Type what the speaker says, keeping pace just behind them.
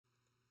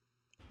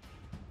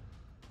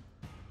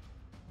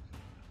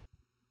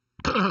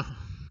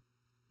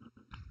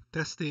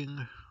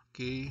Testing.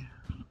 Okay.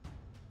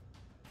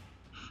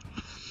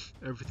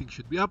 Everything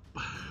should be up.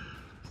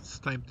 It's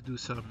time to do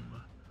some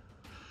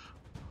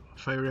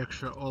Fire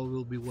Extra. All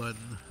will be one.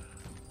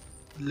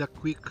 La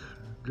quick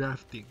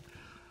drafting.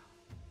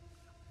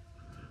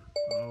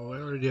 Oh,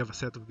 I already have a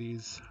set of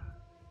these.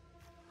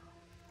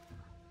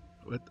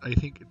 But I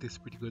think it is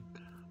pretty good.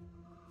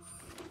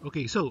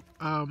 Okay, so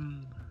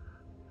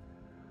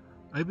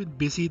I've been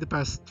busy the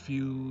past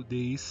few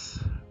days,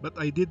 but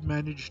I did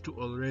manage to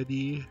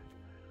already.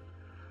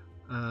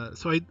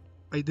 So I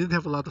didn't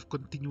have a lot of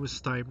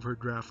continuous time for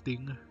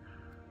drafting.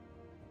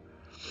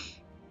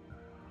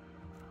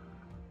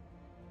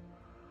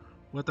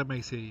 What am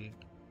I saying?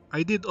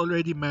 I did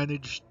already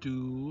manage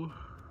to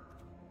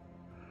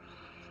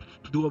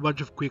do a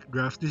bunch of quick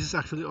drafts. This is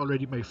actually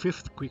already my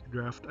fifth quick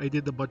draft. I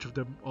did a bunch of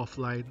them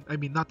offline. I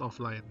mean, not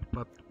offline,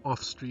 but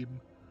off stream.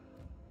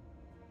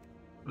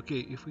 Okay,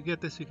 if we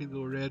get this, we can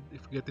go red.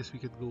 If we get this, we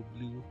can go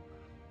blue.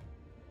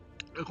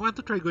 I want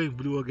to try going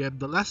blue again.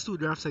 The last two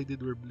drafts I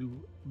did were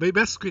blue. My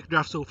best quick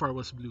draft so far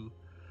was blue.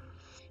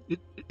 It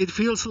it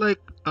feels like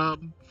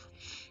the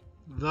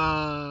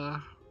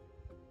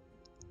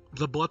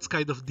the bots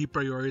kind of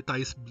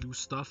deprioritize blue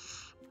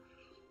stuff.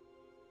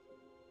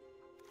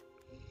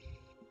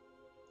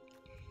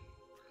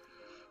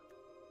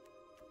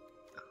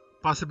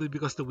 Possibly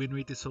because the win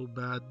rate is so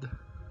bad.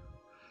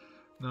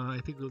 No,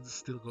 I think we'll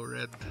still go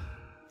red.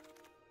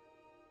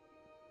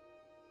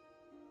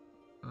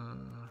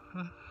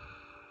 Uh,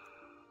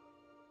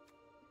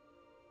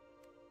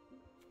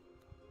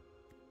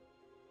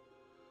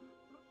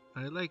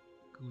 I like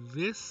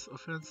this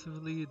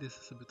offensively. This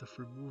is a bit of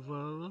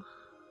removal.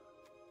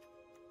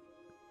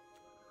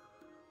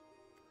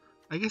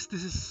 I guess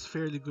this is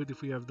fairly good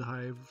if we have the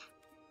hive.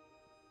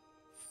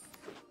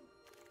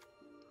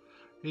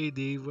 Hey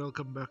Dave,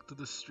 welcome back to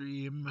the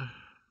stream.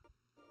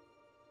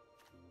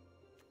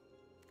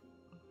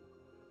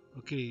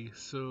 Okay,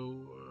 so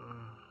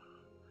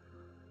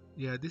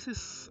yeah, this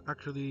is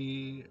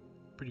actually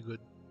pretty good.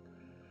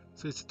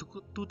 So it's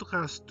 2 to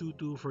cast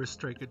 2/2 for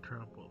strike and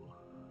trample.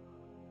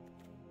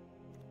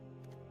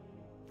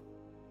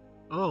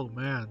 Oh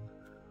man.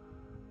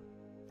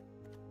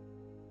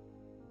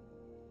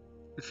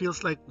 It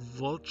feels like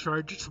Vault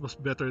Charge is much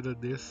better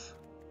than this.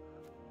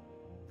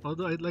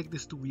 Although I'd like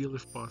this to wheel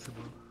if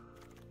possible.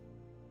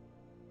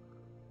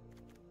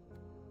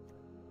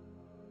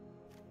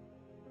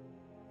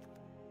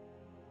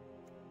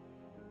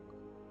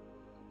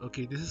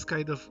 Okay, this is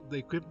kind of the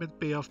equipment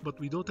payoff, but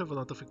we don't have a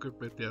lot of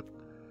equipment yet.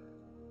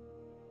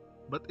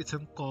 But it's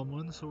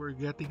uncommon, so we're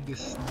getting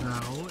this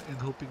now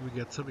and hoping we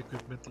get some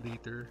equipment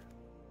later.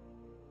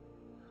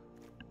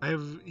 I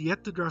have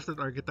yet to draft an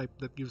archetype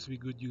that gives me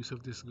good use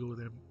of this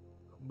golem.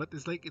 But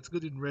it's like it's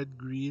good in red,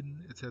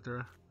 green,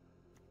 etc.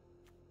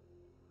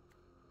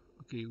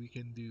 Okay, we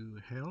can do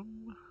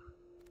Helm.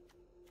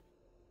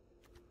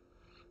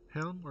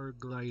 Helm or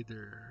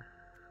Glider.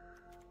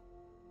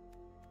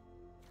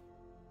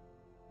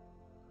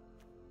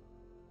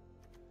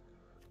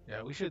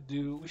 Yeah, we should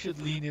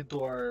lean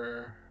into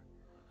our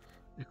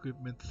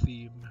equipment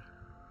theme.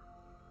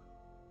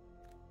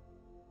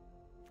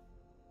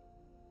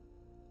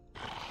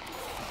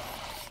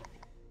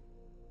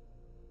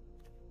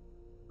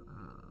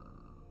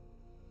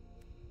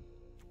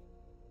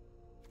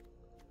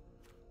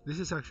 This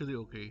is actually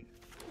okay.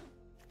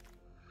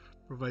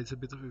 Provides a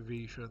bit of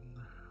evasion.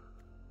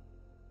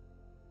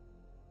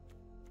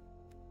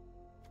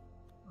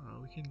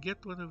 We can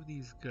get one of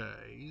these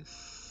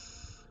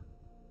guys.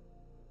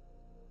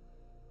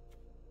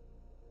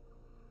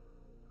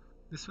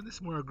 This one is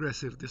more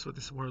aggressive. This one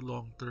is more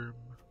long term.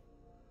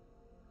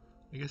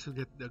 I guess we'll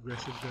get the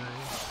aggressive guy.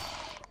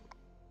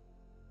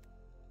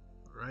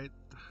 Alright,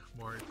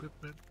 more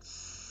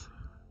equipments.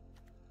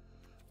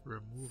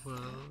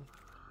 Removal.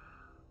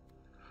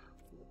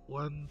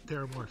 One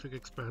Terramorphic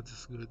Expanse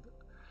is good.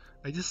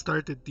 I just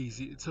started TZ.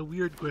 It's a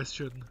weird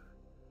question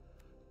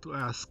to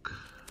ask.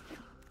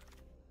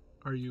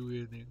 Are you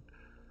winning?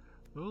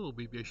 Oh,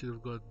 maybe I should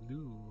have gone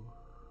blue.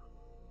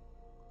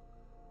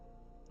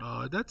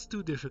 That's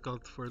too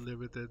difficult for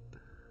limited.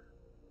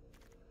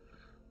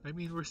 I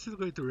mean, we're still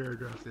going to rare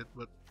draft it,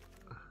 but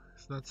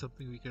it's not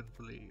something we can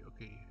play.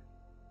 Okay.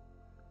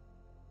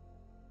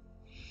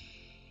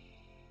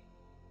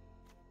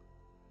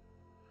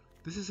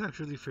 This is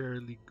actually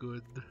fairly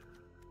good.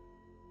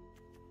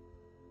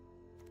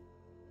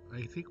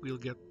 I think we'll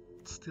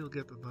still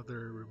get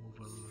another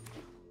removal.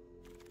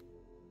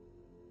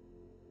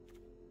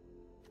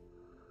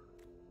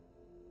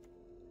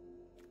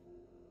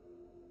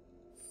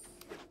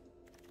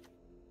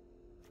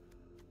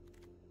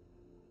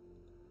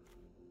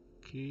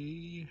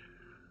 Okay.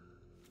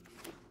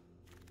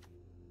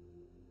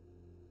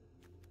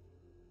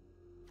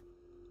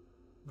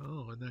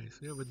 Oh, nice.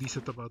 We have a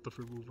decent amount of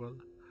removal.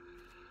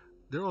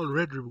 They're all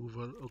red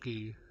removal.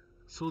 Okay.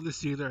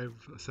 Soulless Jailer, I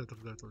have a set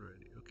of that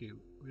already. Okay,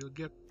 we'll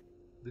get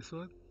this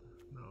one?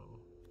 No.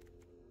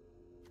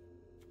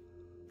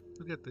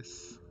 We'll get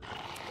this.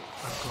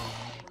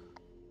 Uncommon.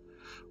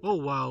 Oh,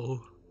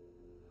 wow.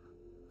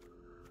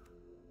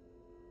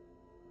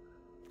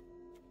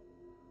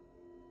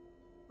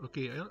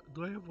 Okay,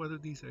 do I have one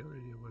of these? I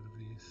already have one of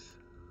these.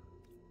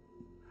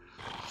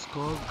 It's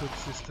called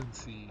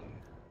consistency.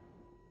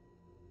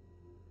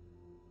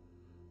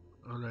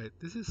 Alright,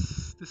 this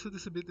one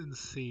is a bit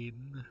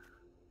insane.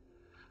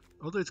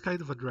 Although it's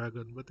kind of a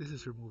dragon, but this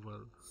is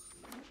removal.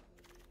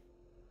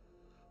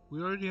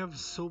 We already have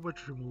so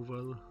much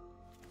removal.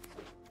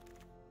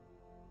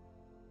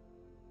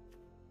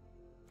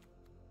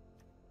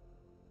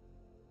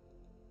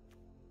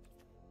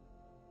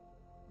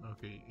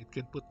 Okay, it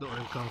can put the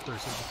oil counters on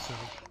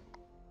itself.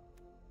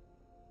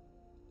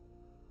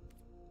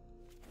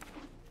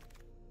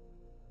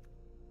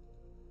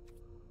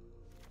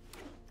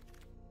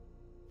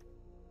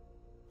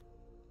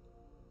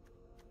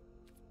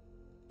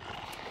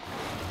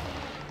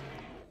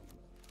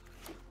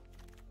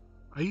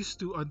 I used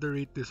to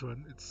underrate this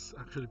one. It's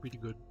actually pretty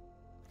good.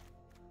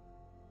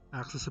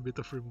 Acts as a bit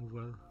of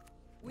removal.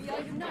 We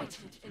are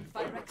united in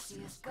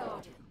Phyrexia's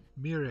garden.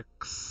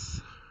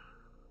 Mirex.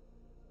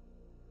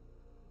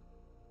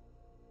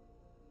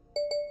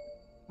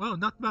 Well,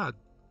 not bad.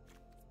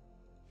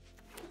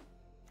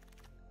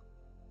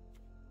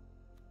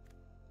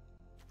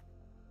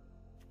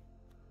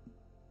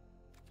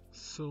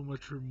 So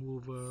much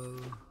removal.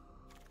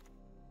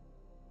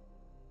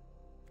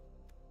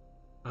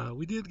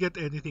 We didn't get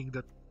anything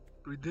that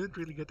we didn't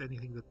really get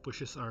anything that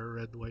pushes our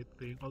red-white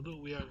thing. Although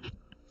we have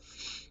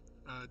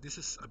this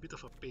is a bit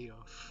of a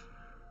payoff,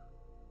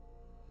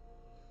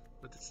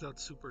 but it's not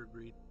super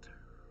great.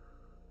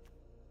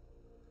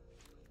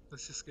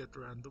 Let's just get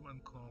random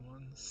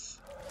uncommons.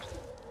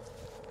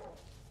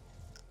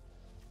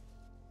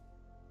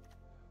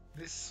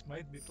 This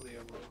might be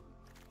playable.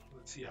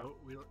 Let's see how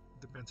it will.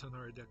 Depends on how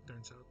our deck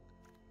turns out.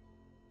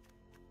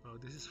 Oh,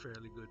 this is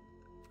fairly good.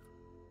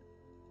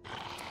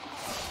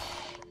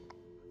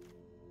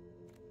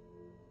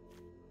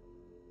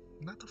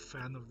 Not a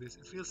fan of this.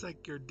 It feels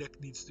like your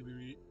deck needs to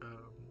be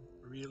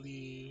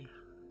really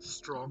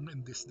strong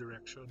in this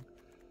direction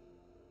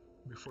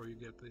before you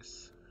get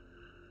this.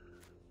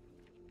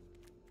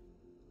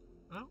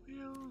 Oh,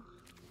 well.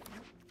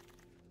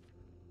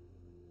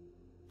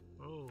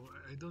 Oh,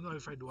 I don't know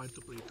if I'd want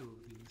to play two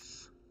of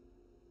these.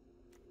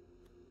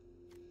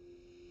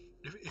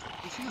 It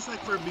feels like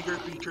for bigger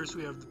creatures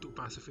we have the two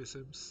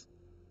pacifisms.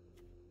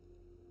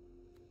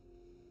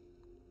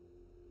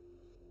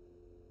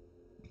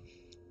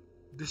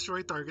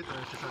 Destroy target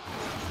artifact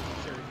is actually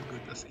fairly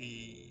good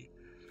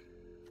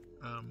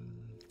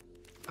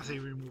as a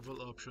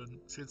removal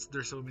option since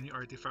there's so many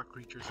artifact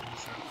creatures in the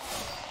set.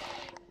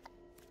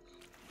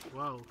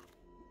 Wow,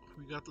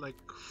 we got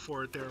like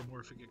 4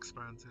 terramorphic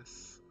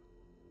expanses.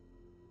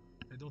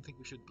 I don't think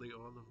we should play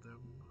all of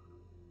them.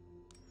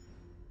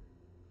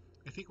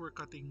 I think we're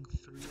cutting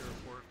 3 or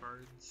 4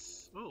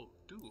 cards. Oh,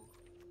 2.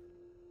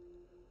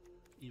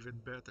 Even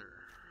better.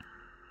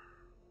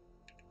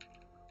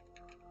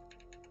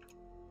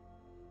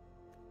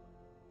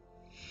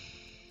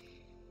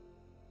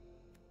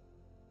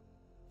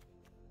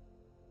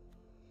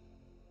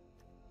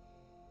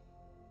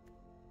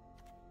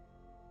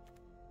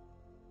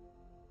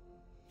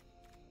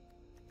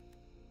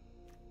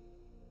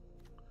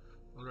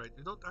 Alright,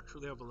 we don't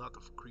actually have a lot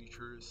of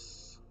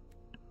creatures.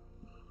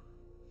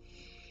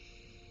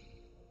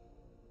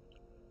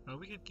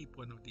 We can keep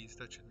one of these,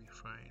 that should be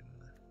fine.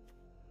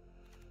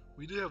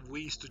 We do have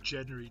ways to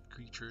generate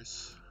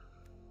creatures.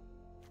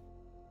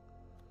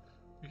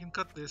 We can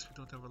cut this, we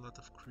don't have a lot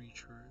of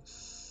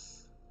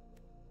creatures.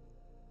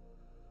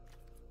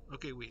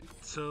 Okay, wait,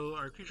 so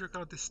our creature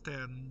count is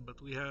 10,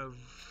 but we have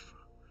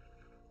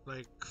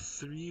like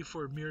 3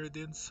 for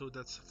Mirrodins, so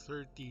that's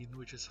 13,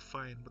 which is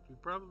fine, but we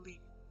probably...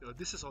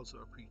 this is also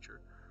a creature.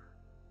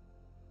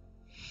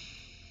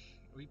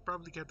 We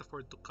probably can't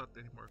afford to cut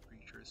any more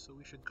creatures, so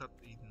we should cut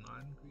a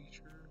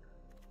non-creature.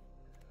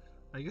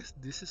 I guess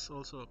this is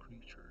also a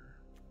creature.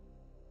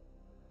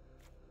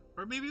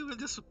 Or maybe we'll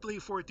just play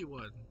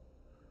 41.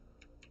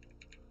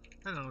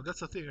 I don't know,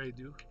 that's a thing I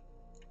do.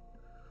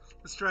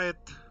 Let's try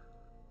it.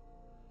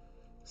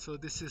 So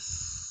this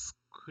is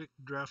quick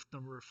draft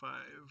number 5.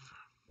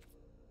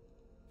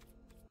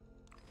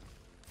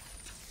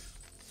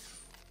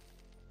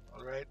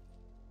 Alright.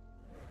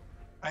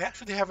 I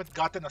actually haven't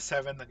gotten a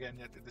 7 again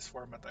yet in this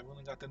format. I've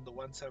only gotten the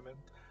 1/7.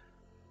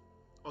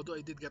 Although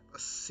I did get a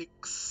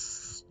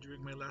 6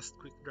 during my last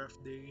quick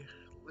draft day.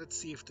 Let's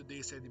see if today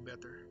is any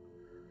better.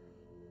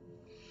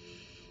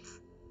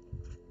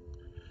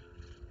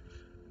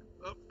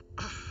 Up.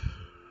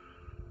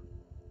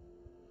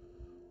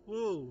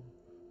 Whoa!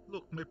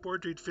 Look, my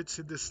portrait fits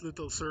in this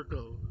little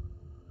circle.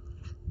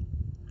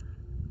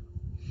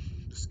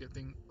 Just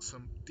getting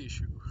some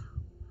tissue.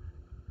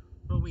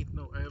 Oh wait,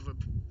 no, I have a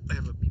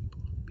bimpo.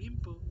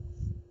 Bimpo.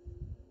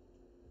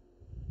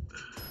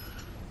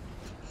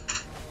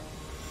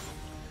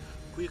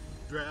 Quick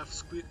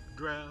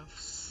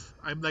drafts.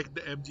 I'm like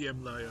the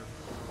MGM Lion.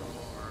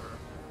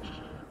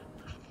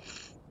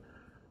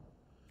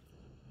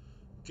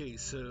 Okay,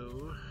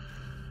 so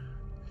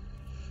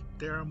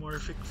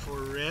terramorphic for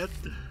red.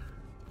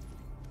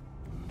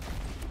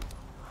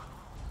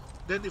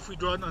 Then if we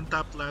draw an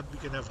untapped land, we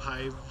can have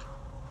Hive.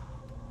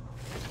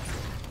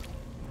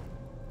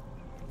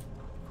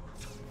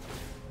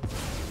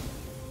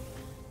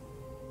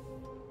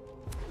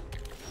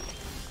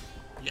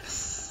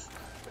 Yes.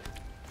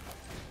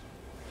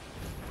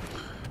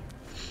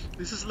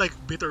 This is like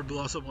Bitter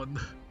Blossom on...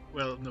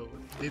 Well, no,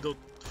 they don't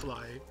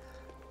fly.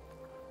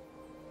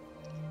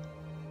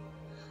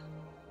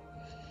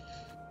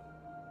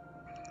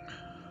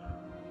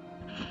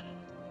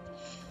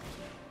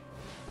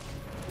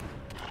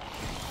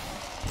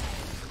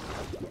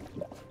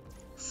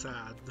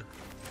 Sad.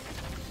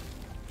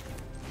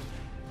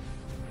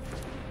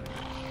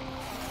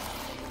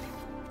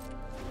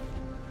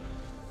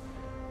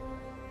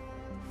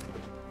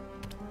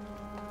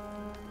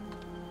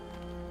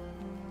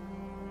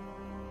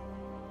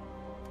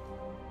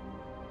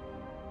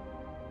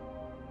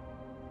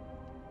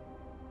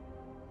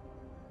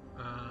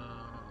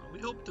 We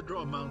hope to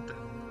draw a mountain.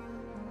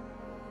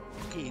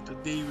 Okay,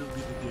 today will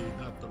be the day,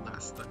 not the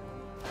last time.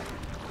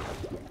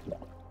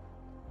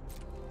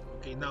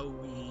 Okay, now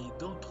we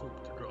don't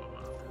hope to draw a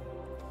mountain.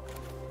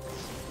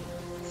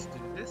 Let's do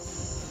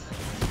this.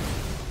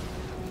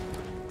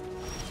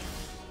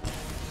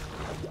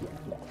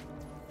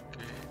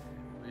 Okay,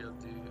 we'll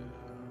do...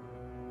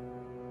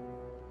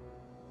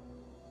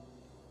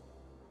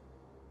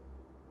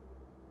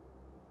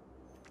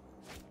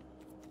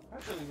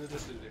 Actually, we'll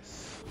just do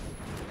this.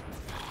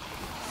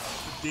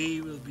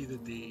 Today will be the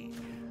day.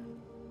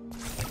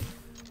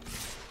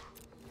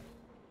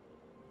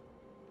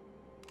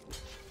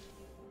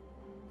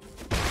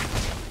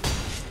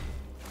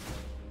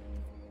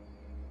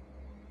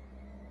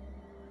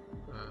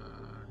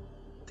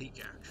 Take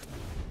action.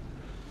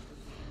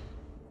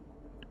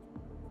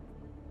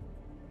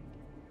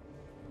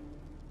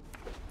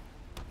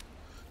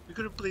 We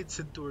could have played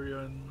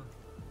Centurion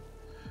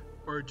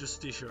or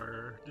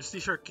Justiciar.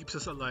 Justiciar keeps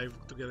us alive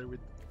together with...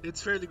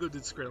 It's fairly good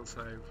with Skrell's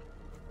Hive.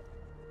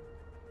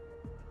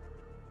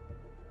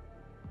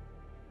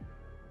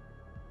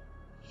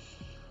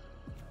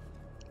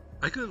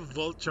 I could have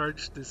Vault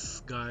Charged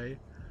this guy,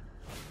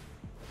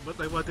 but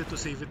I wanted to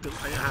save it till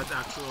I had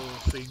actual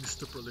things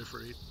to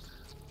proliferate.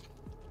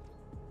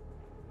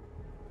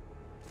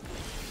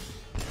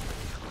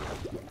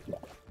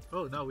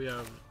 Oh, now we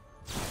have...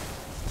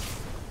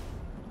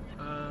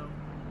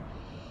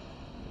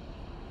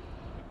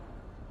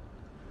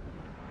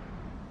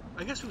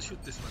 I guess we'll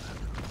shoot this one out.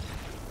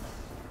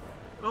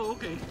 Oh,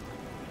 okay.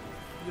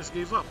 He just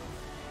gave up.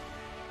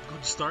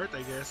 Good start,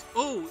 I guess.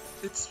 Oh,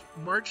 it's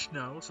March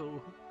now,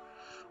 so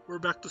we're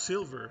back to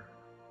silver,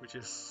 which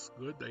is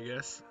good, I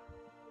guess.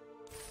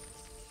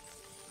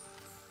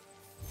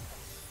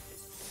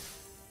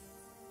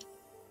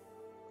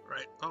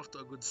 Right, off to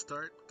a good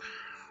start.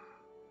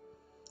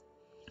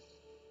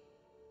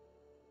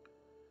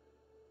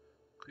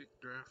 Quick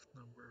draft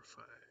number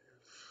 5.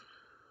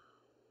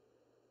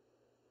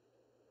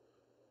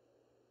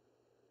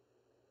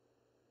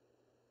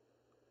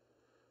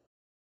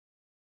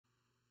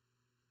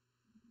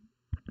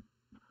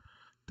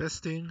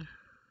 Testing.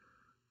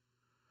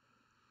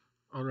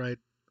 All right.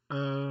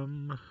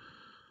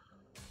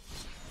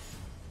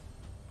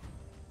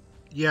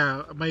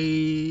 Yeah,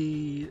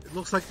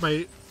 looks like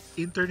my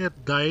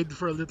internet died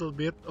for a little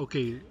bit.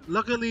 Okay,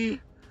 luckily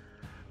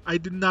I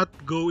did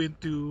not go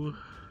into...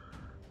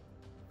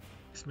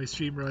 Is my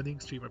stream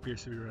running? Stream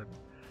appears to be running.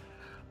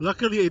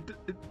 Luckily,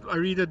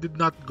 Arena did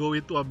not go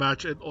into a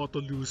match and auto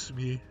lose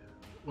me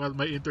while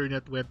my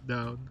internet went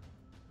down.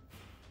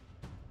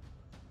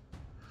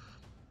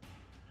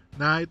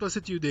 Nah, it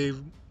wasn't you,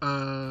 Dave.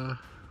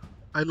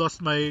 I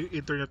lost my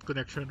internet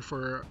connection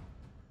for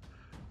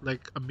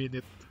like a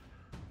minute.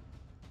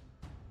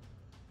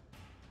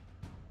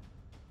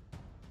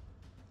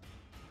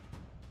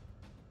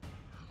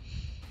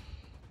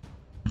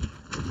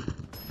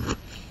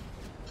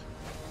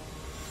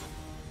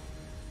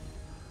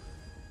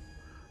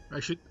 I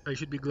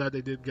should be glad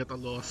I did get a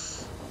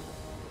loss.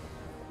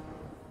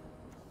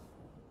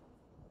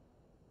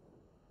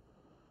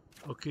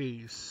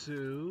 Okay,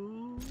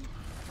 so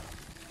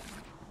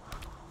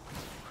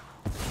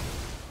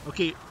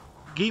okay,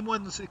 game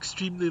 1 was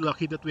extremely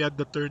lucky that we had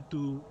the turn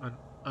to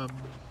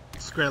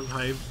Skrell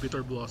Hive,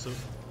 Bitter Blossom.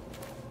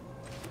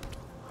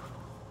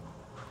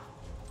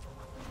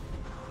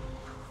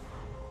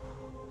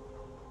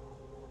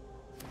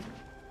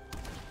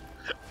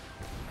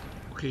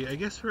 Okay, I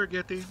guess we're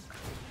getting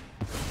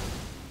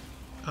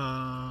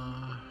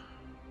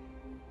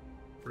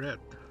red.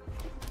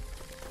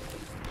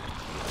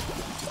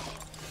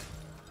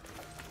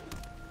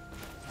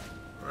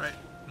 Alright,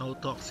 no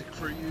toxic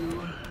for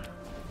you.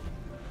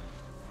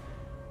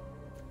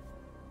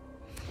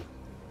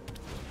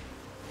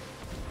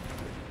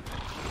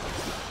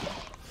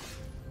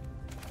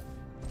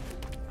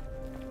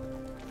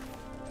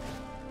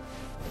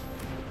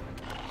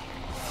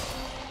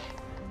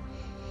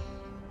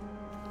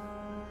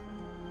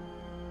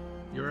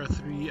 You're a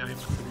 3, I'm a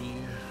 3.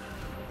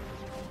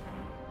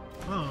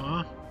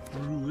 Aw,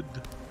 rude.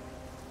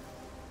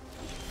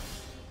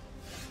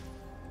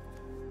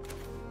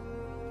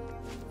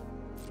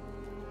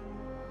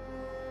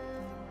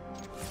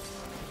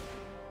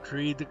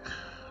 Trade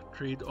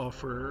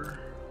offer.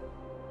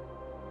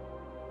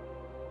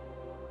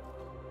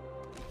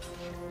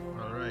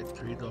 Alright,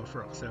 trade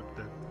offer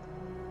accepted.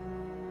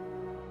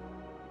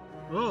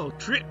 Oh,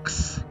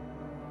 tricks!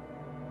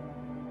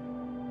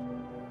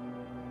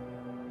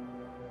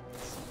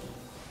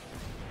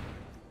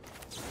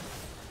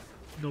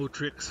 No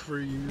tricks for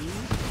you.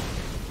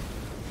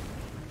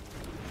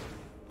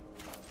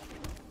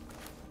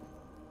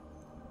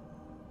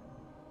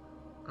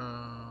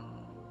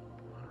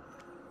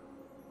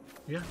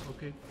 Yeah,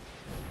 okay.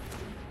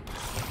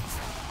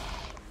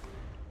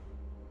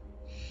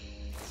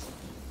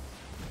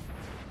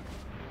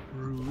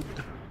 Rude.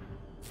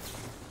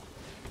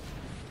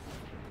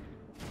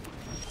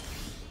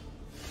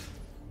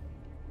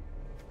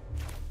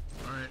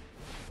 Alright.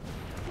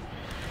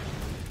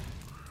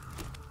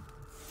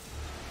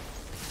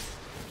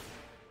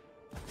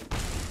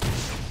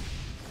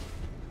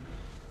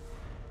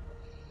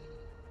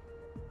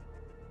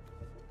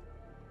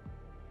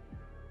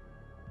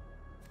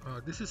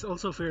 This is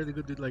also fairly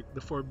good with like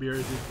the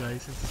forbearing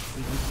guys since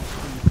they give me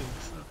 3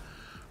 things.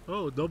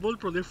 Oh, double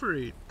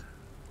proliferate.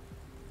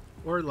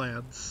 Or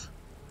lands.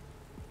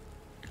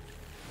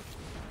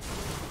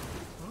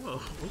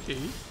 Oh, okay.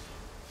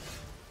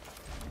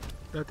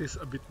 That is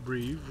a bit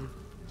brave.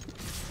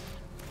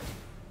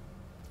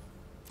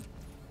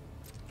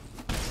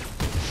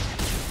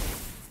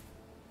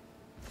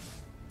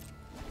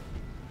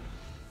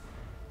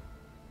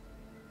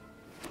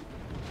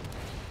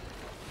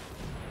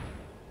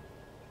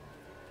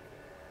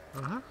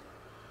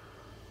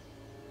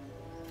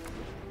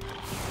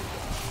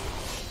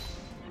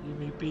 You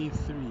may pay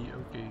 3,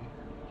 okay.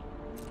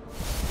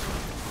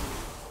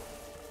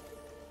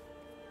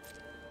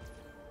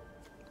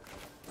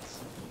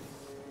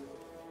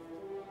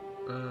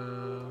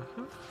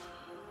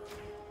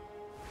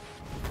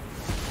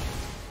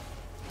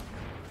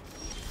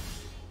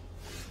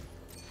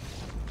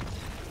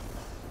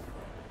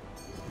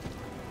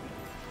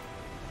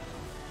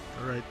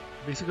 Alright,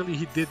 basically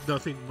he did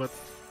nothing but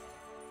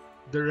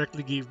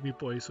directly gave me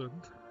poison.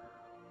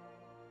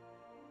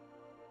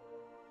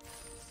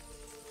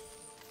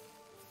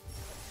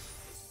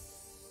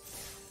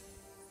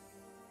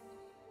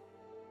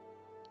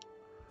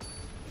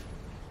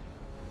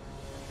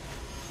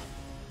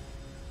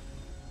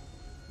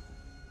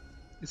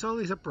 It's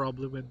always a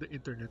problem when the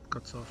internet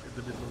cuts off in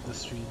the middle of the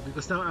stream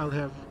because now I'll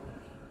have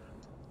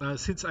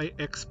since I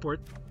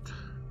export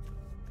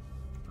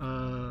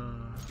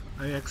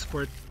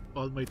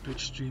all my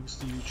Twitch streams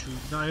to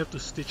YouTube. Now I have to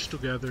stitch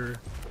together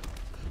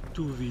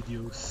 2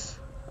 videos.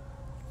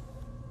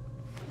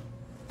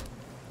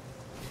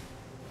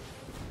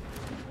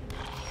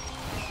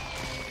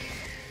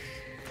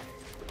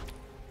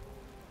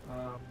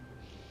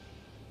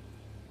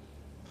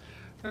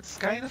 That's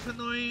kind of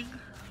annoying.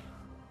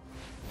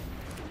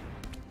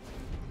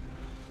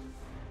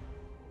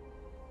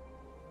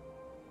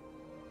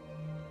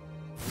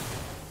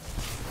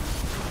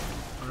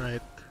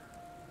 Alright.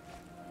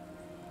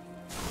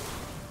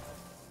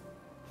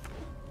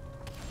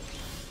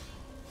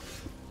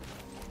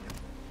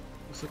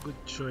 It's a good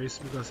choice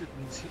because it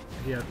means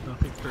he had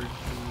nothing turn 2.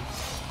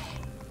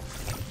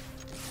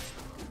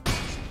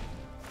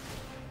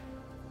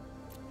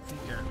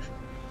 Take action.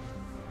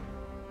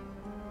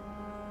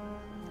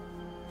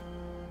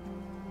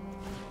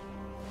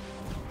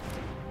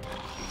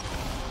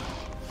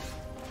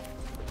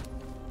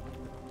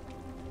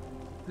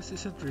 This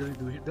isn't really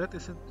doing that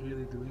isn't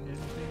really doing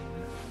anything.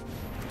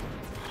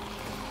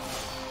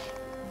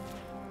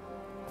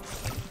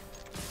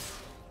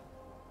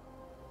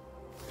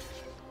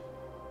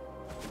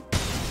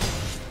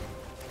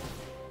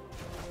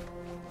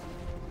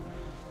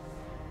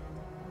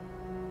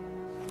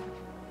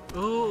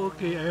 Oh,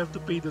 okay, I have to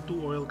pay the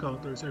 2 oil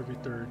counters every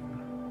turn.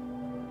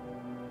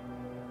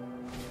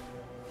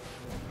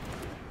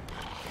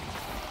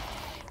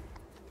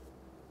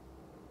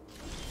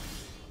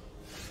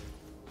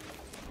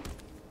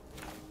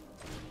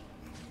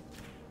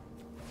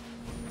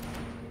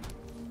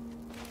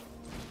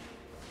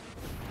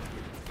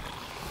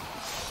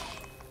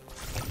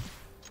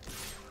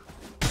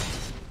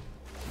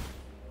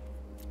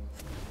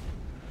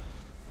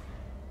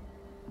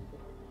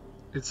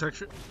 It's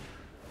actually...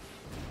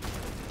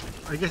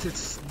 I guess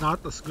it's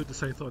not as good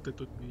as I thought it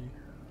would be.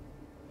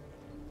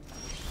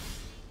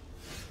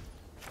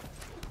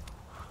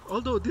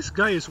 Although this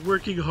guy is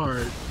working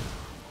hard.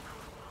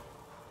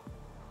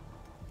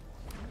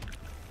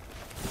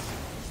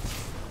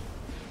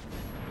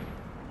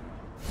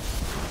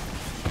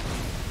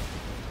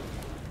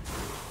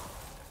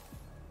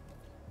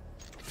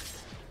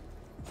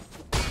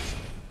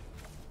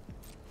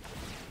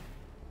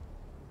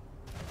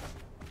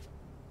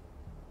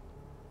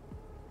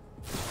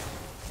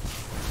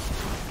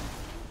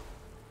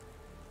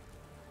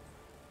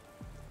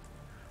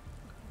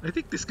 I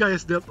think this guy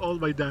has dealt all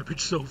my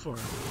damage so far.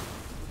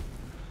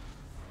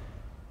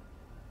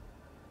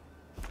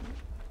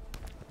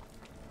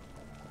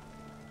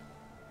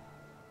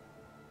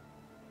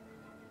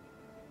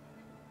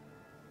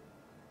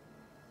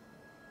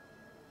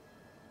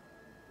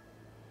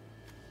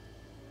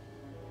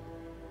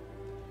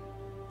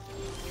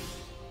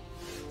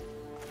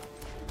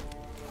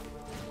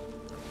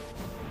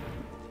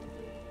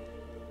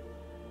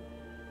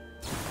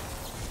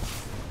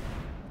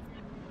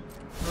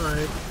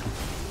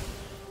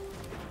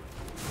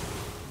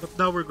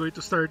 now we're going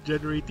to start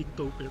generating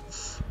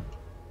tokens.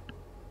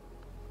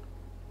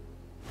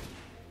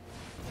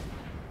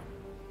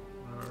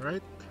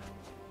 Alright.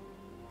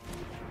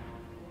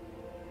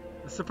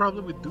 That's the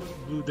problem with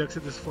blue decks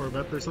in this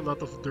format. There's a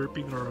lot of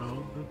derping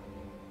around.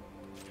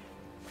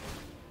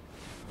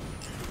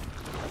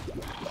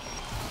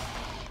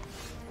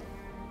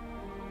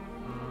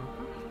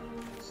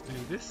 Let's do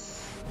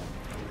this.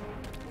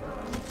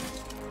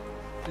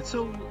 It's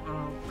so...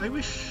 I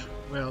wish...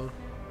 Well,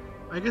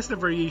 I guess the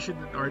variation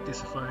in art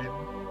is fine.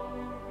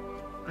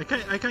 I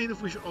kind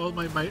of wish all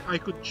my might... I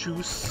could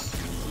choose,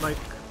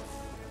 like,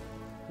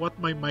 what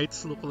my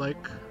mights look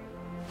like.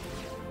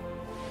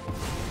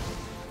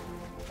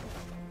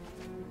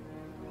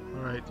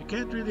 Alright, you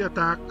can't really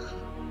attack.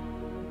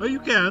 Oh, you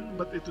can,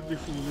 but it would be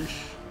foolish.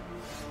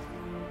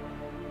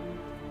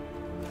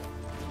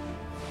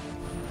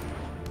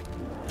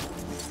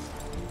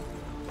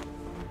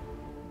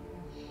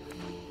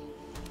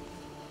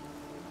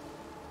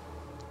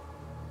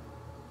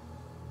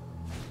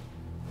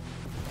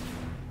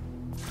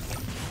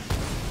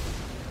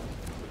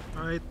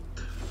 Alright.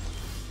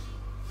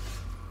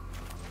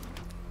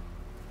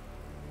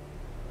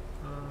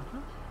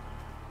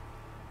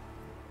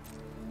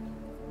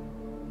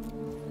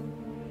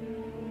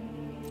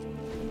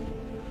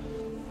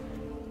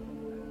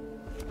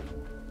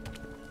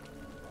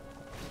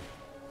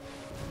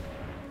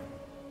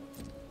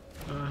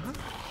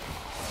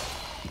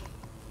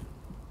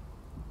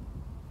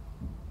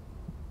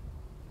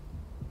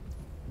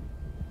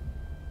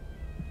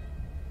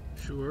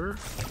 Sure.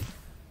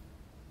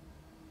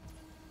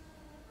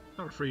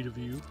 Not afraid of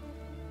you.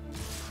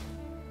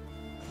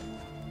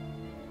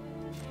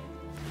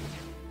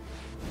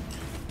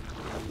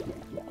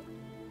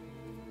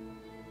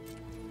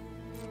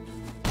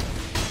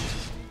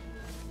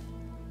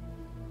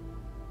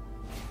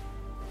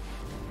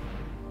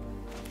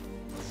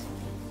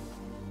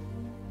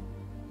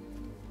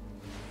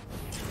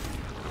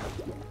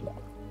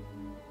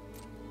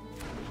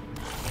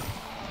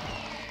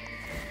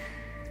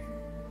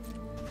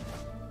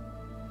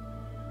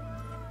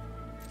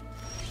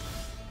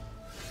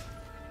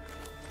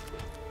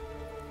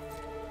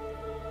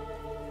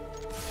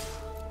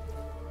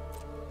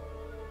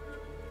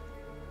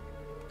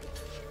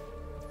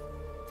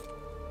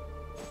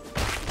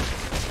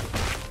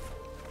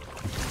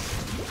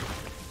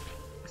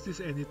 Is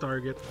this any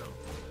target now?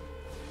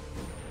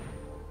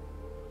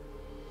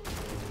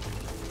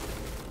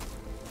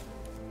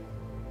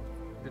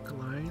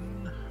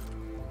 Decline.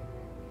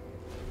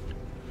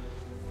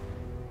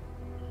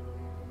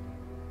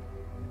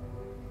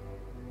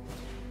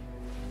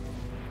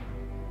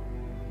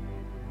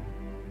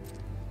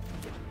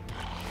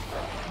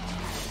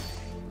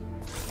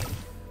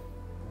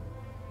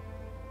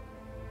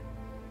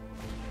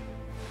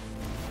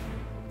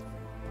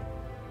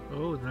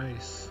 Oh,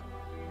 nice.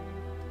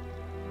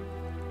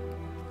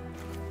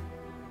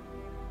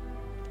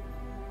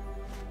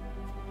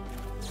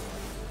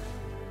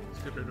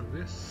 Get rid of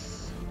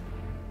this.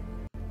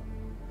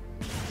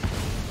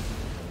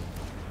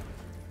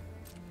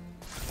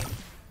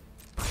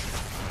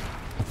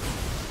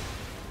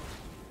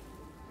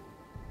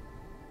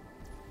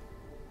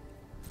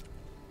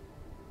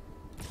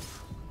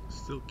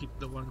 Still keep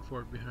the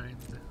 1/4 behind.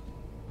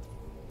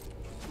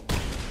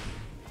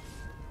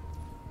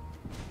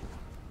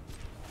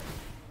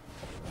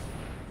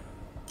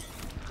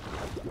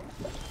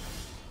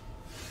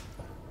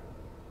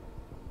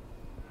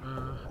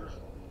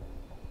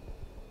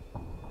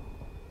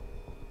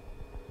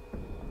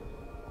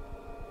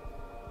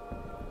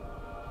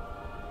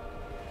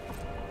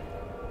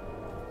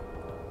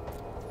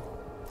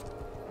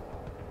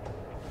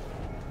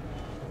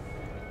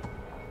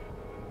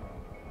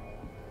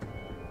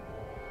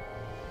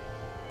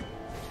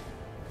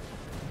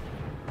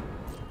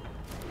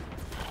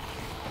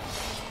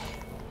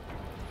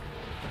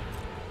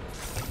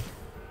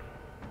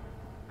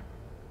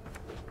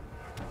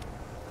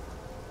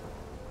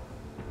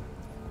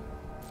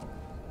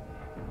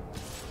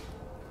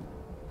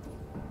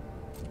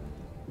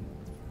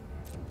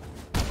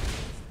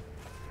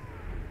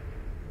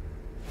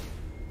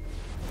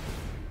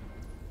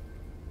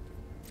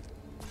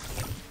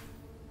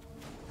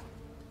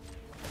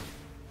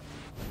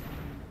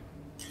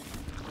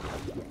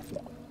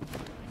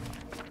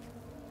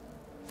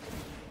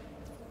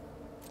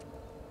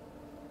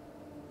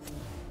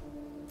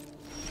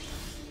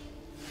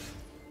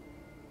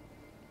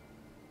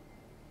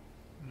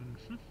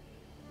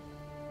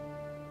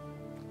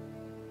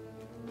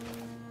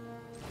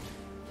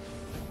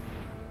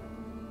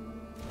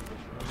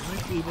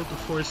 Able to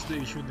force the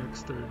issue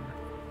next turn.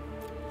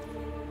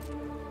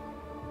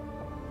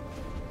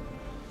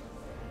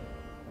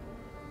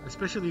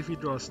 Especially if he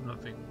draws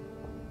nothing.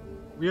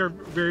 We are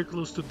very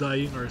close to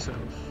dying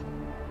ourselves.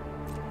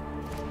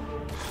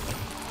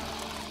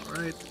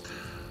 Alright.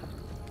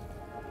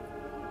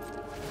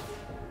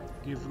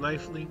 Give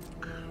lifelink.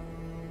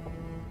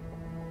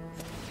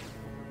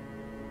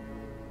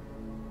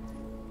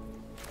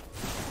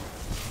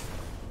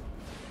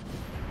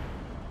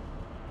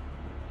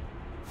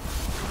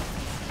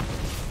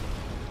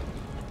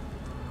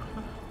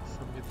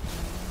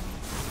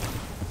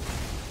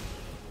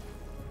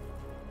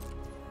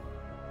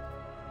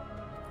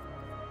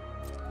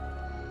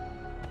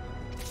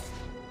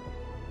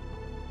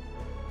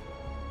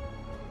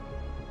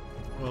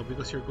 Oh,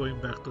 because you're going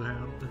back to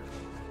hand.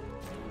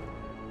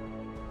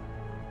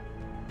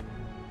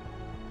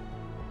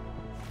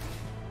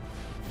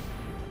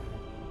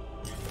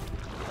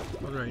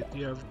 Alright,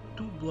 you have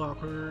 2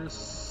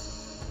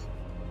 blockers.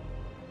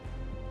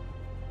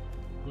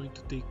 Going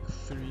to take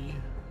 3.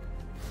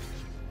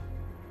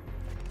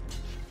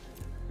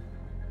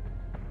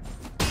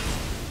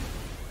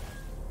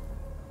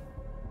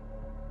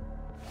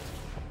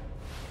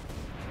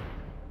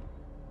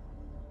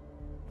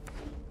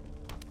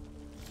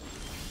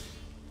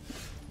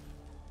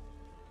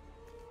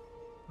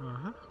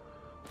 Uh-huh.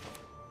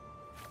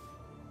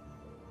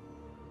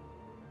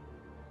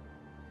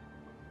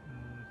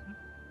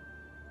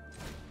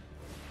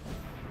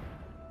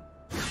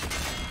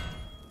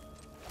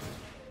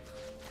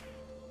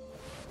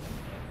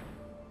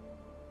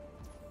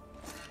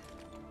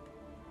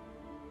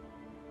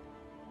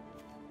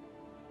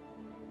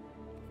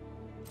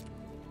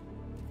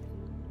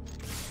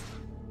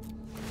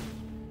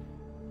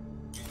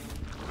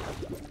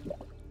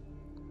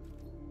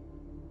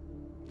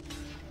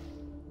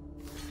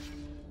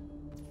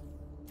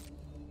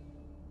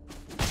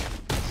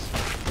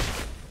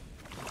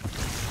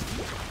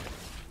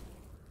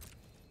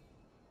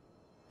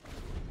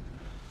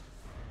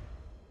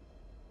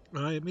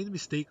 I made a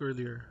mistake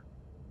earlier.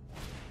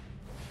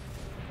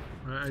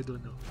 I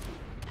don't know.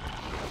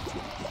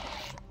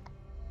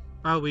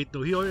 Ah, wait,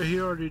 no. He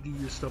already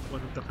used up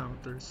one of the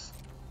counters.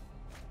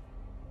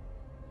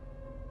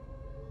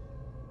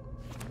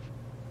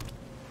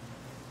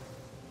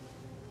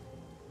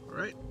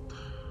 Alright.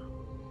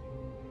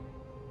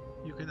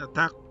 You can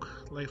attack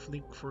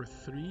lifelink for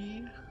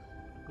 3.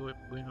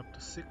 Going up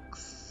to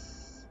 6.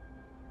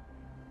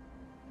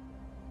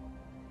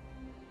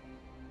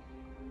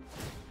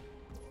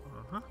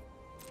 Uh-huh.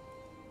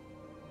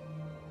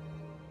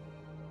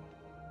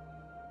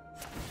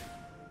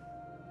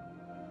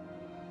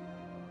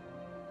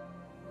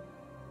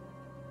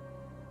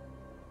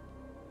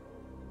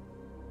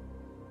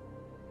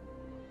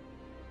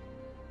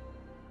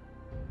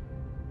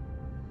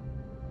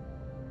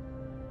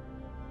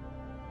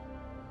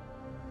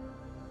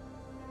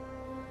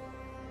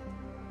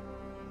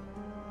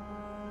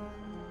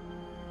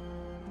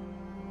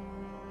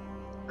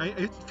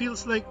 It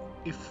feels like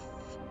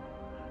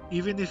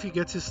even if he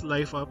gets his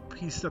life up,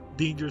 he's at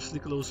dangerously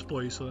close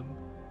poison.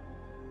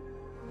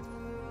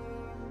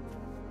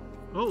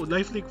 Oh,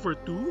 lifelink for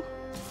 2?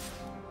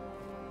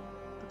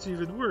 That's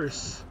even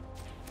worse.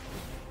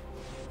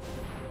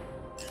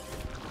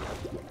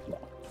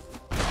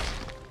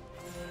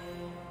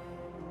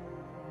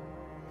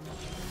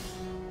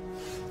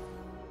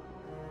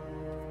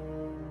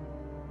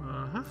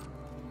 Uh-huh.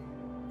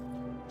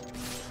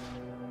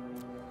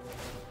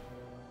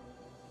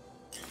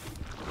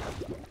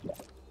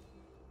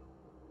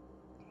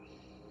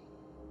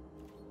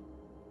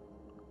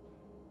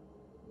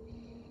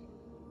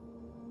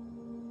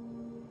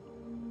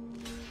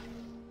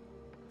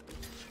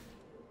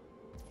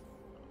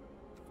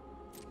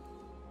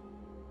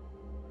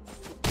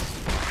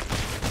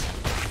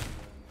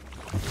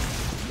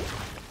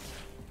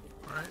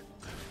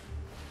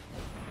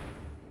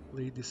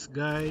 This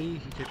guy, he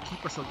can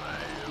keep us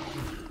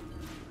alive.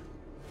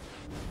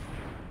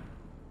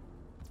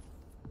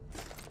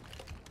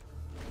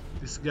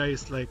 This guy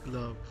is like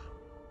love.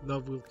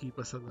 Love will keep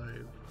us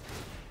alive.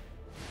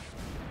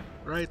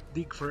 Right,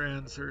 dig for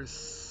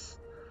answers.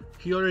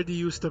 He already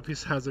used up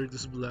his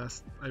hazardous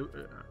blast.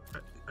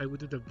 I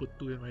wouldn't have put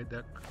 2 in my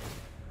deck.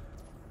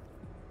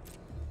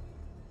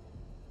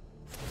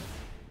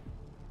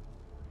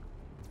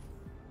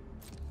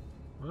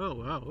 Oh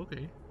wow,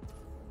 okay.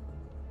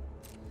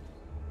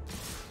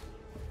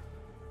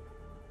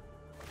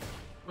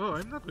 Oh,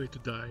 I'm not going to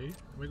die.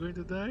 Am I going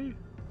to die?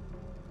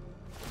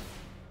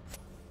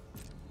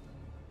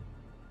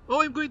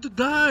 Oh, I'm going to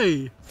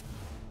die!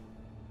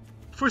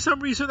 For some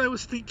reason, I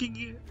was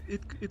thinking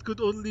it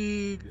could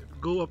only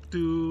go up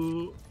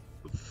to...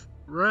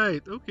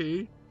 Right,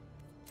 okay.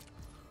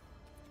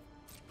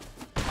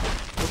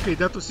 Okay,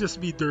 that was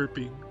just me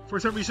derping. For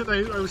some reason,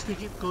 I was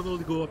thinking it could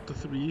only go up to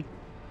 3.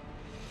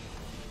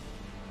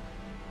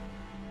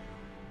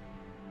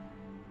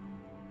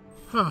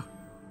 Huh.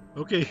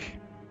 Okay.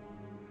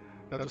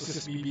 That was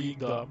just me being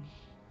dumb.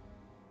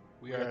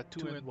 We are at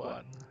 2 and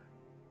 1.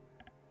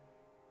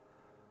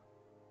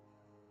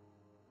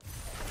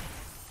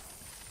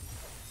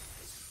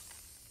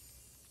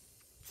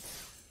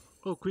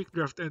 Oh, quick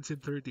draft ends in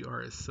 30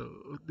 hours, so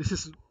this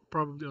is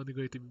probably only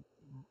going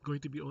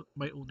to be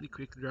my only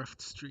quick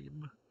draft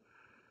stream.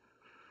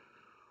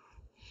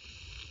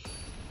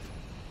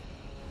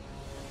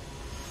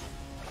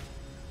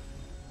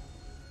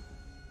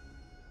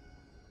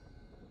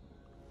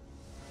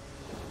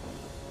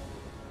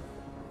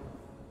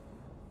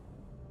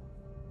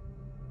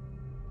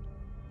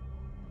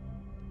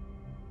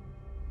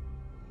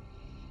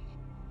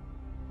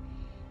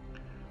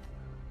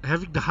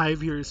 Having the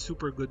hive here is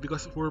super good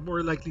because we're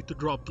more likely to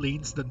draw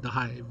planes than the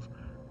hive.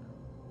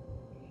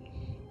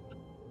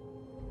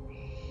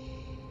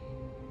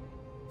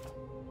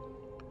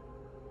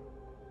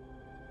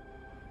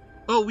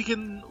 Oh, Oh, we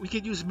can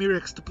use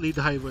Mirex to play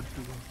the high one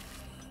too.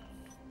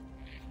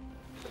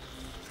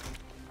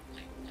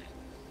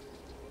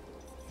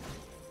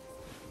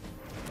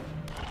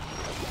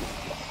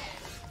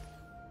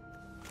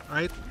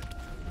 Right?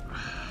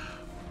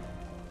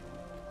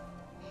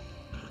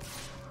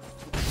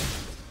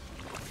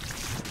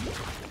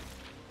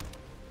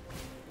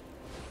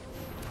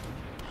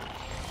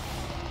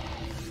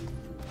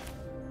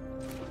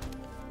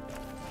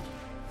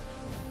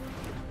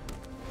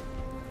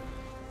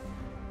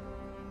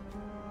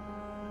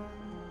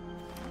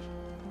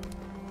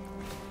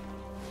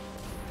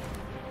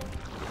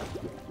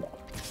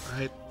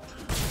 Right.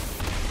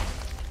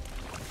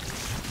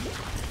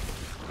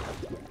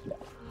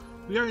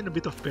 We are in a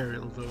bit of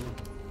peril though.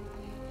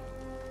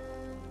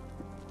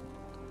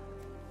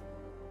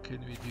 Can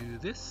we do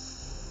this?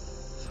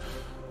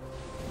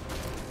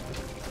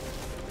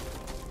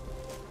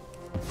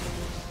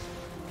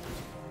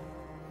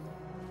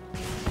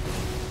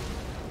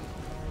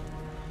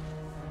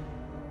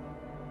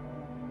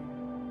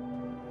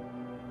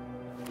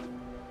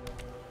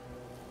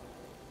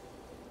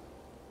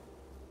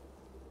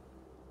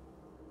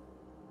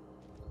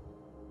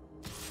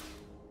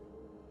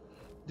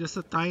 Just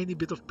a tiny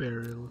bit of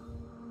peril.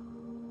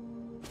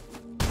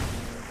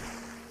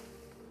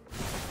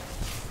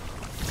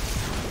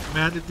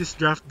 Man, if this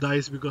draft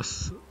dies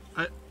because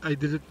I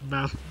didn't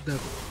math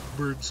that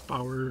bird's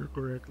power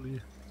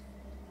correctly,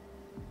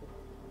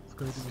 it's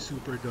going to be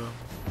super dumb.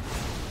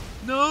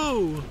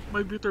 No!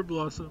 My bitter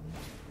blossom.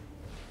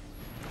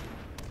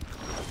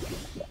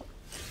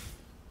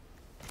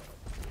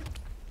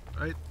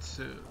 Right,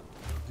 so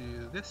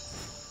do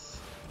this.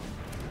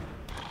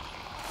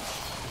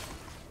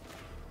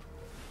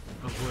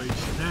 Avoid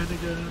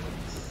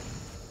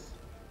shenanigans.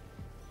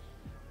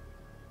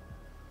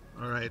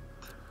 Alright.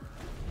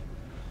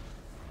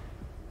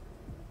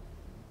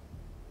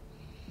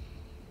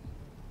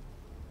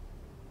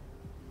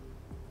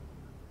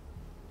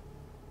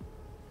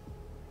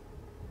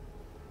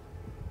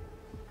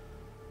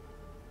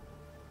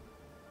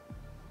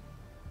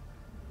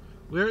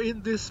 We're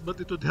in this,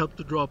 but it would help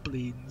to draw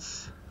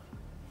planes.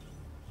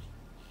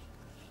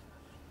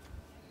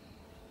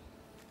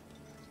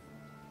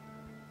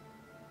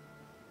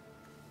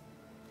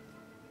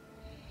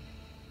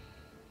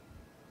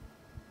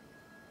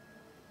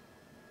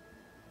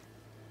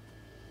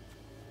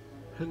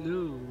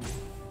 Hello.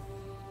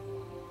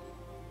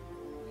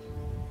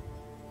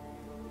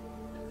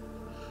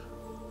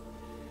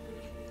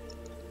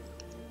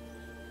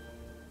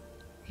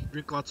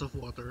 Drink lots of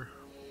water.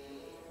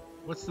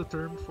 What's the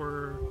term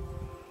for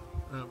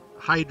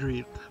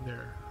hydrate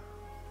there?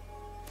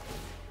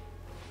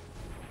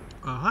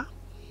 Uh-huh.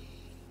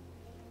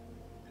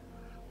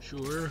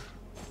 Sure.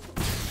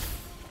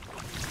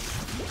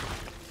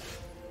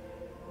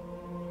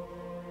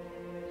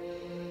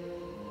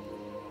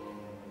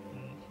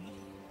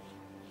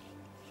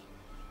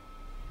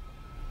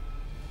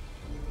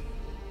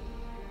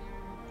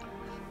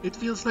 It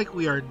feels like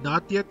we are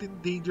not yet in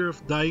danger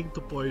of dying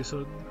to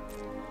poison.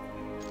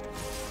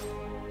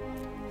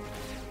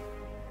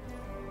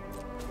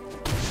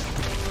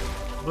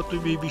 But we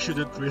maybe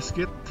shouldn't risk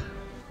it.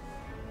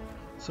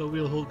 So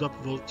we'll hold up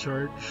Volt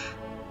Charge.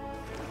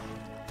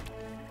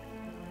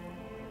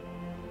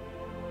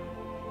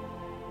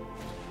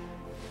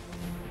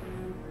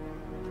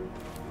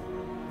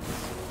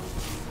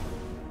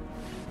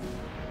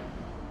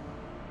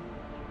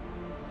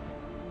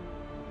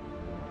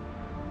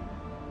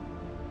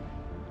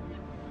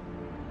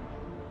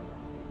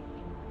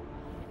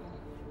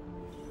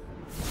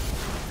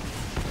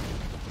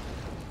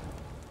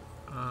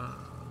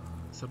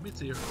 Submit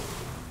here.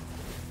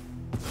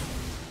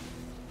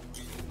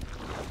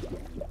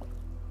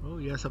 Oh,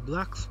 he has a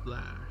black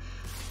splash.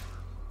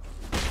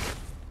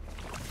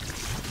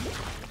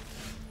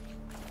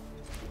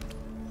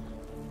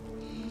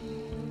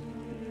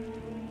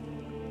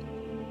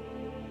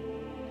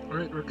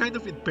 Alright, we're kind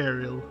of in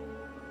peril.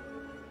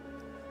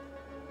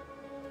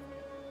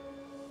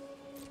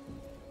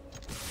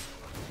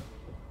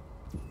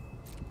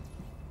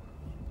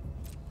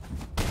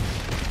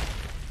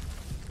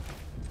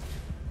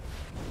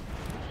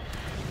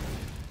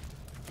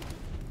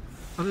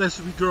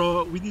 Unless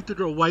we need to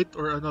draw white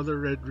or another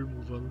red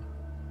removal.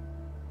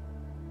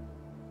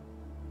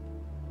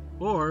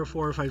 Or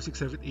 4, 5, 6,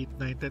 7, 8,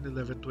 9, 10,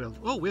 11, 12.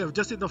 Oh, we have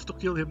just enough to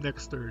kill him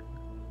next turn.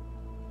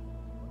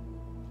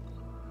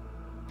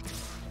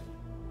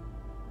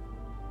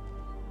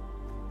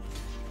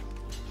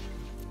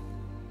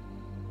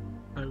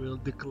 I will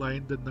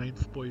decline the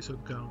 9th poison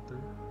counter.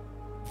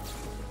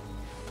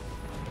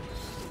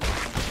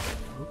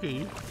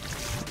 Okay.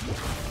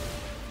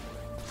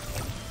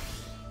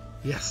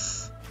 Yes.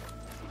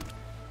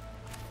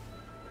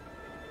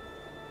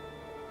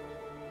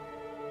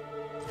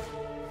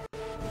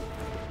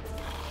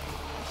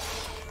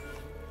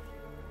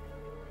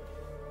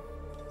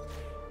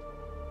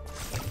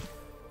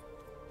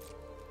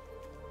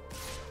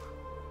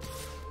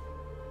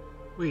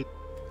 Wait,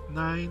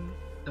 9,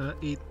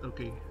 8,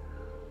 okay.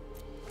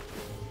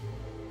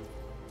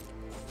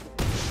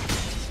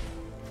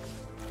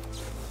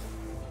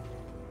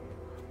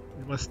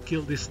 We must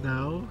kill this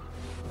now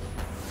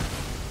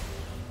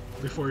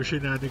before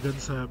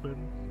shenanigans happen.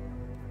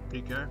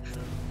 Take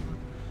action.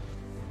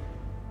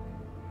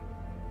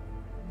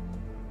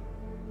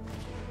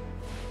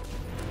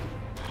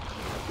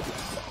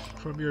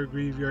 From your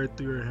graveyard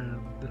to your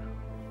hand.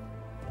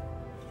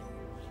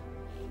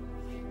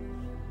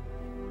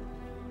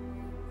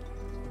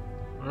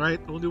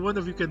 Alright, only one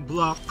of you can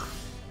block.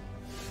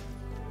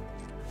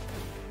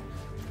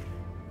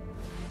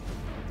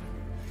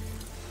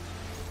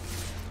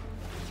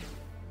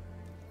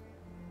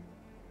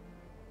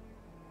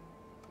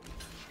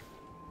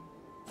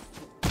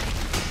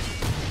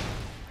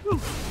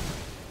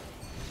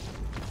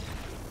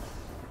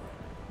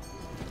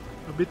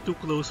 A bit too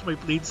close, my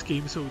planes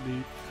came so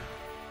late.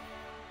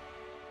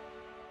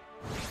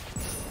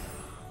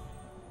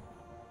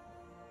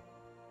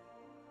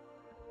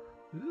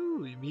 Ooh,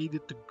 we made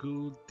it to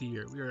gold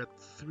tier. We are at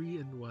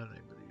 3-1,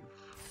 I believe.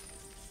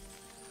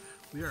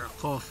 We are a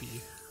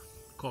coffee.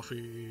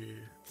 Coffee.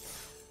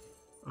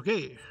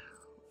 Okay,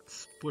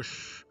 let's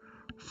push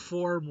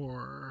 4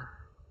 more.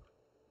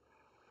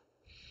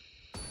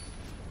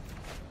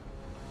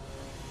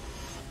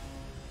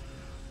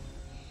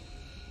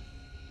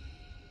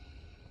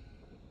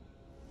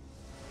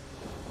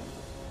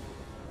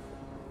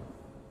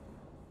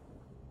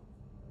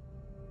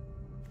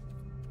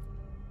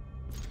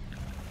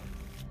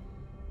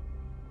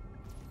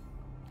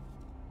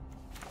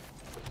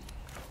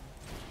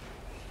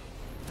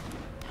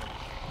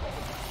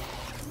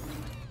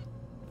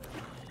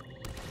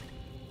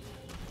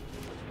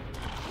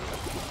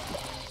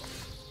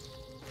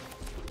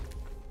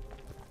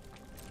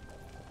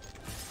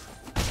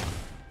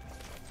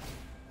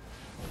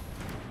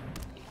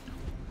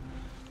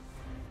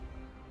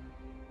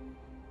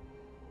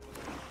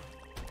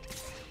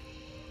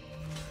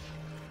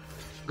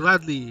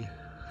 Gladly.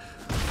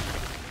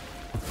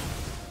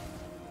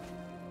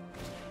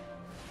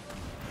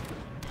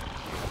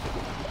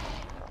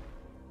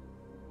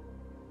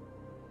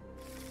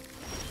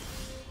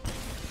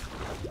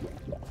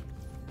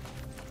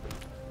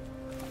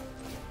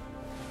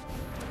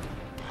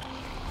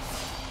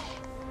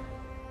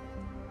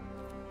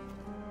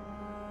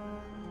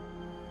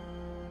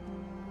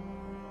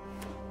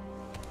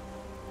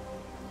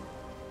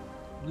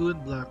 Blue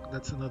and black,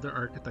 that's another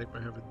archetype I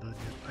haven't done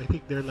yet. I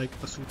think they're like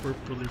a super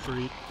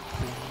proliferate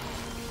thing.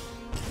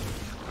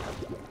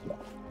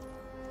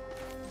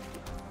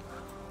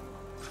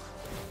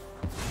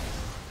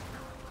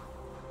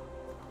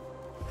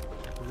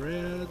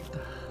 Red.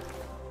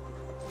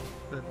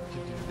 Then we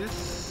can do this.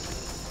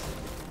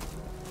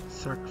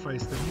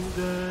 Sacrifice the new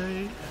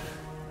guy.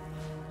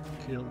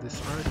 Kill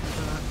this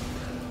artifact.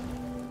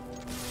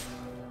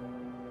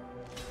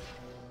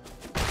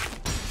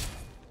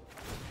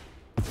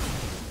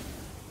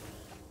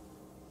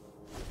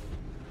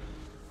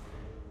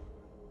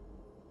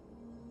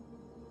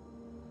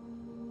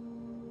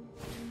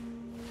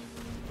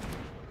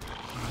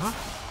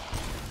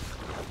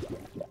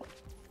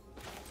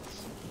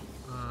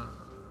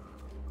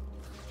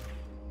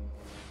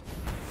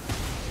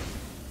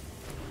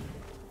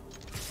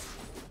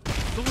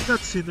 Look at that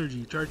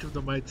synergy. Charge of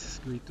the Might is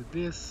great to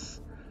this.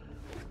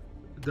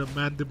 The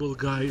Mandible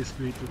guy is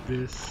great to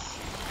this,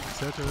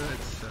 etc.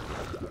 etc.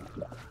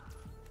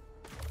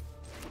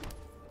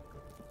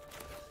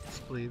 Let's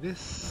play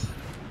this.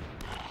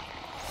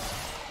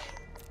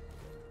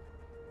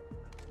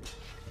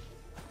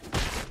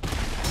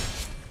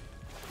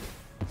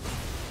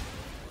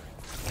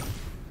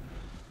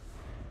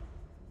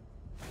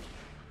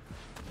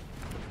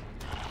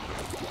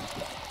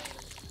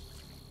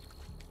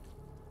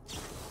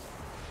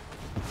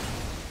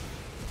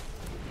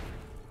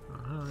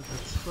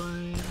 That's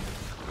fine.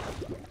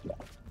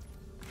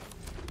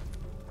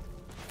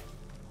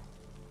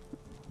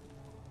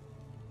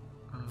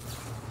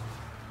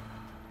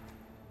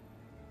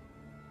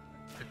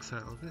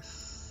 Exile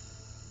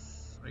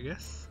this, I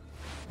guess.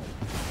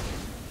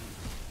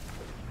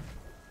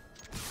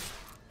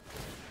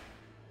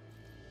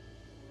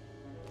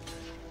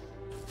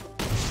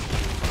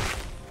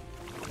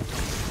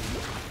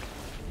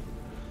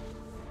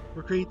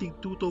 We're creating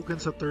 2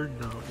 tokens a turn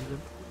now.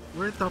 Even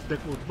we're in top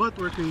deck mode, but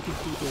we're creating 2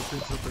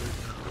 tokens a turn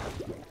now.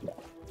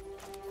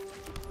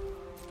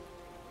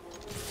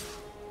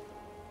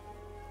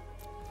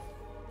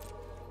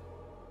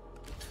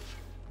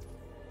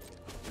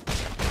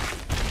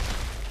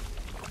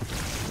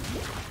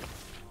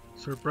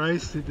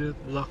 Surprised he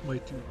didn't block my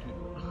 2-2.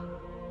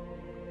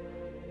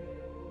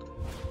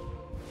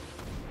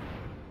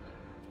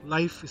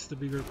 Life is the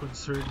bigger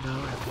concern now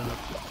and not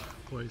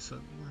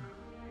poison.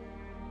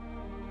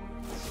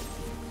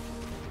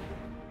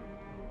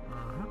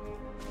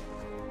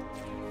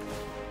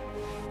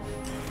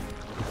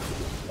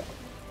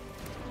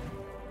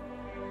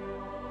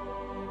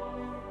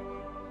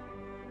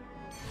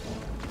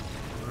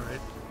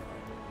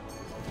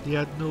 He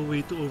had no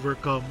way to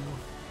overcome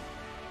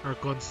our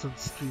constant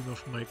stream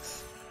of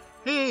mics.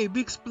 Hey,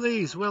 Big's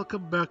Plays!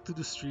 Welcome back to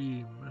the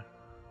stream.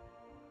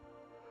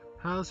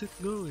 How's it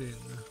going?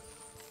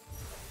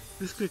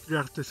 This quick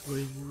draft is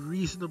going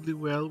reasonably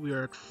well. We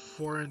are at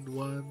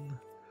 4-1.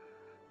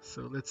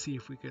 So let's see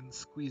if we can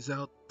squeeze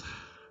out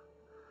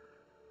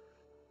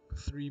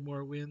 3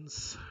 more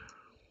wins.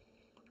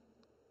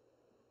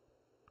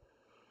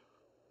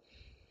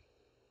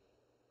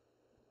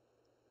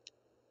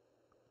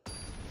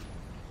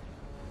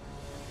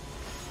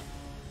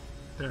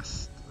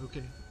 Test,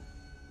 okay.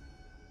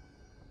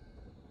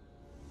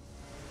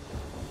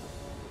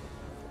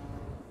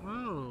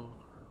 Oh,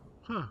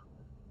 huh.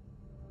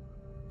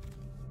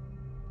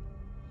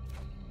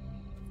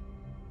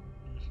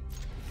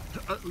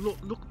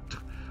 Look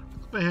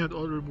at my hand,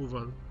 all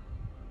removal.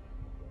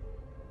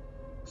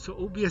 So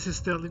OBS is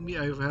telling me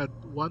I've had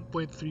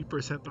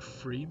 1.3% of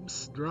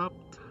frames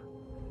dropped.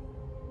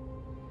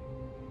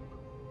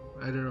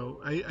 I don't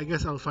know. I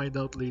guess I'll find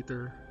out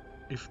later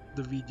if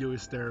the video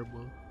is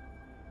terrible.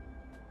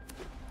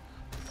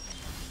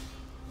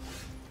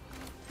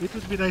 It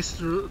would be nice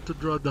to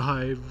draw the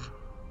hive.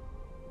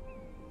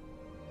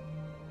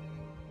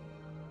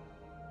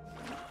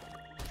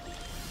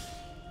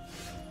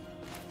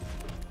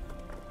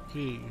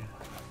 Okay.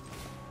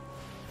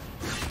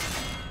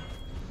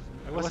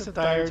 I wasn't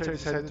tired, so I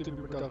decided to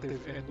be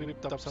productive and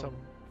whipped up some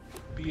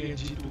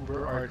PNG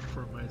tuber art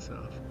For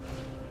myself.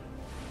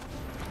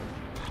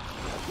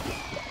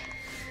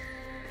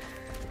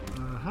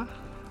 Uh-huh.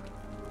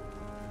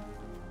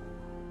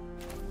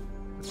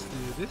 Let's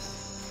do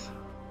this.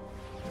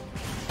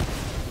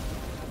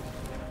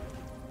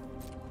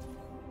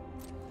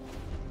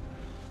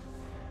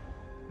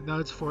 Now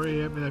it's 4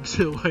 AM and I'm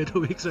still wide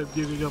awake, so I'm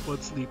giving up on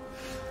sleep.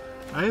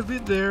 I've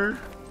been there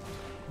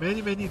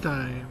many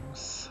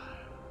times.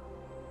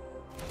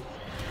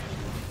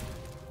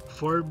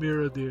 For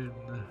Mirrodin.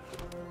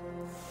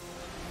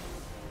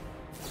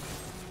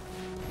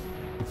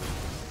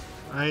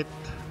 Right.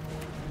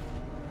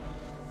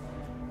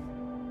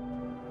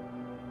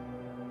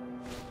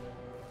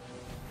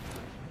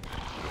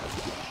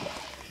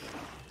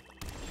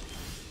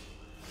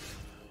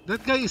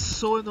 That guy is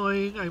so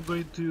annoying. I'm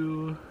going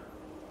to...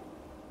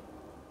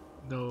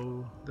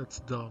 No, that's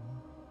dumb.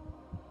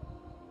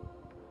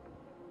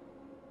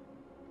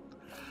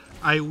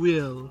 I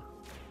will.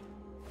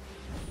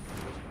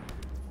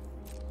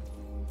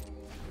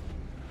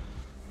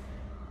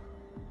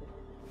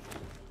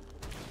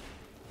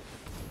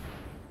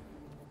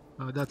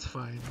 Oh, that's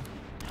fine.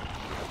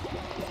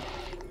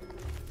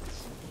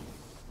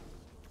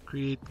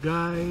 Create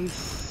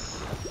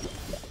guys.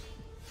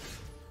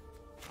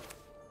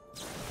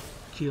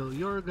 Kill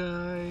your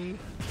guy.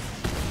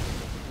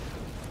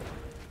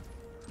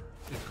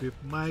 Equip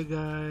my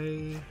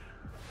guy.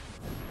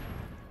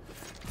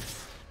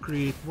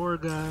 Create more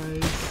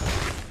guys.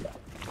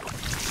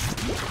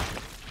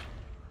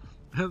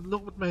 And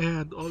look at my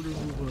hand, all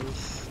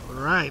removals.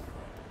 Alright.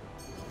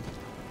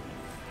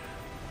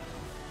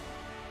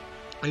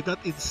 I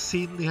got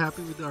insanely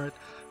happy with the art.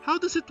 How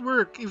does it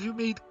work if you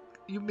make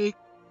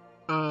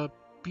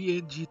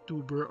PNG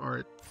tuber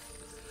art?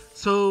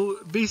 So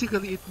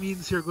basically it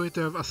means you're going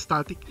to have a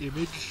static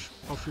image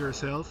of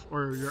yourself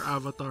or your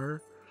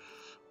avatar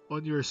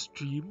on your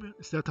stream.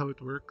 Is that how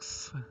it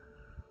works?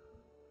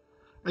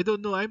 I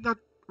don't know. I'm not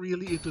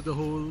really into the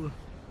whole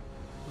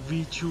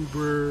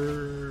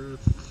VTuber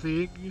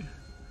thing,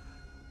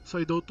 so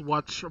I don't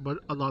watch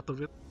a lot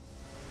of it.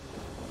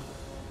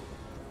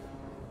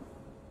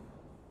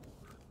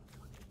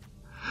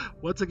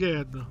 Once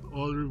again,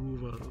 all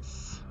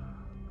removals.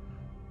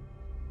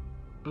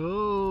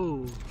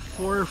 Oh,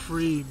 4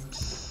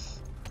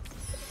 frames.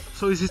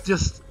 So is it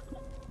just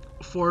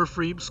 4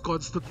 frames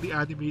constantly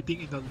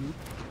animating in a loop?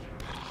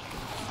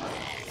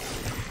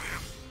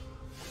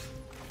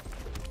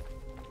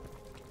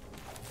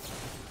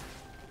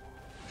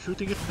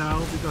 Shooting it now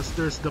because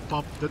there's the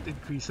pump that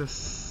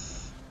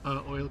increases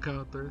oil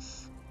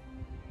counters.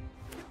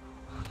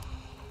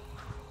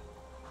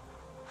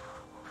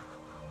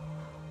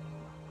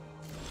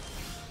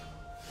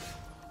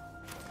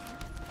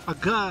 A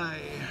guy.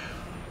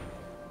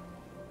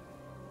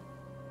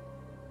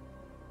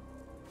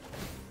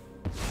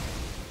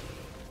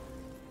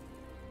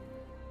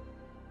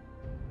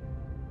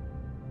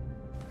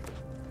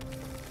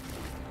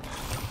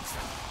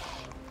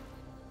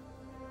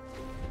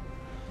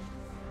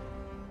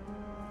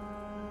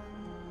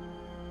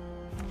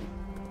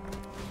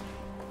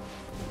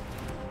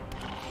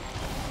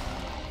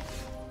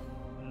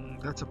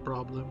 That's a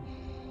problem.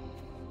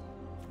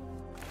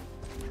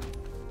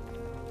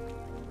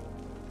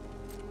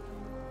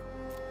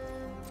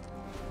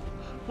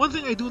 One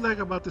thing I do like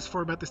about this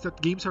format is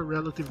that games are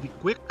relatively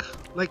quick.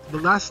 Like the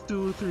last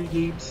 2-3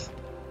 games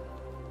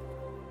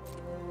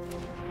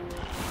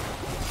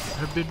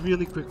have been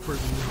really quick for me.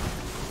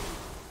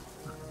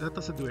 That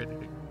doesn't do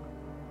anything.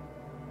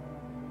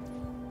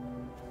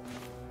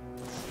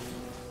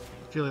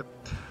 Kill it.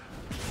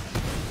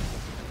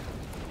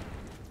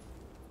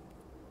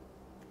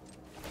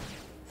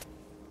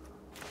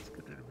 Let's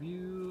get a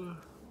review.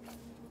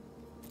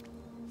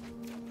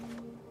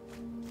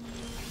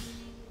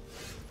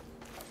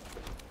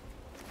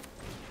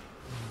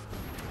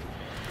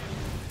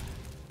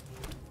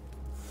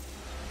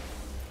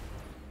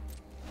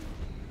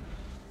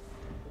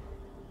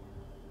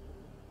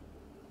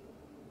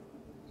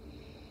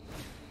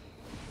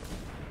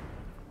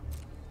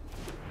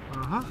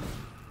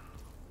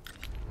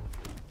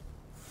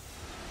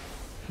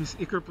 His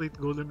Ichor Plate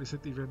Golem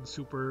isn't even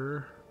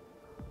super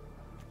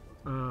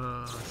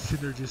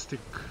synergistic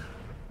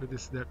with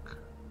this deck.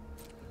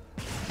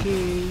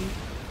 Okay.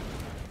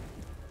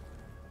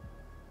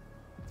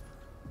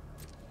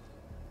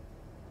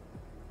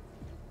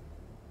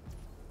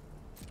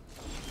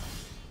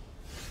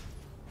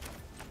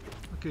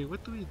 Okay,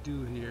 what do we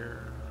do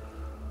here?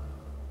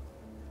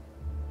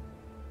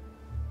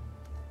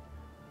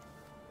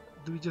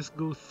 Do we just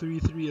go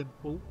 3-3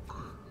 and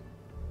poke?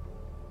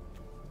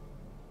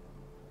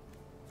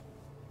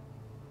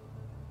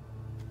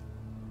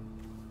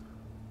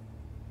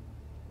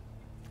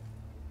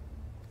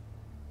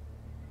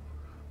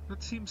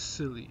 That seems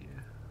silly.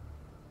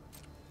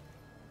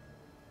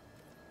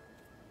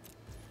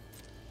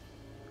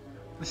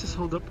 Let's just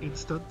hold up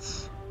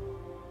instants.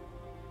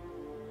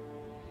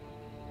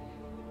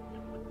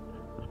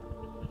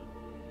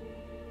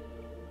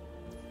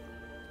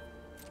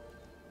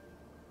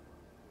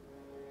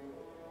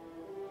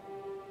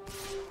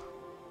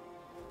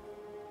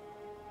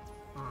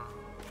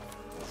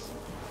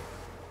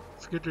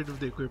 Let's get rid of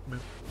the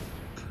equipment.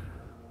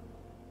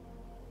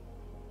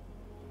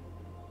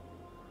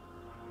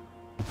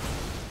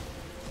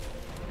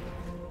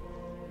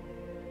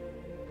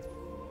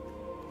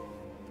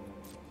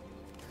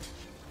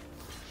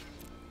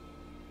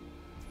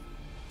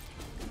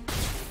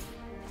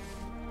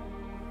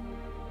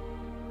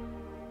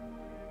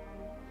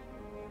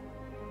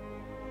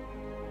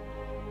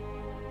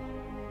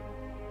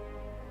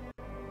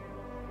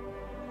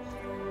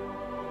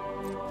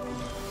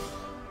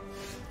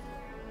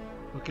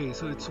 Okay,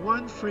 so it's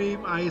one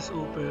frame, eyes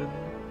open,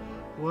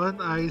 one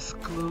eyes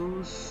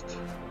closed.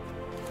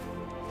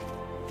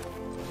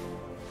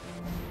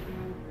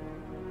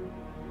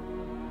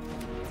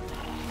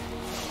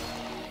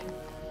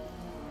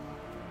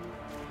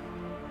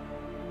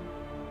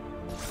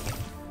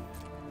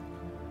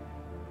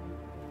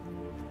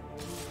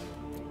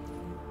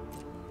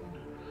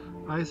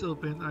 Eyes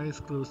open, eyes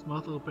closed,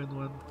 mouth open,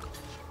 one.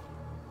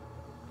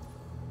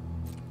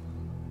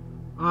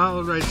 Ah,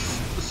 alright.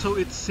 So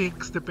it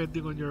syncs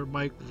depending on your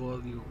mic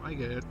volume. I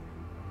get it.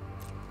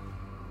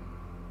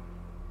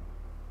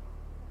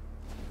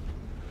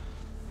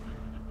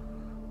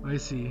 I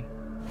see.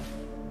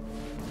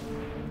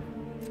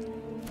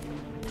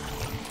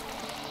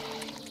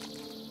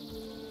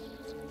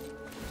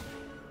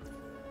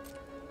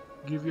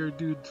 Give your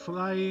dude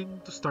flying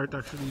to start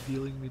actually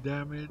dealing me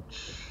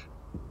damage.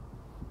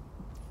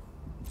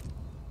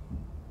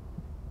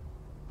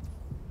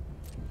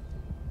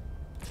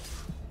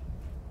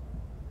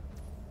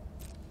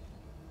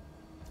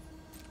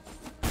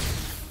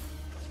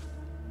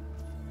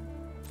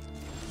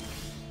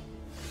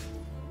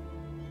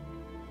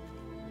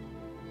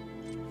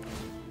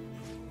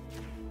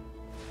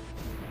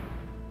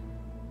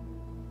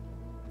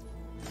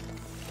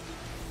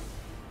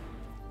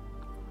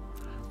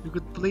 We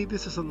could play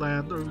this as a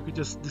land, or we could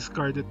just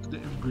discard it to the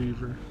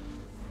engraver.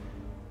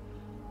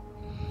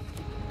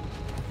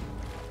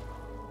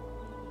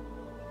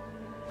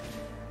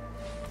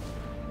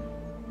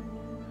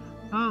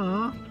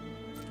 Ah,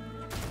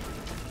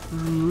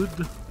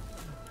 rude.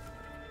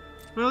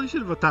 Well, you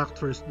should have attacked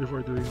first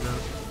before doing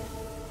that.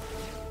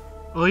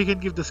 Oh, he can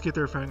give the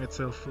Skitterfang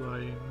itself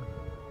flying.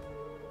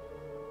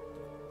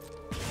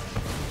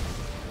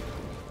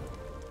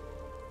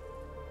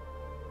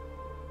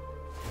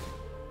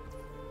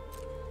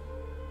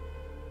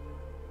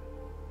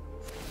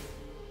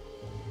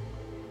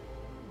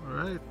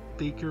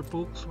 Take your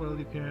pokes while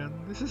you can.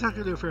 This is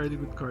actually a fairly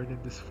good card in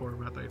this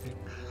format, I think.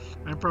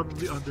 I'm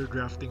probably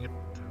underdrafting it.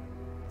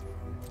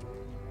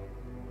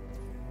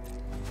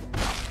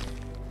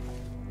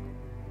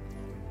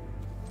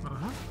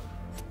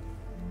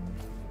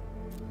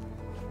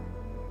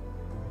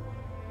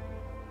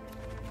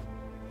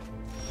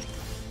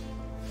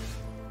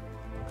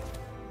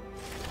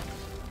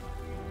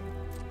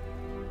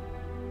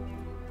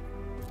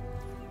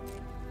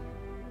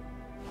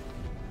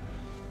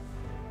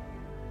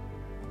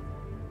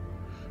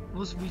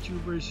 Most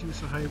VTubers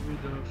use a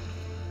hybrid of...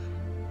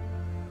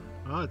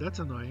 Ah, that's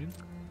annoying.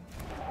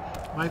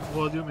 Mic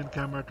volume and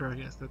camera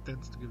tracking, that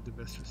tends to give the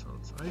best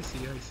results. I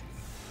see, I see.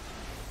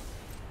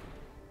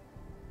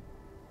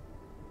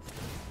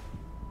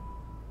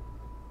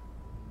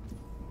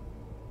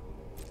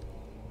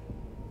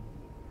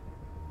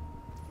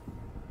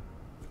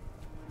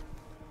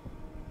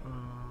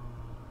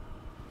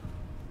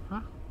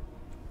 Huh?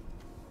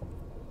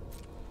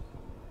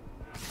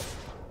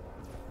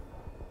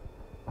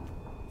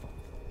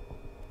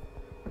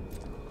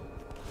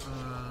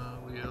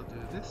 We'll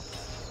do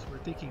this. We're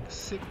taking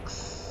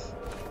 6.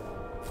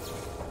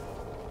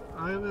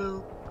 I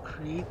will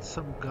create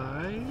some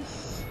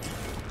guys.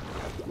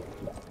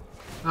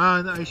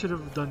 Ah, I should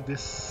have done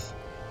this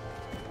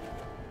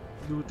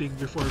looting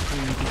before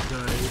creating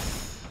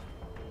guys.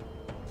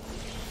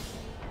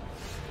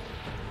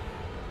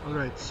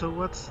 Alright, so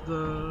what's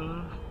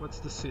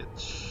the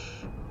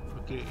sitch?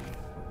 Okay.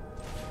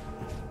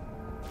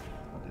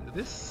 Do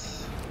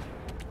this.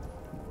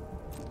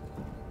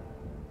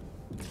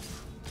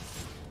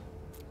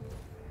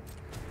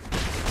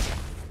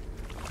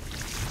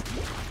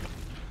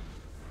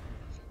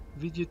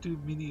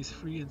 VG2 Mini is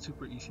free and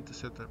super easy to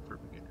set up for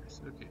beginners.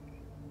 Okay.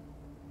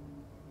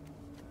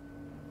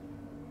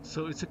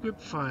 So it's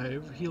equipped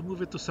 5. He'll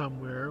move it to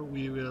somewhere.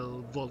 We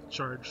will vault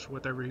charge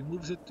whatever he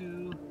moves it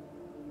to,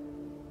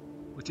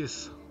 which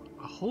is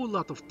a whole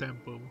lot of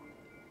tempo.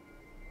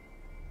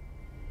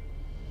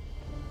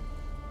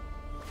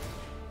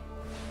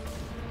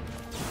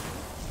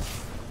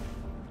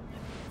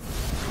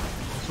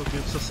 Also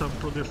gives us some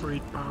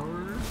proliferate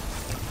power.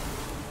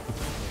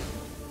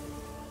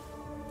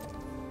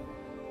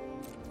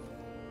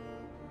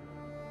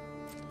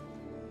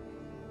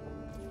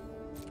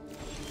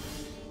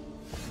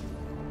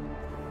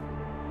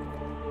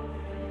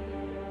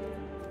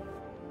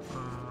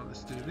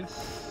 Let's do this.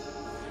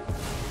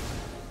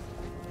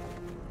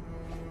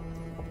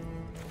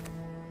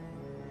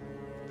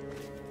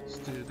 Let's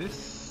do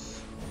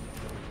this.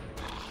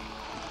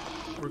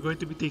 We're going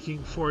to be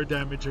taking 4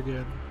 damage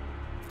again.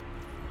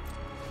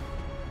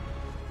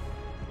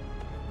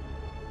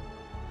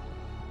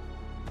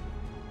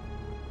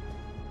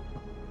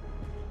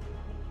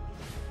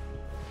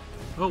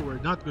 Oh, we're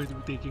not going to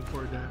be taking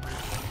 4 damage.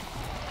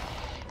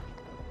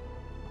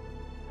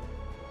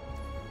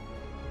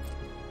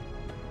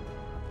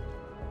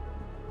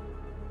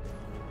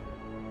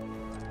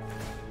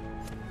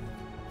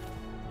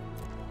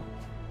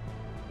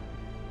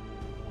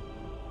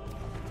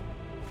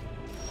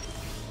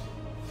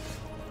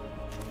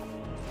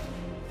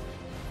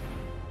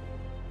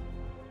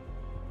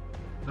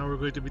 Now we're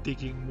going to be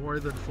taking more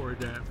than 4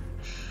 damage.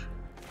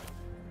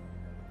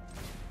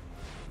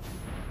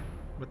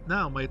 But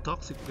now my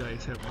toxic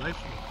guys have lifelink.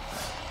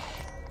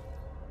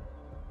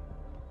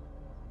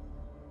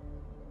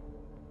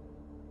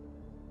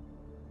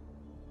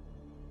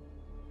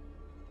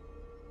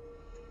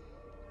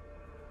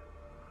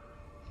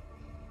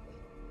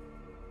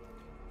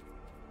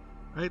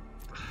 Right?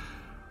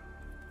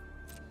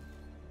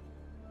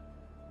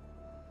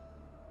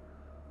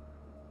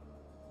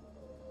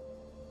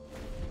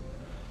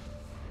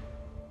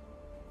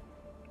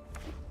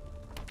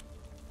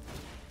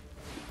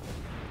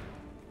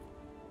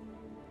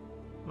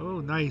 Oh,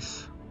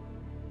 nice.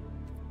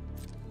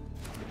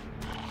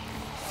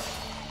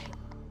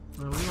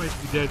 Well, we might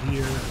be dead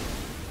here.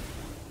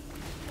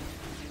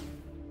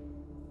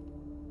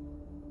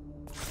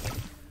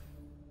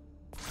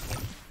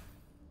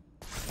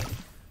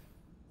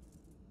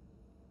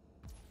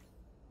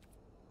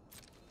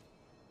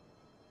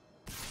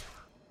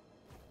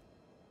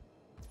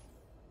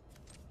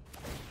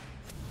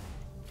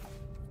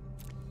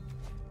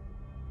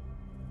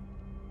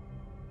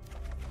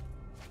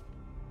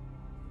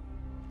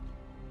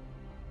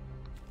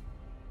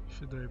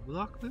 Should I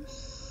block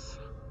this?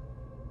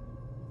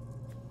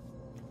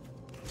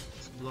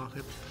 Let's block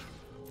it.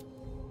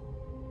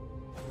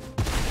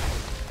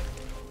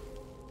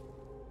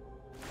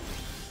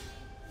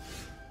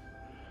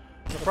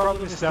 The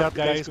problem is that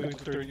guy is going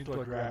to turn into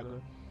a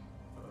dragon.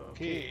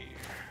 Okay.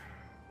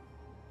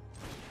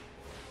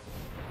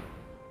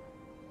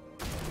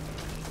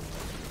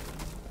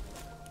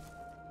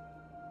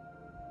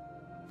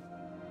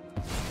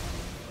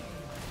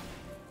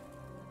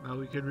 Now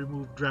we can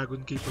remove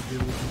dragon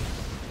capability.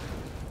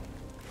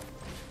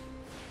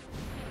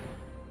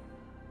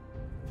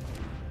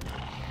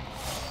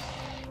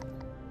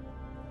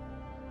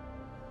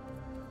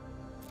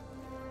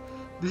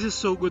 This is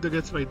so good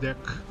against my deck.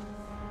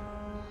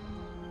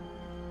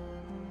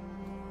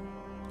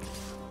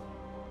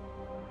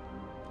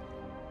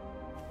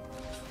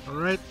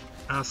 Alright,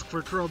 ask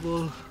for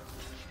trouble.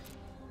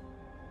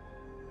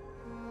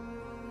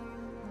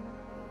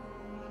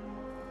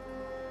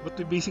 But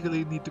we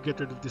basically need to get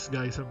rid of this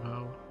guy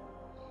somehow.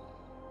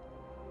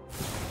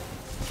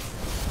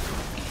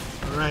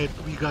 Alright,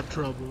 we got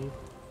trouble.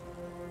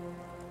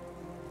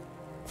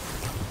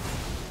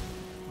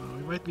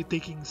 We might be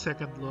taking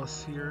second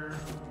loss here.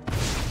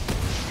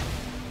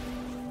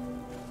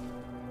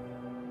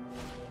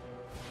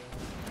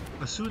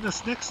 As soon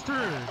as next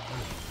turn.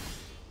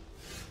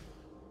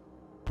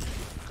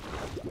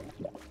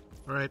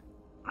 Alright.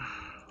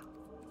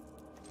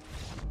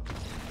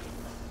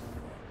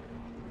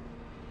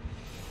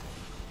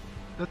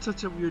 That's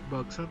such a weird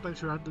bug.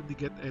 Sometimes randomly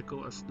get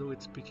echo as though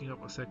it's picking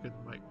up a second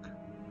mic.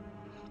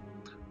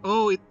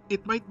 Oh,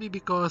 it might be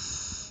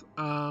because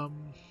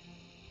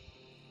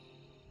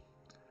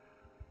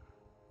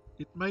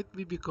it might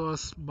be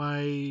because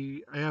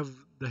I have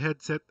the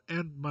headset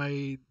and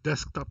my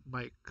desktop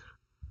mic.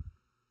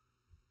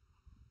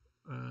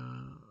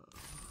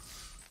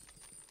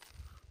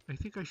 I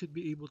think I should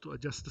be able to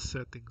adjust the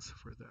settings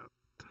for that.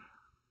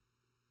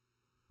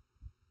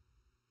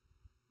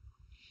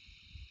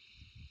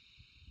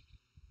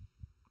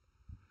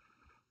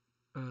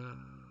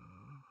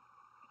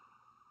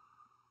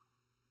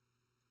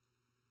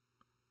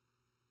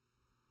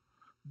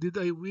 Did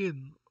I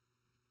win?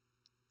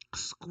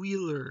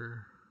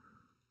 Squealer.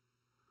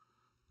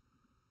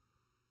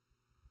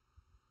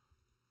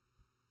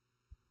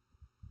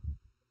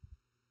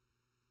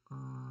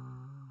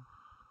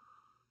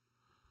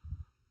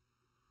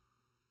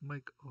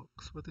 Mike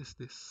Ox. What is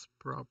this?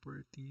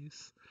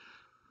 Properties.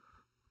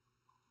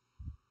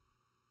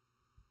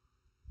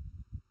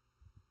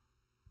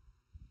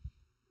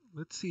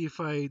 Let's see if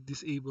I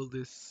disable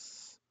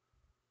this.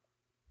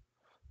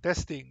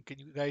 Testing. Can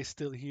you guys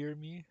still hear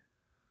me?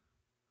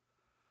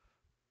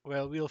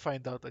 Well, we'll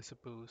find out, I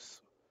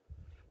suppose.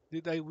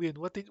 Did I win?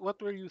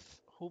 What were you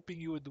hoping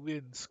you would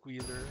win,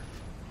 Squealer?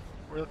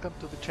 Welcome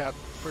to the chat,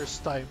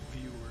 first time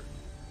viewer.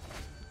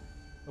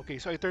 Okay,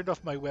 so I turned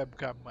off my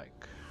webcam mic.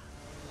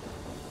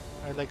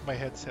 I like my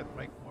headset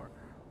mic more.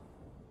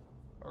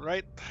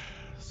 Alright,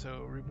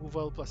 so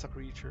removal plus a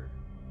creature.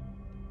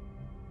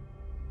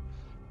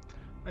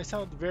 I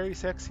sound very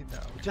sexy now.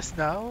 Just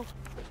now?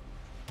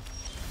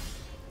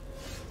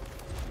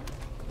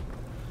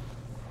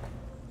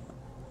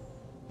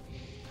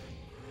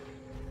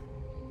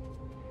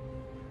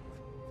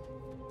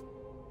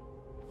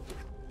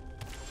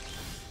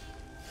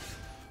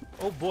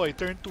 Oh boy,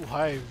 turn 2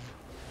 Hive.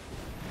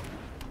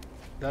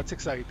 That's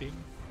exciting.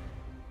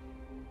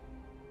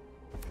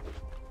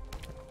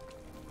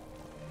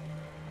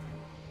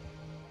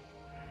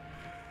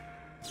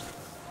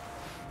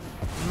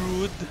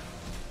 Rude.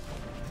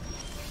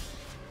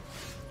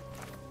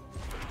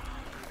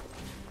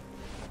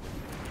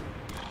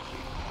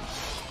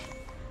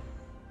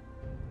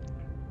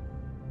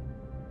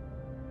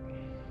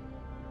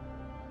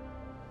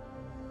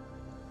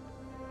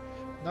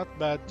 Not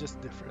bad,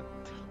 just different.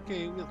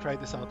 Okay, we'll try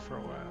this out for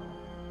a while.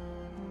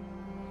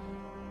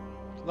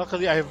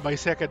 Luckily, I have my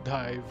second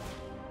Hive.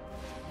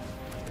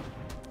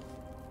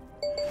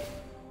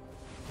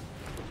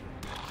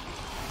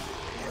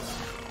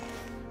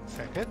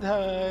 Second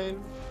Hive.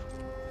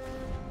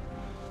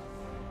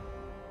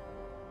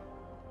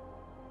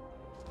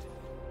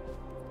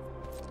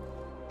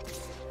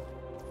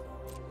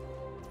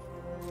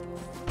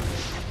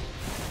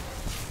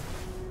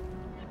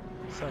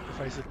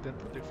 Sacrifice it, then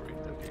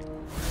proliferate. Okay.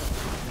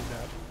 Do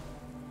that.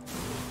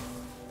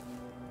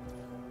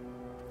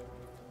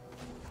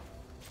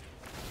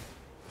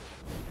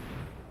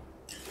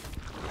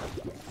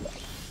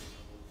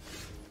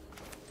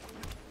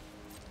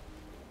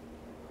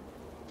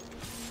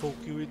 Poke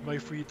you with my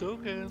free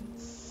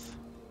tokens.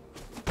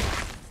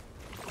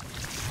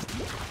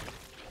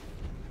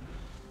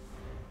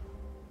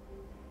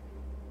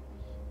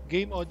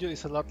 Game audio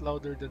is a lot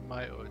louder than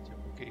my audio.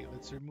 Okay,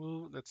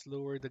 let's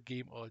lower the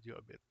game audio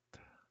a bit.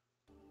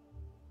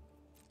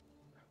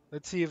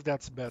 Let's see if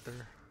that's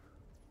better.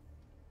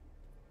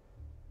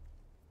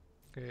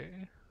 Okay.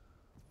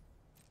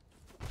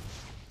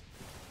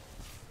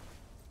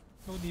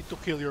 No need to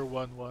kill your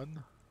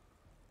 1/1.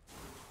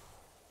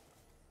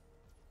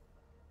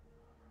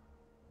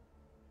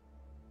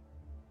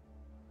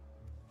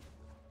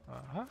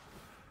 Uh-huh.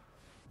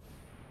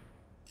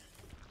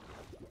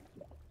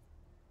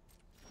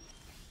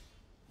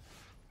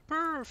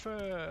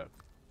 Perfect.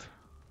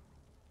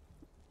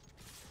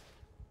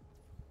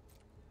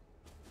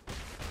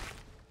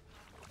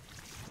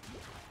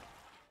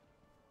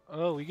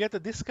 Oh, we get a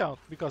discount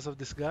because of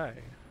this guy.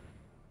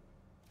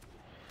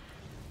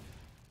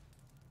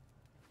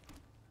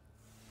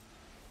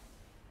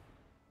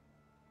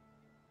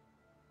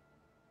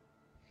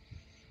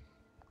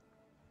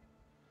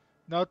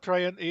 Now try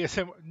an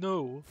ASMR.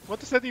 No.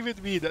 What does that even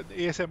mean? An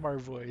ASMR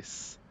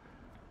voice.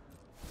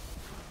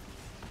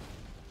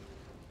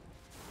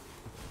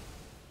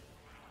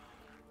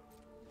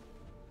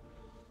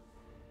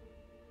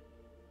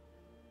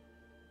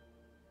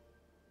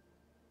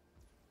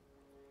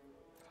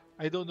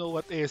 I don't know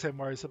what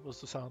ASMR is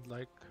supposed to sound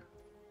like.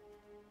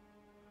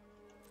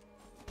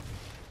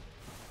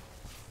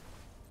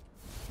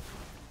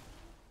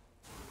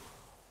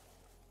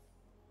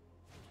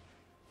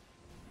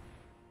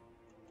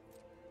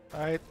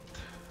 Alright.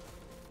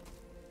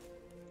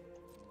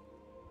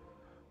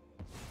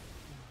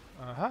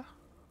 Uh-huh.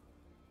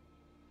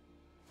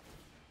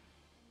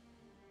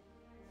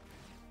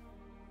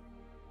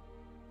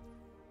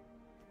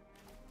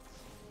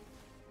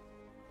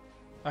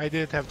 I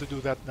didn't have to do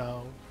that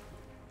now.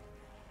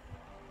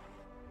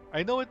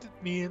 I know what it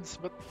means,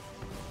 but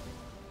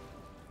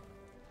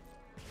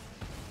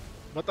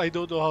I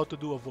don't know how to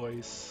do a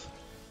voice.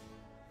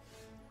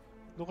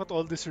 Look at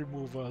all this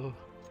removal.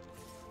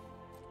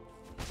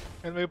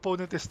 And my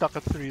opponent is stuck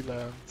at 3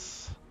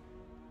 lands.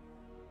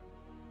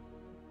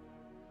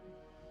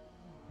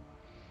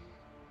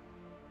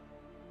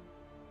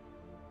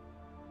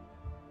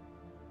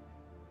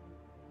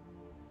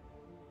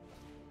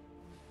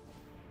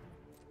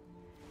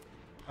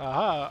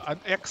 Aha, an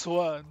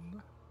X1.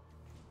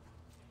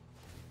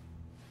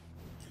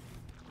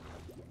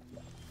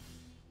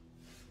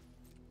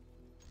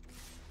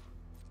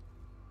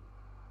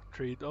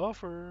 Trade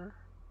offer.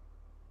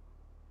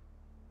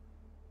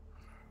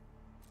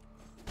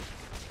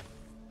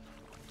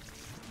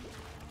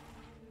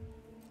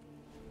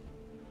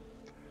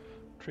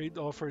 Trade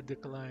offer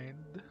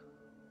declined.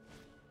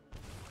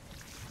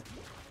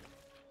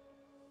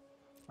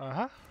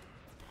 Uh-huh.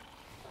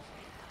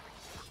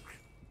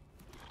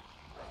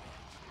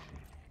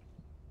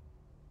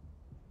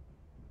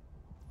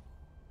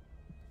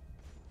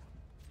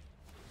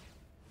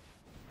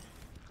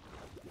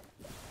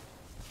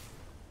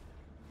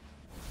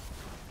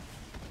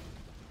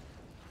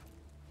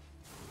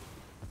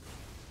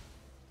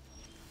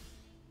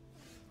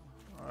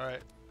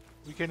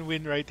 We can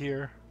win right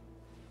here.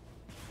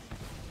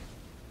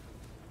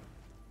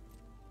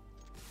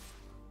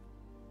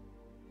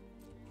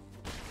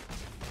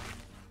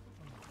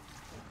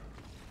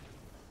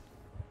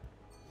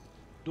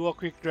 Do a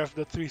quick draft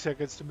that's 3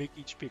 seconds to make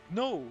each pick.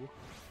 No!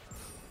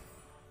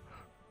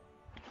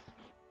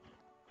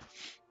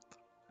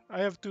 I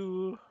have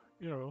to,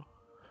 you know,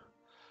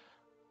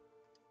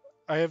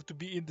 I have to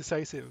be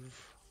indecisive.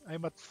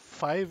 I'm at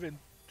 5 and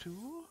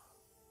 2?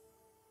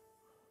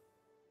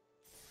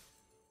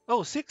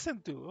 Oh, 6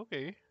 and 2.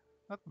 Okay.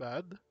 Not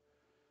bad.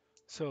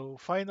 So,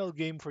 final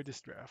game for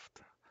this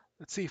draft.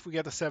 Let's see if we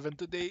get a 7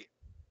 today.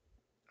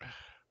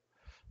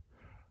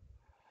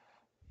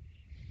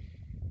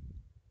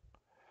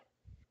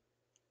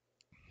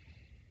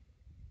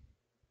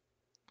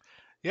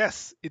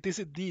 Yes, it is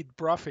indeed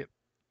profit.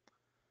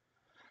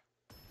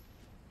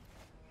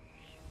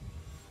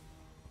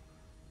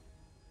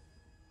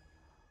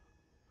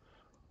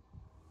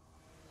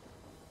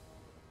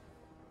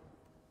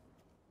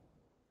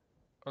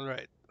 All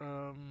right.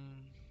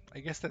 I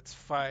guess that's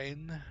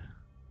fine.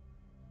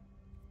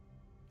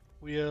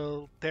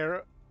 We'll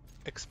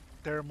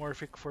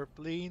terramorphic for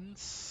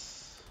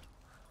planes.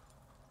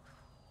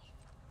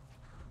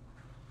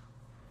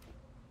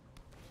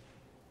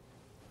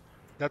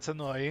 That's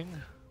annoying.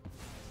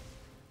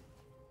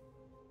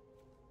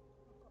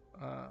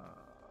 Uh,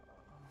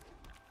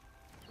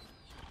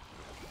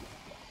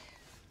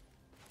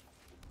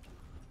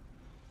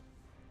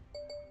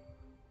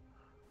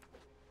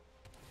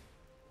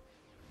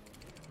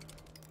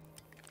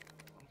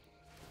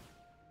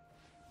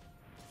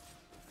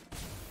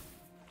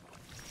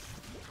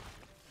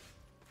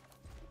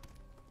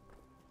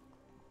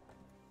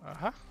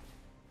 uh-huh.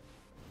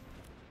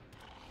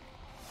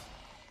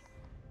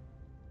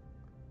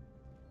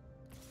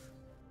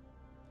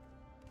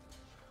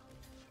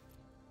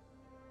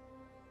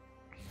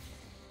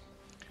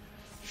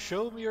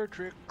 Show me your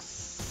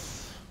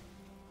tricks.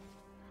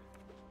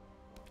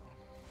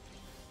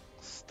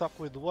 Stuck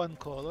with one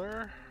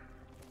color.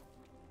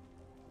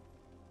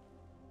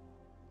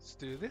 Let's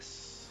do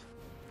this.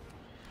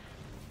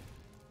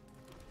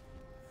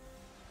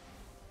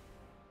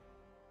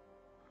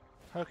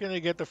 How can I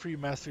get a free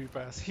mastery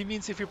pass? He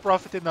means if you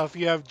profit enough,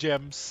 you have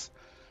gems.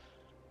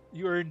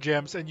 You earn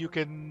gems and you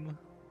can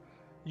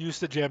use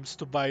the gems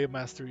to buy a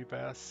mastery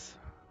pass.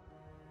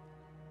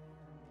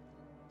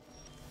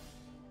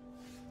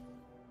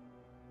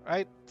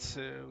 Right,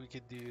 so we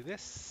can do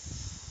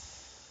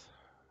this.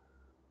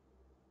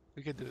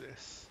 We can do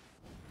this.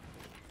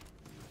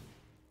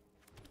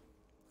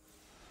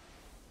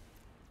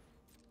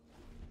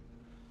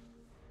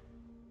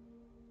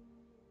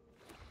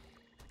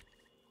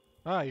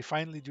 Ah, he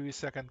finally drew his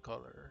second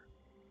color.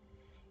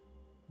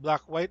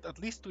 Black, white,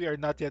 at least we are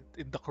not yet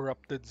in the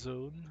corrupted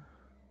zone.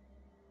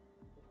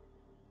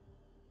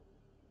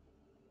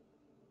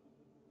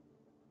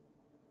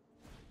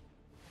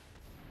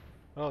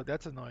 Oh,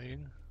 that's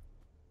annoying.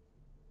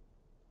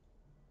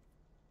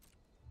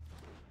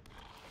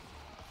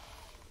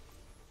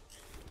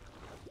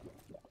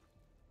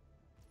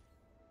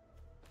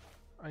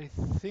 I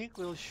think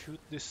we'll shoot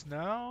this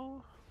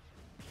now.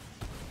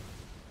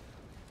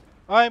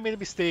 Oh, I made a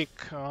mistake.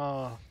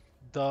 Oh,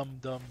 dumb,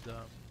 dumb,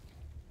 dumb.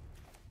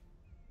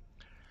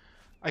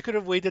 I could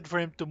have waited for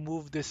him to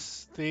move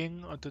this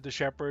thing onto the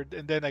shepherd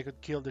and then I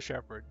could kill the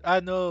shepherd. Ah,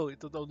 no,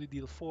 it would only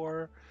deal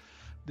 4.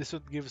 This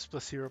would give us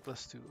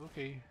 +0/+2.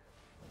 Okay.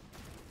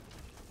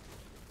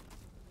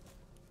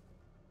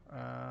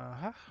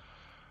 Uh-huh.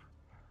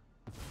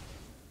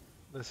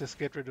 Let's just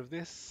get rid of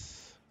this.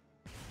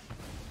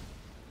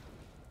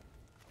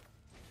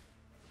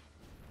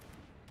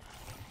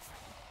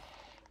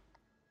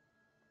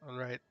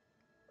 Alright.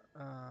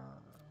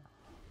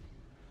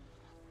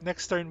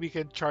 Next turn we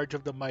can charge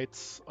of the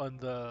mites on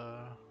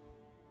the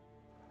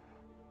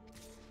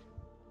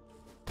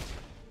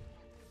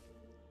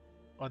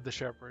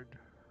shepherd.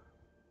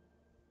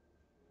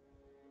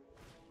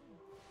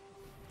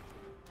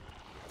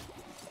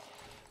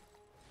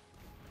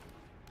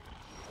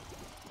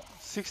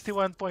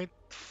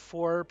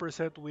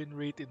 .4% win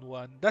rate in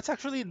 1. That's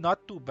actually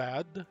not too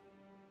bad.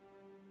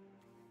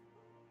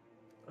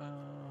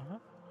 Uh-huh.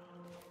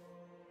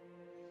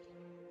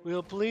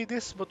 We'll play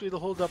this, but we'll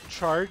hold up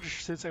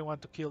charge since I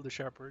want to kill the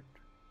shepherd.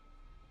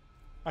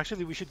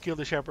 Actually, we should kill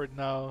the shepherd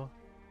now.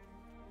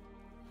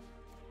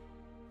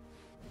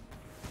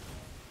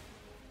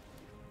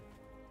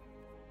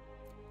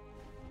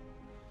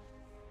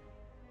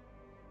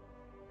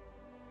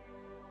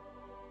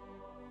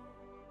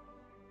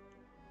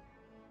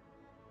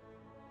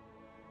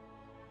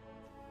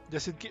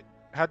 Just in case,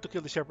 had to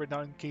kill the shepherd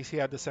now in case he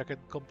had the second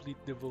complete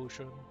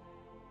devotion.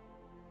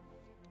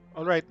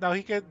 Alright, now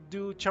he can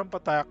do chump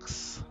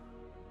attacks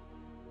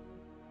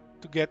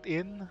to get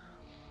in,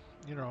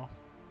 you know.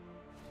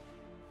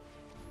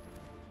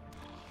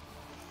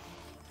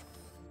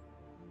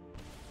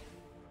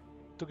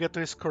 To get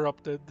to his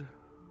corrupted.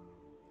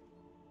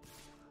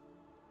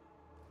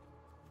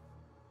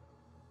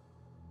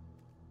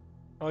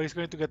 Oh, he's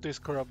going to get to his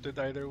corrupted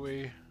either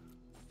way.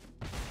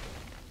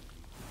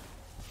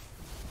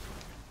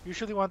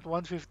 Usually want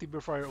 150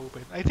 before I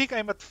open. I think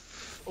I'm at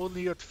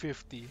only at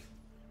 50.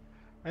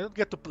 I don't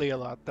get to play a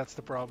lot. That's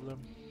the problem.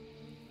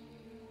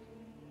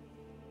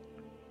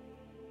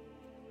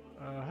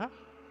 Uh-huh.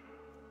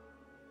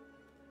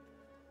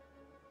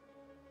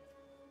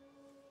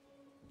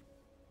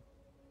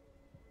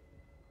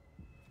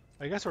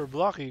 I guess we're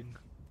blocking.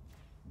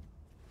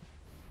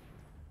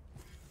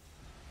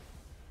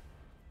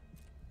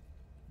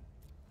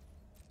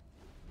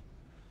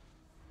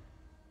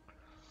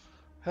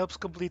 Helps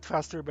complete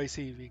faster by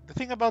saving. The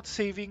thing about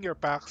saving your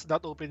packs,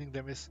 not opening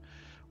them, is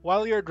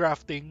while you're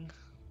drafting,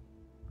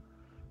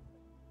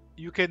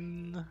 you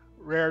can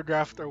rare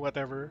draft or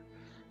whatever.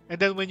 And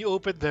then when you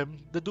open them,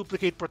 the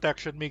duplicate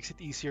protection makes it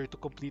easier to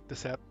complete the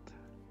set.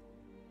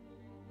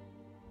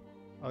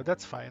 Oh,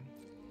 that's fine.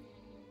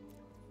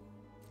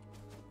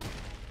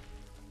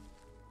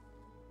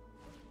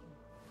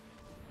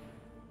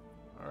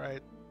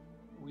 Alright,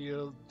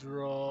 we'll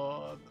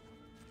draw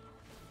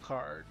a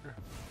card.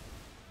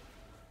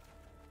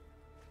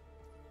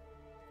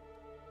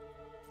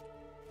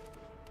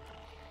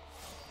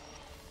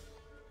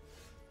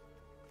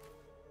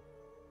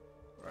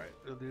 Alright,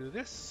 we'll do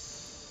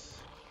this.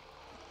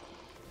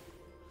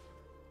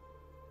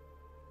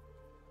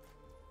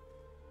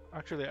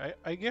 Actually,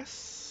 I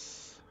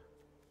guess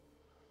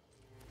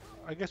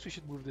we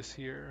should move this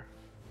here.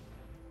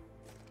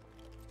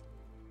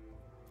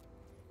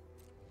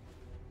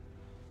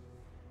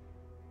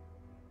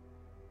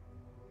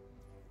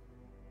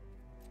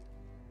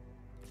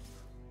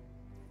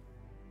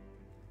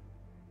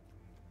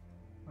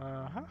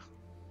 Uh-huh.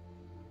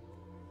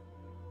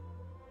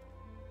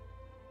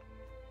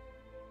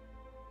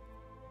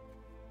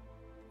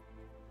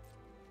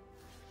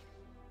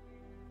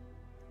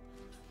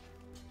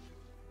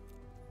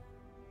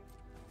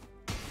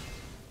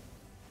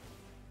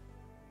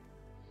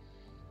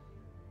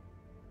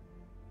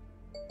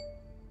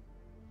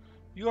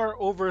 You are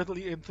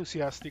overly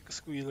enthusiastic,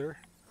 Squealer.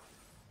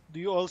 Do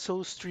you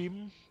also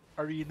stream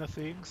arena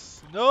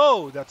things?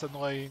 No, that's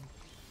annoying.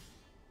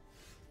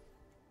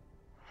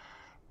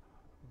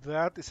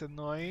 That is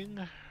annoying.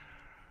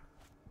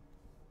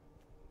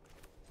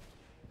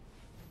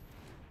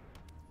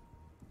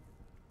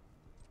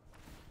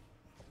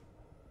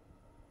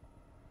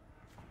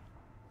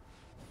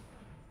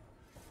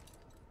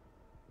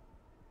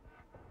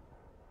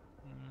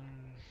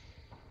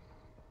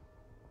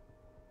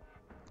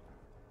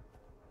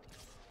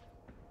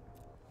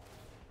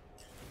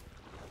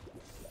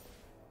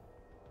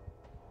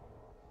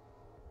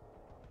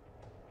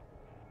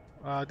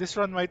 Mm. This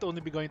run might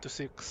only be going to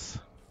 6.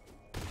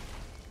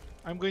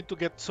 I'm going to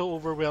get so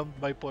overwhelmed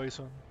by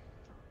poison.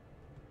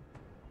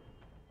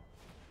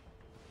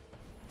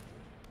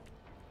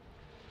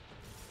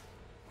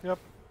 Yep.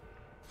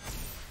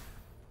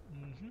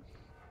 Hmm.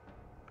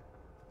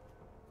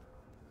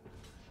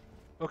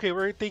 Okay,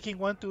 we're taking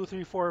 1, 2,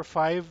 3, 4,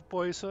 5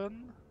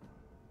 poison.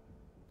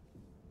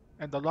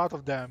 And a lot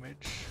of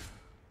damage.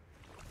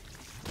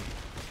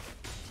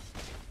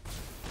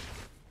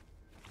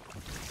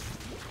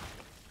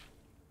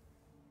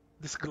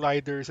 This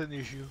glider is an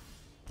issue.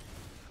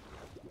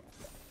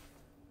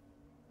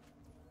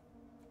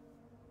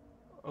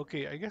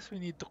 Okay, I guess we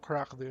need to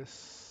crack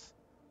this.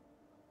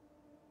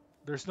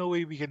 There's no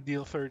way we can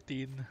deal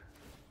 13.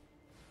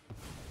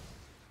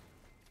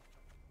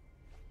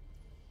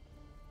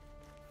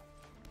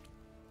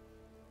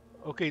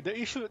 Okay,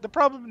 the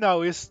problem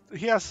now is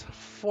he has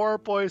 4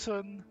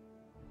 poison.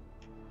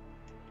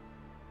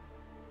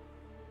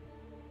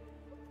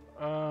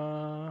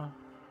 Uh,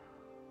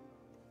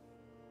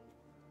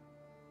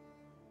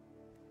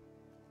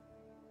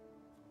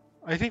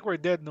 I think we're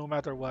dead no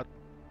matter what.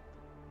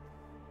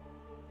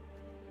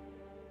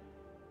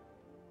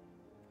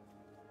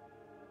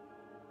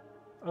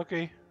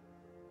 Okay.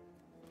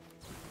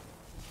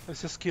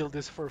 Let's just kill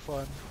this for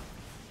fun.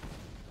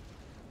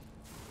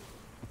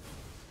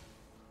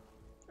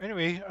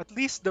 Anyway, at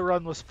least the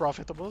run was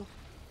profitable.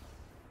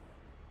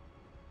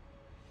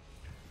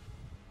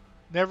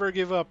 Never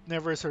give up,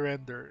 never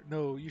surrender.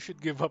 No, you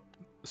should give up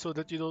so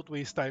that you don't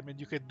waste time and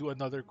you can do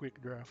another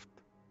quick draft.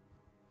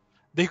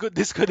 They could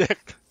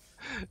disconnect.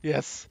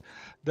 Yes,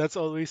 that's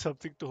always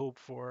something to hope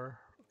for.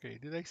 Okay,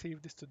 did I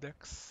save this to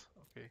Dex?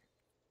 Okay.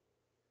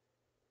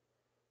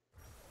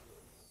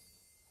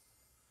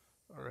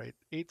 Alright,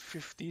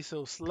 850,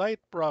 so slight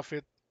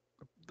profit.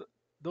 The,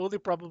 the only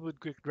problem with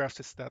quick drafts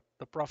is that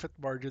the profit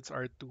margins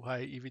aren't too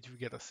high even if you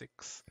get a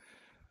 6.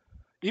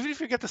 Even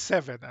if you get a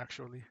 7,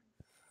 actually.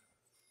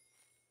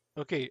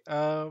 Okay,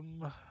 how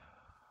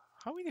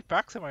many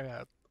packs am I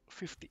at?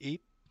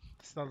 58?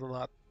 It's not a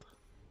lot.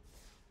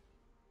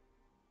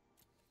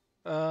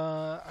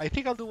 I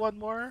think I'll do one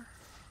more.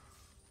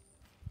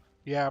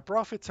 Yeah,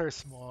 profits are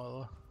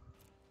small.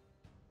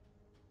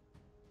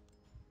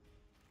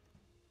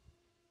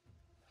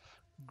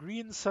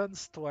 Green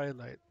Sun's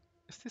Twilight.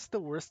 Is this the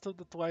worst of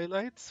the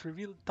Twilights?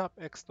 Reveal top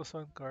X plus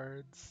 1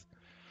 cards.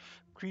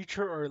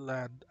 Creature or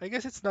land. I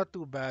guess it's not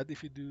too bad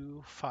if you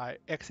do 5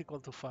 X equal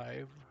to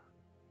 5.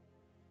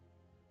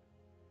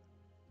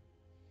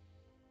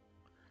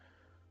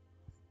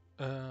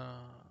 Uh,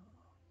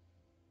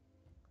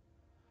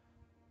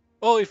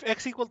 oh, if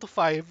X equal to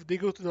 5, they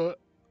go to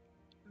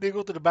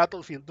the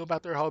battlefield, no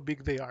matter how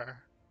big they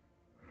are.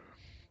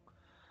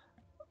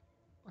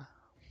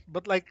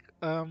 But like,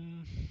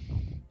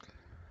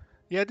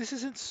 yeah, this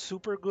isn't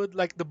super good.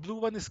 Like the blue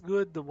one is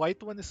good, the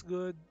white one is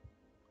good.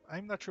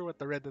 I'm not sure what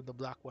the red and the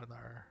black one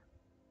are.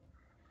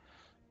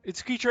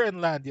 It's creature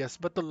and land, yes,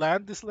 but the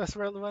land is less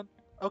relevant.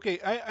 Okay,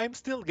 I'm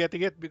still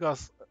getting it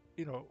because,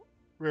 you know,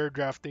 rare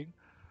drafting,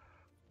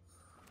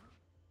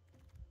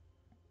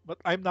 but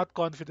I'm not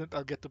confident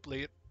I'll get to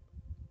play it.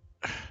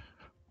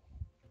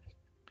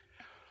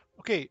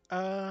 Okay,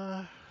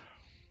 I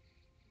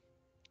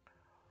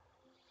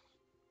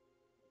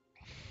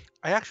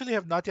actually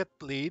have not yet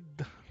played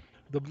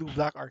the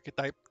blue-black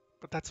archetype,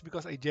 but that's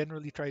because I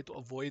generally try to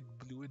avoid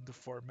blue in the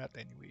format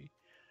anyway.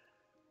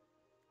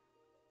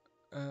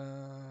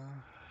 Uh,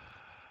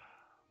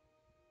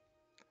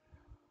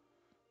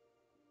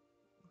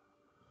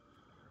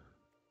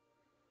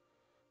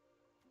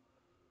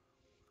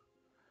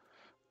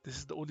 this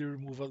is the only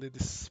removal in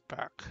this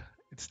pack.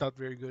 It's not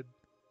very good.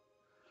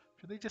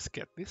 Should I just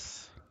get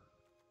this?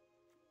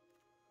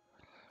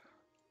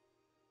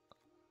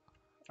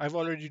 I've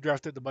already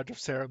drafted a bunch of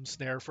Serum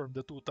Snare from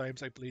the 2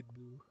 times I played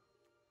blue.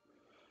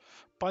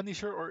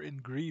 Punisher or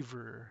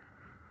Engraver?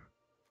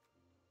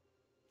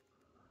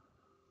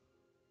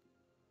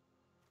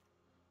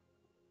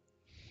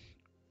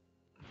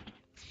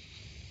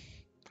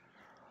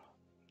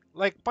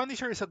 Like,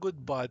 Punisher is a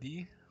good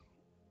body,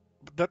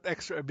 but that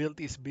extra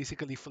ability is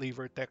basically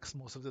flavor text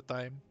most of the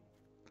time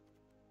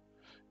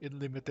in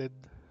limited.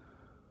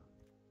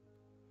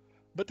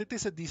 But it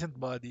is a decent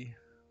body.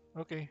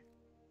 Okay,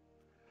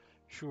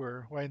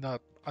 sure, why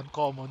not?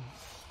 Uncommon.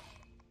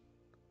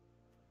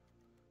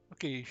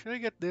 Okay, should I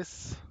get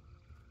this?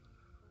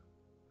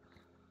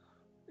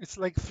 It's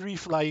like 3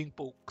 flying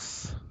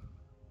pokes.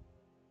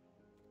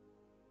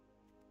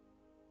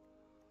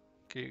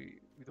 Okay,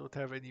 we don't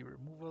have any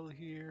removal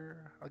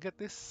here. I'll get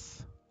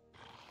this.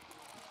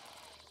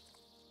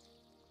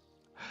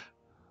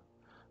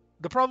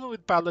 The problem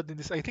with Paladin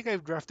is I think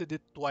I've drafted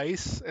it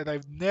twice and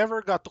I've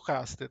never got to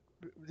cast it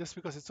just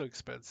because it's so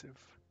expensive.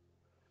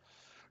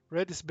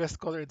 Red is best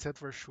color in set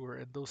for sure,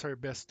 and those are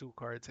best 2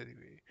 cards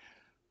anyway.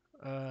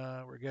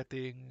 We're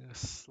getting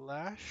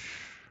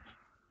Slash.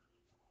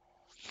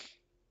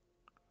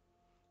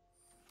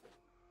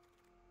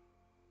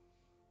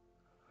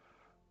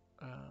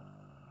 Uh,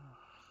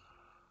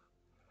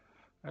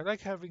 I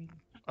like having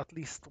at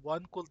least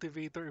one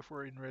cultivator if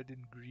we're in red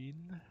and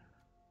green.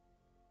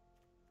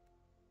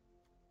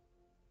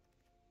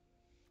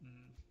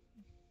 Hmm.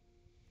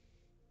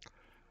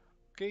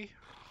 Okay.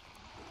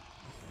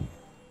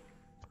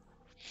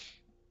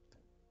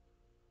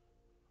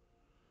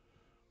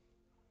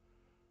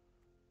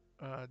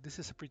 This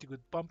is a pretty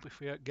good pump if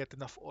we get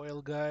enough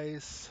oil,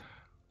 guys.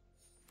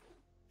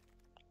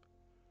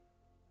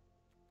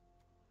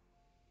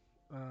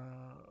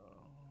 Uh,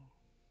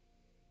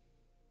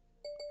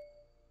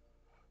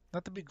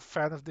 Not a big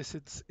fan of this.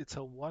 It's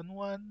a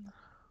 1/1.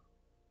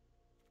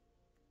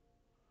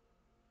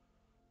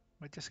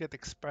 Might just get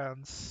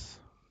expanse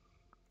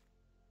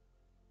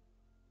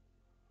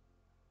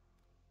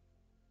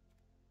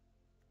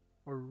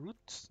or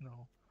roots.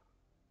 No,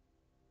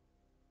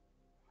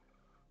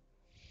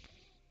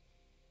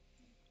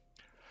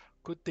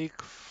 could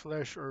take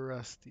flesh or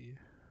rusty.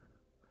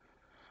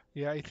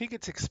 Yeah, I think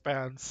it's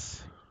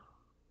expanse.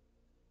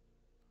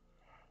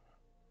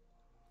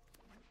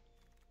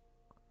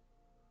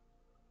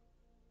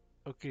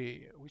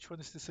 Okay, which one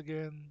is this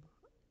again?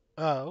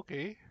 Ah,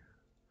 okay.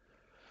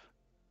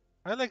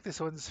 I like this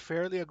one. It's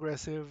fairly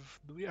aggressive.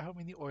 Do we how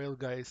many oil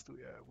guys do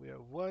we have? We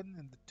have one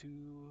and the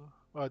two.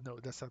 Oh no,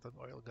 that's not an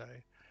oil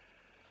guy.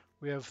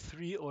 We have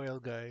 3 oil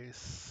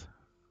guys.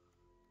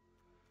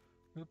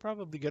 We'll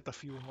probably get a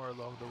few more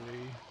along the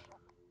way.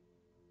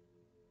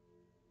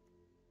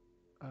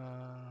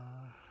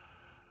 Uh,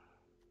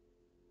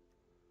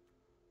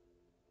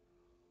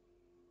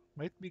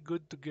 might be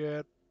good to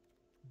get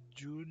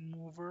June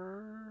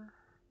Mover,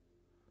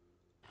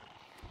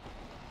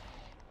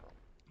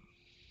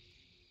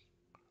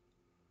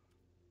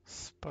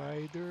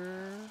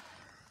 Spider,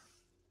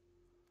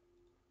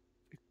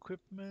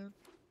 Equipment.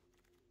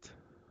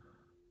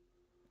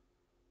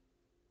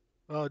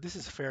 Oh, this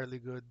is fairly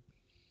good.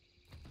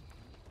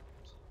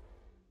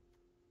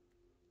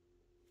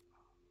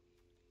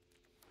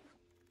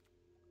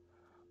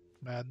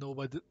 Man, no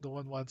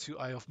one wants you,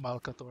 Eye of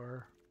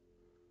Malcator.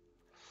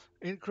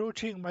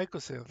 Encroaching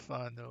Mycosynth.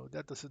 Ah, no,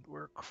 that doesn't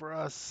work for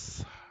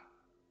us.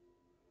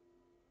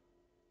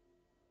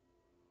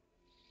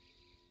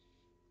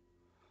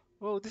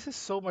 Oh, this is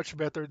so much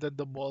better than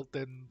the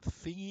Molten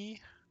thingy.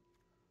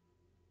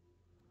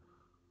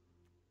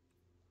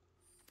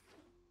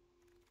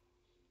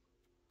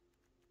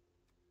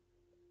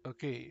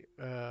 Okay,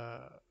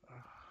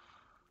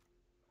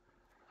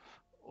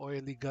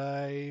 Oily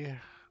Guy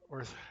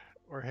or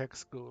or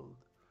Hex Gold.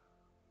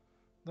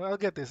 No, I'll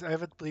get this. I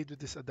haven't played with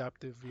this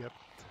adaptive yet.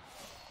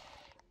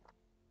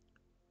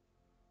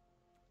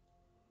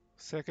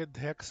 Second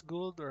Hex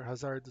Gold or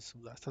Hazardous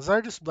Blast?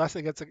 Hazardous Blast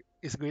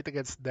is great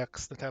against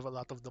decks that have a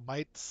lot of the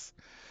mites,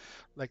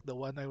 like the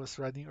one I was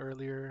running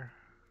earlier.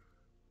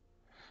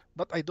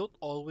 But I don't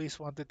always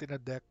want it in a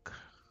deck.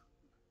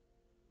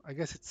 I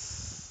guess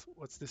it's...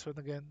 What's this one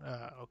again?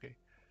 Okay.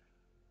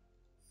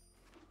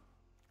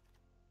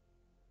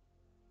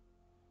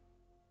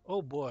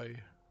 Oh boy,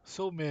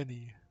 so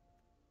many.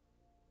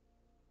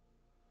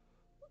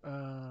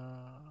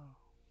 I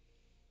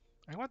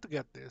want to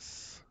get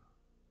this.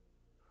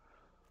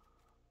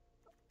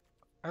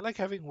 I like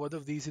having one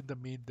of these in the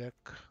main deck.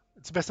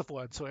 It's best of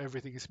one, so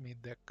everything is main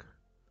deck.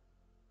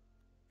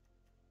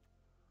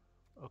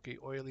 Okay,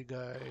 oily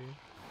guy.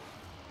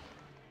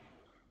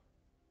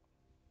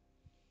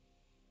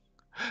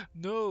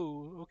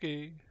 No,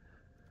 okay.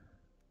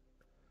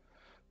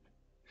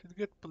 Should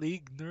get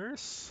Plague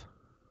Nurse.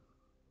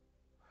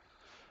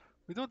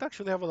 We don't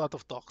actually have a lot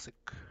of toxic.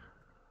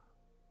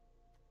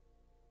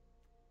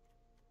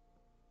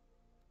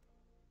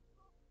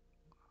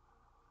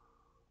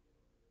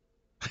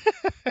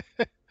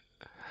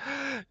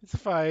 It's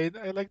fine.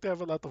 I like to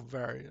have a lot of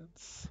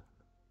variants.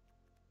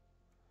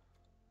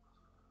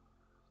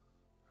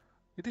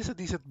 It is a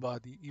decent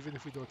body, even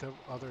if we don't have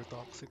other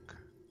toxic.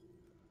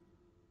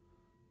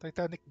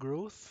 Titanic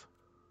Growth.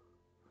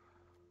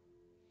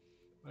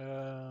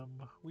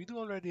 We do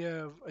already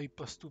have a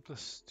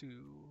 +2/+2.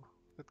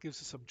 That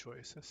gives us some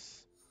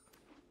choices.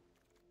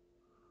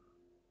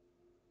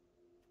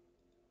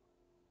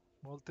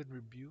 Molten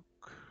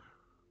Rebuke.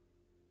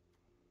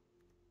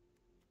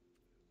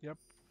 Yep.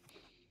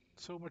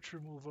 So much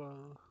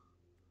removal.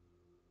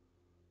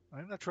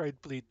 I'm not trying to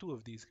play two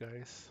of these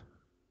guys.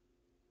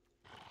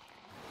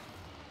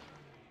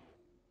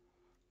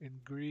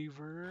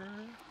 Engraver.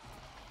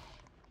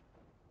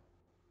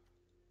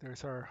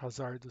 There's our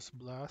Hazardous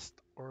Blast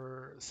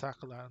or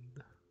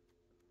Sackland.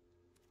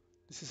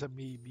 This is a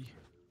maybe.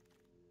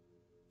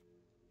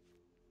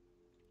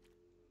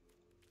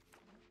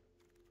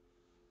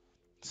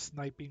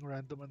 Sniping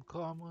random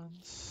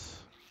uncommons.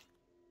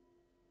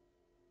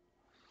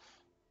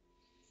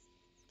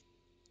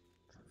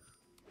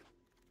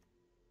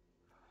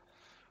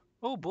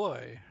 Oh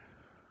boy.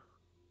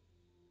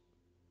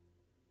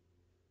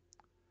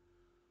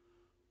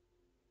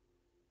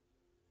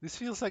 This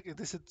feels like it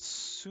isn't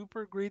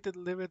super great and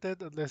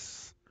limited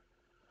unless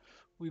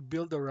we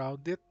build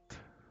around it.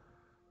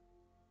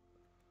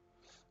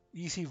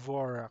 Easy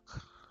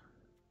Vorak.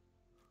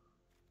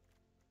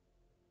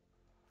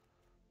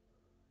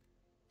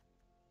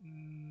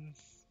 Mm,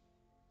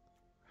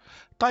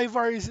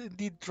 Tyvar is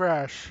indeed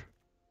trash,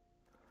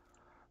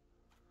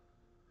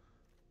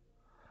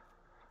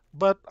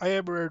 but I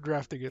am rare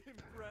drafting it.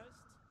 Impressed?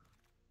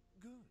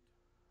 Good.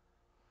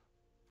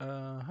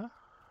 Uh-huh.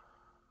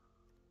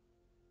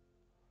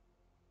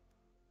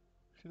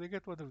 Should I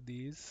get one of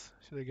these?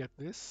 Should I get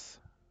this?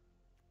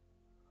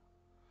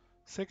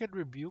 Second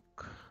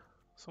Rebuke.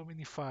 So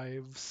many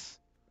fives.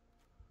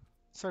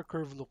 What's our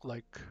curve look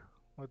like?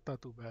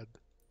 Not too bad.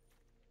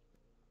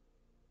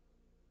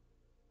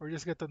 Or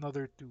just get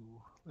another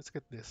two. Let's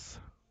get this.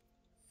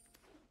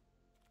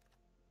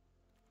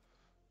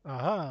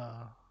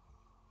 Aha.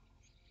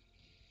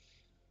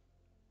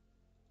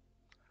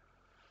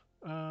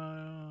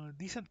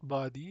 Decent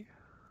body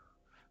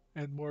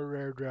and more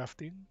rare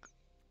drafting.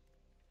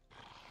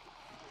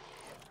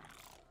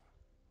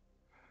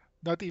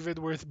 Not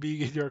even worth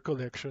being in your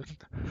collection.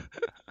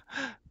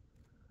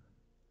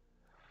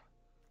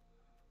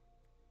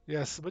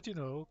 Yes, but you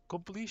know,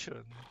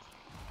 completion.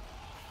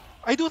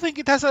 I do think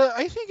it has a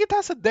I think it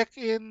has a deck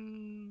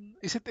in,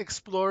 is it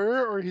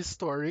Explorer or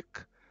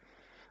Historic?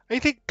 I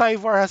think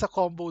Tyvar has a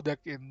combo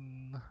deck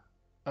in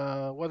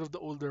one of the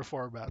older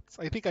formats.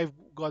 I think I've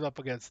gone up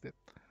against it.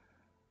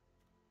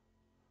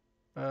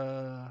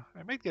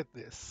 I might get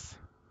this.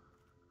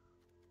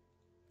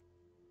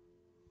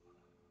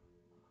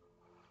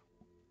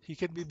 He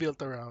can be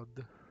built around.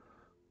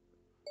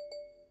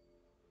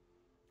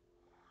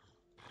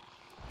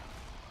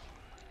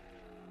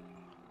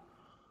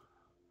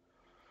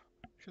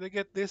 Should I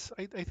get this?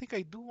 I think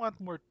I do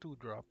want more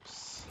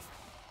 2-drops.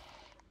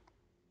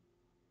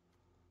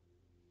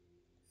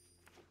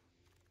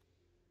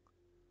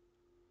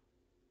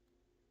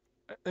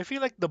 I feel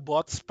like the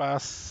bots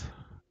pass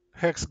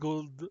Hex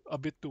Gold a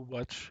bit too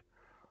much.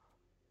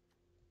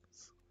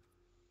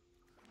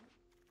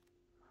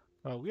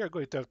 We are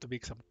going to have to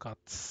make some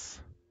cuts.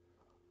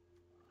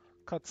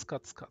 Cuts,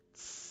 cuts,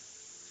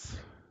 cuts.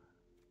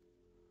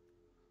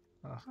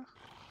 Uh-huh.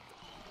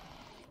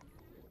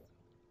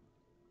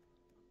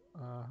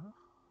 Uh-huh.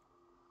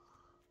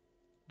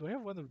 Do I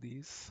have one of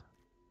these?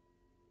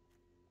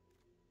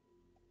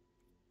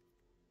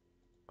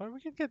 Or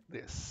we can get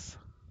this.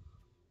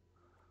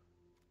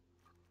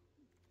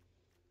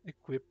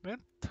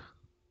 Equipment.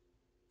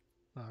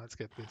 Let's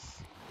get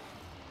this.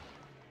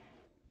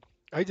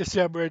 I just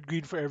jam red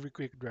green for every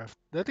quick draft.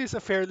 That is a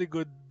fairly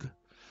good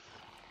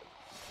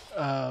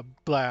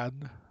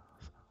plan.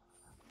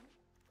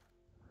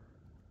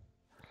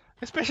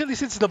 Especially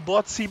since the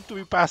bots seem to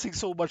be passing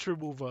so much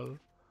removal.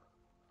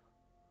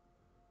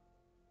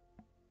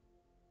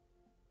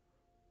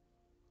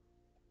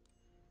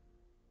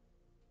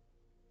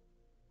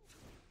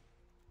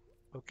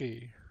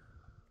 Okay.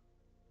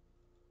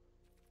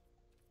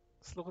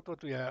 Let's look at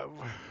what we have.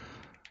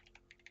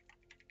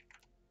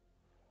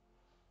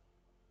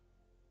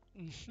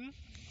 hmm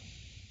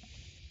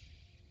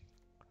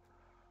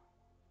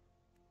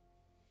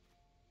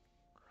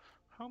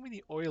How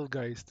many oil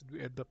guys did we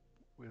end up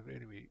with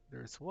anyway?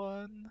 There's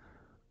one.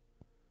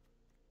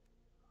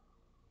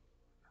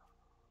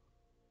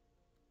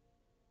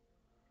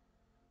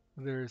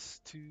 There's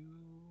two,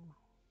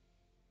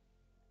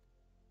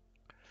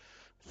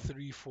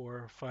 three,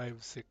 four,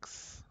 five,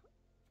 six,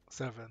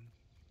 seven,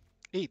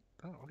 eight.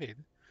 Oh, okay.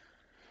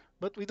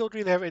 But we don't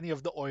really have any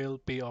of the oil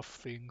payoff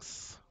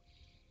things.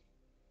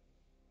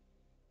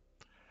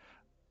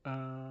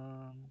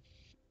 Um,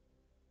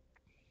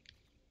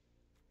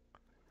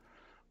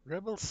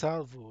 Rebel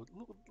Salvo.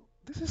 Look,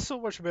 this is so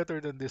much better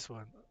than this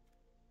one.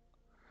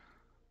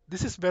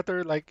 This is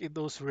better like in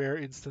those rare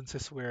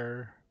instances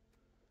where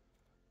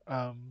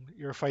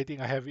you're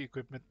fighting a heavy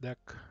equipment deck.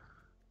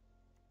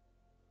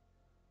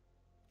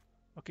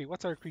 Okay,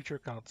 what's our creature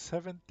count?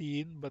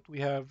 17, but we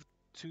have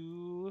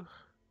two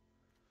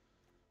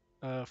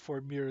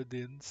for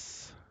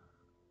Mirrodins.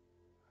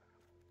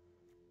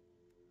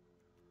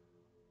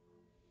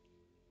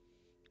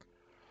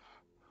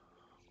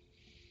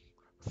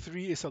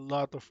 Three is a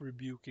lot of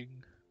rebuking.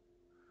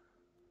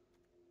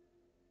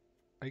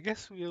 I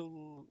guess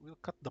we'll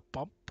cut the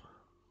pump.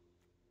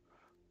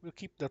 We'll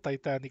keep the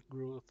Titanic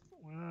growth.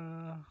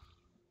 I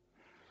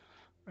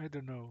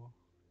don't know.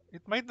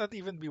 It might not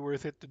even be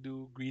worth it to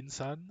do Green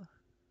Sun.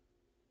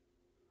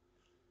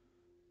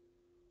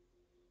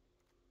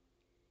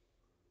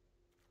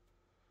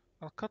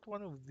 I'll cut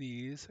one of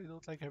these. I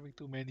don't like having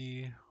too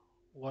many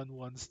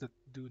 1/1s that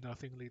do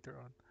nothing later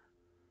on.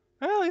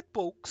 Well, it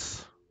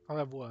pokes. I'll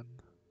have one.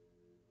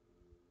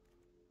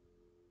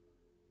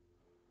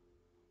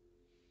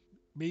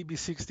 Maybe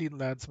 16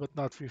 lands, but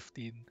not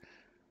 15.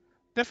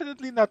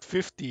 Definitely not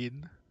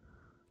 15.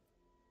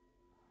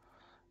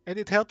 And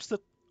it helps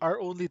that our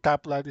only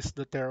tap land is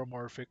the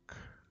Terramorphic.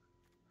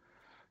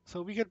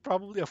 So we can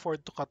probably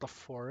afford to cut a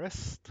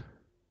forest.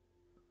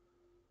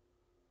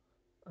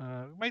 We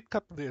might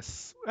cut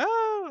this.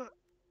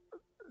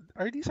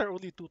 Are these our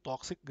only two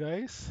toxic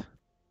guys?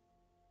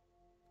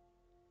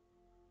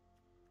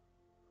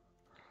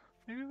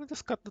 Maybe we'll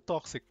just cut the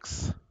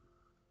toxics.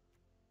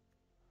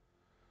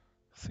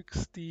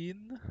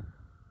 16.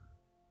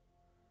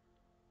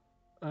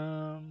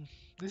 Um,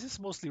 this is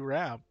mostly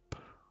ramp.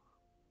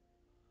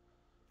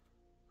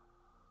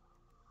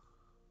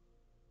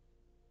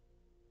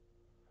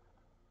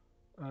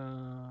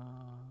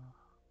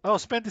 Oh,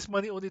 spend this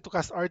money only to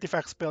cast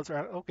artifact spells.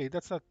 Okay,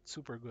 that's not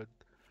super good.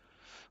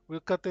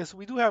 We'll cut this.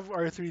 We do have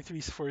our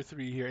 3/3s for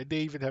 3 here, and they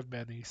even have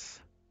manis.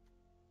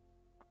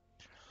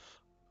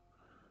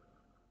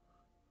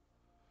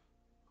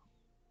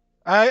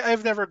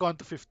 I've never gone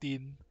to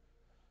 15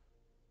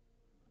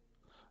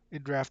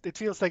 in draft. It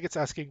feels like it's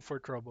asking for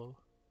trouble.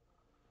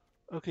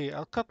 Okay,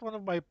 I'll cut one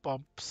of my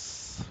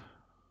pumps.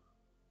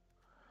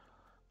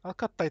 I'll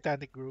cut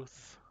Titanic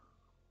Growth.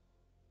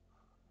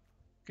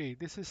 Okay,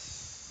 this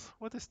is...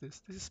 What is this?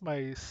 This is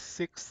my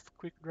 6th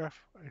quick draft,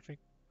 I think.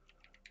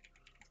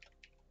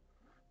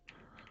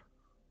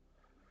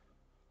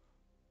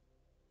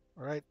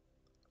 Alright.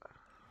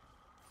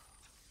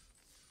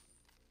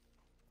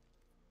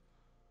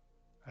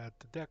 Add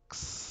the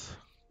decks.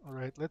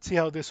 Alright, let's see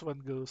how this one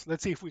goes.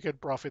 Let's see if we can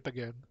profit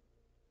again.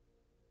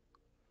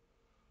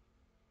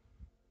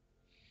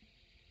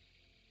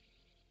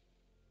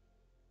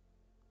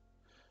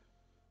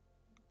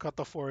 Cut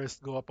a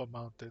forest, go up a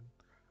mountain.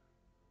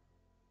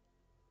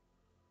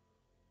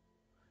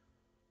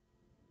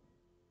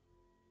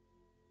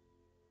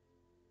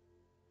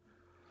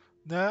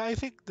 Nah, I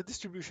think the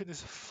distribution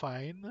is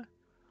fine.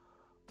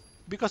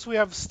 Because we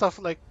have stuff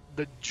like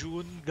the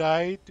June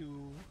guy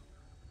to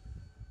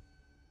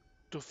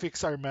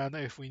fix our mana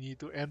if we need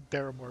to, and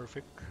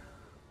Terramorphic.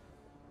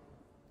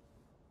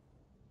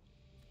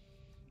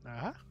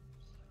 Uh-huh.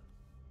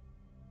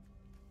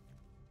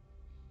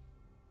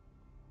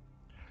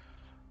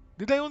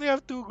 Did I only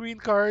have 2 green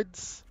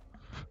cards?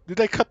 Did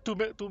I cut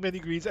too many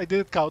greens? I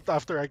didn't count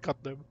after I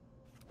cut them.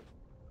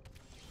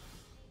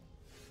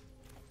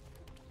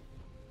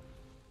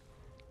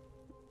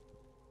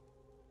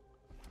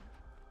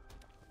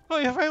 Oh,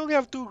 if I only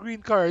have 2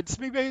 green cards,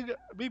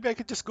 maybe I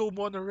could just go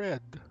mono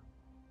red.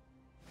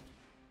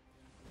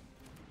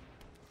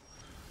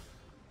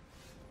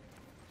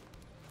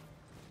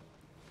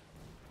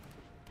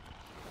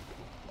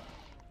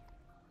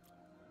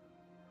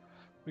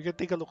 We can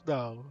take a look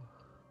now.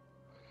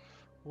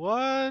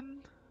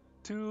 1,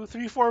 2,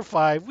 3, 4,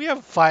 5. We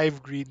have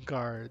 5 green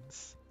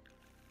cards.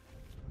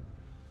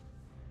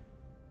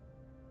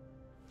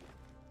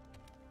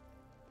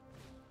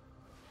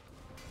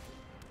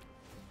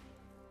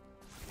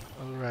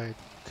 All right.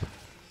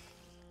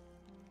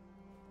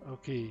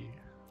 Okay.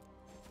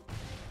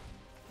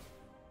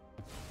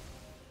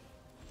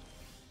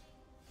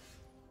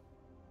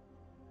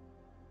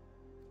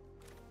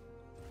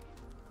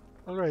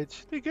 All right.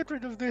 Should we get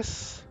rid of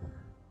this?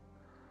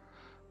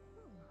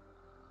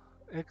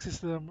 X is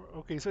the number.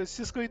 Okay, so it's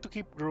just going to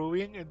keep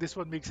growing, and this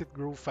one makes it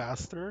grow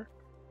faster.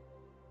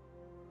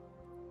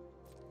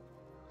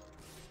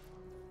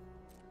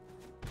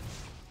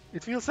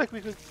 It feels like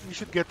we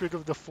should get rid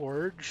of the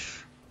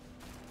forge.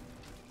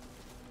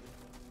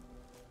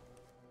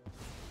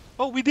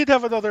 Oh, we did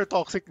have another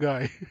toxic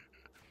guy.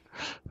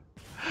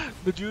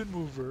 The June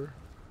mover.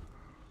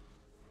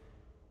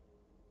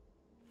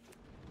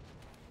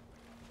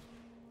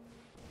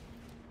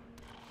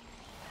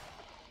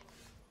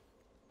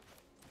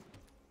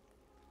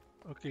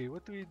 Okay,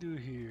 what do we do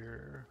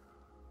here?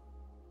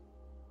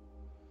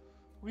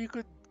 We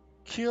could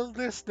kill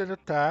this, then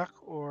attack,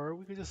 or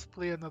we could just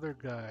play another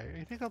guy.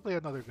 I think I'll play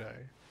another guy.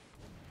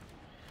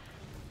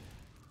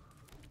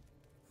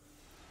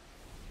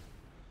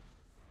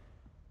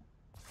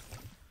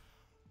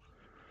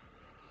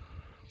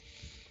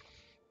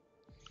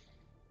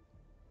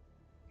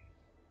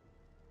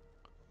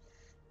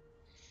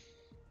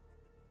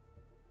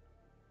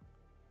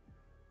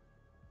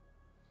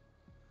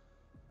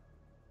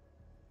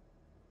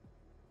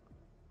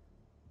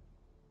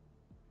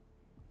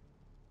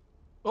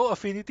 Oh,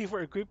 affinity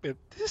for equipment.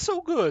 This is so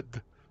good.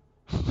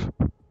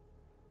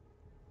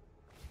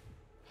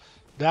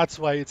 That's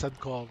why it's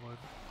uncommon.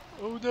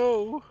 Oh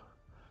no!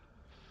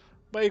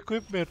 My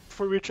equipment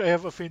for which I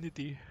have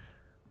affinity.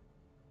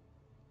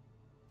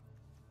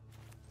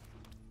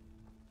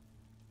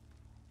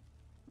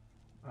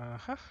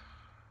 Uh-huh.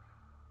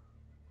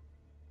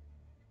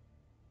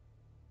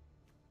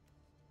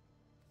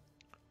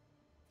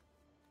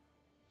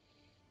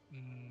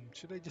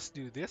 Should I just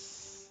do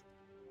this?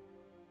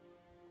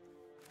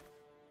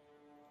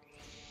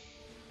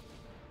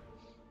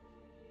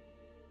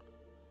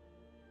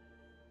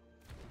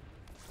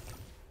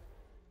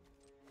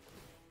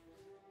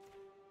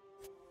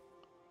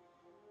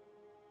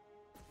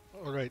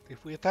 Alright,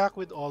 if we attack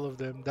with all of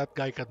them, that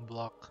guy can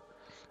block.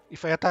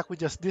 If I attack with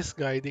just this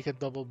guy, they can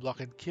double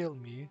block and kill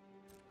me.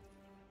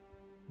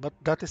 But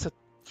that is a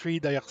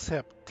trade I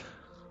accept.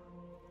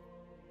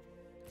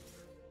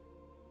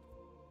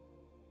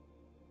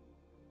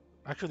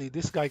 Actually,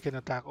 this guy can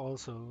attack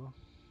also.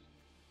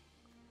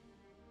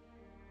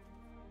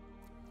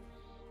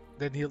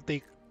 Then he'll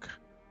take...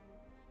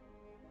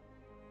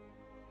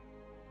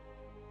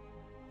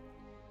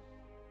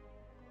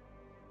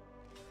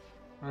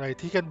 Alright,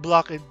 he can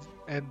block and...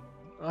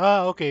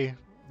 Ah, okay.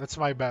 That's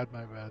my bad,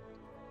 my bad.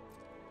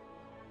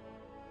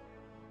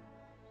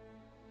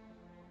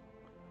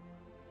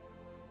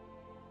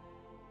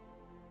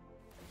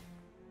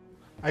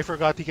 I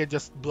forgot he can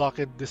just block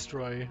and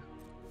destroy.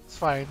 It's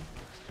fine.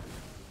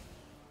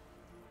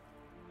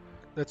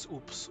 That's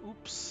oops,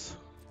 oops.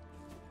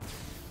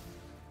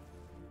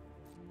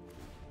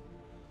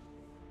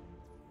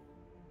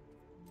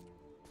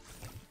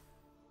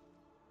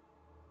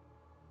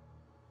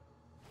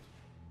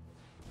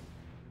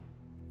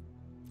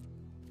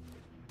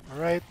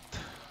 Alright.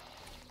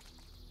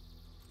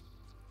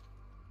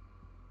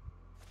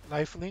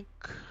 Lifelink.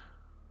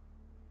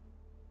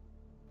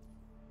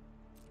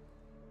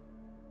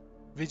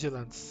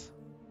 Vigilance.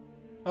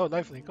 Oh,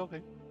 lifelink,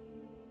 okay.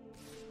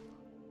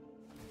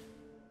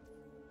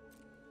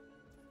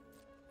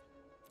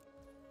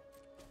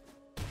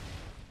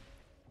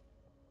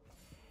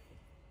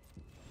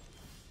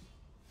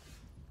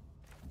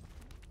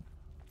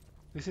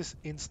 This is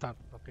instant,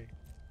 okay.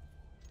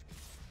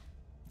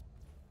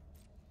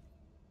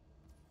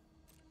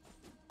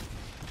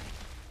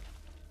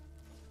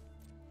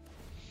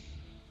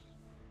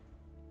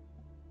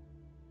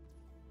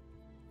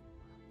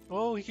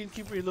 Oh, he can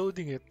keep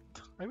reloading it.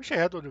 I wish I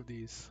had one of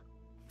these.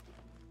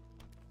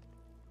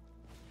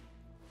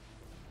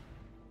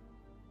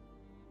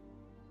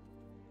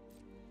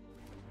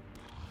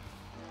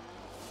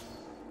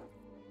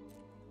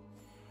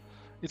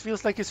 It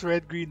feels like his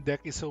red-green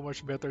deck is so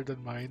much better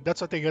than mine.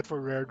 That's what I get for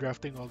rare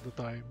drafting all the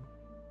time.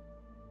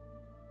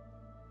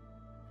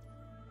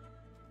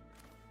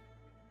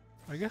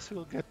 I guess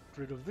we'll get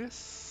rid of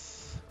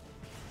this.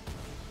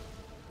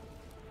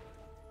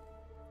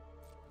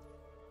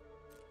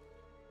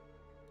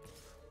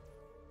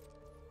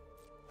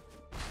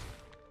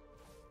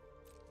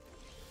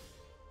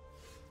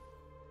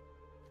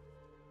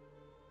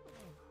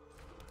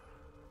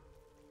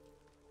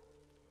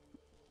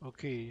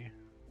 Okay.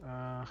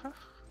 Uh-huh.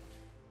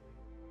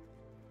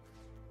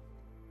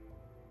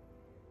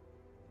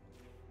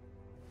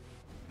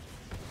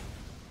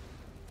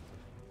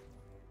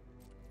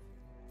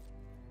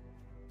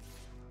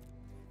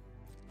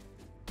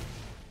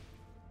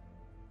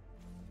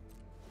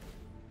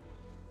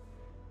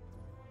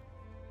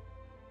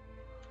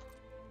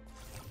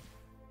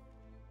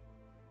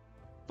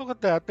 Look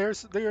at that.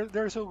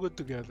 They're so good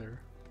together.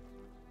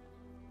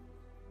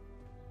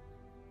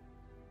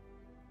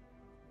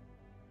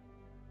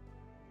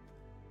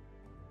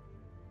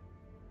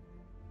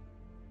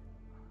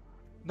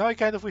 Now I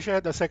kind of wish I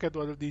had a second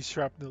one of these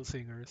shrapnel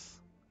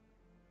singers.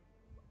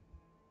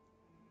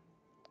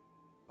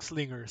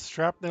 Slingers.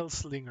 Shrapnel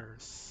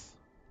slingers.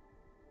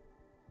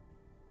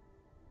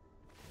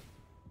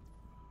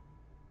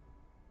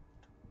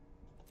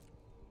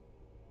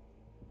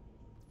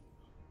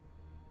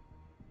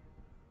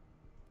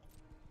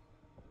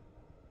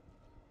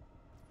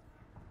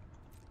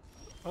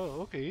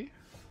 Oh, okay.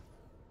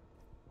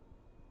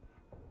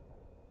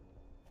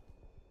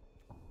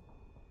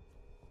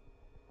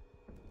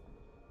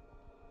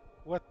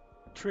 What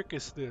trick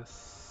is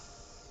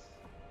this?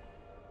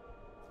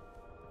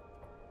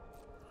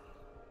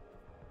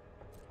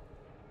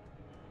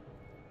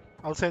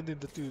 I'll send in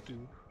the 2-2.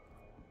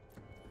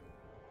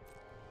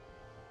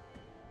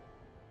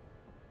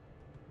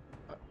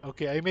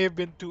 Okay, I may have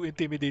been too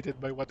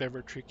intimidated by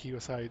whatever trick he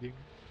was hiding.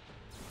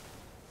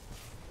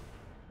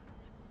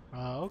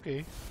 Ah,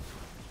 okay.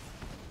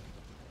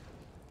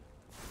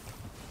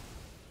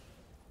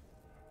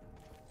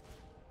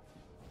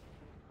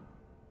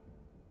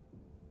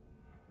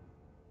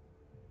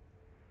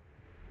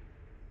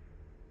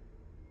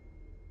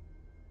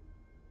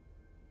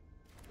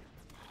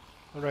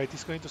 Alright,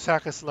 he's going to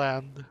sack his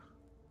land.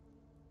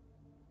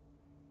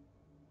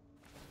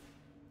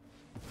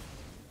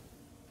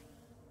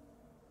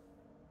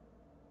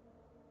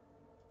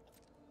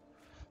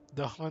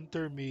 The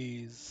Hunter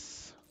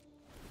Maze.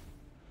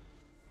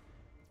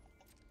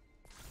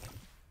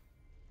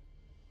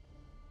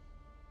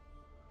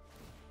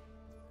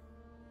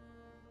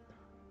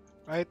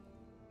 Right?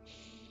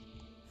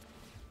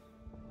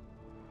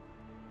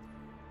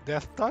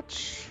 Death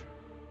Touch?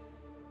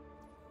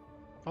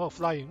 Oh,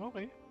 flying,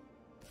 okay.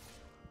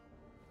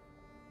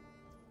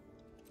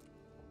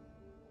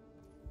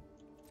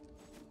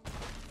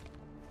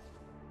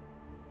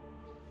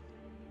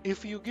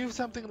 If you give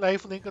something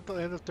lifelink until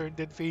end of turn,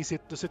 then face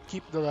it, does it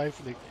keep the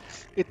lifelink?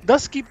 It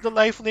does keep the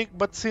lifelink,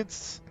 but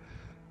since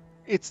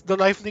it's the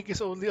lifelink is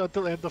only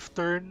until end of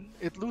turn,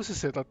 it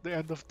loses it at the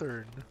end of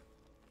turn.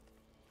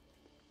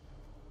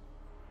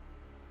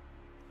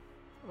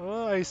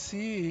 Oh, I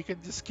see. He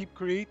can just keep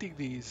creating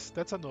these.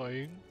 That's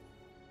annoying.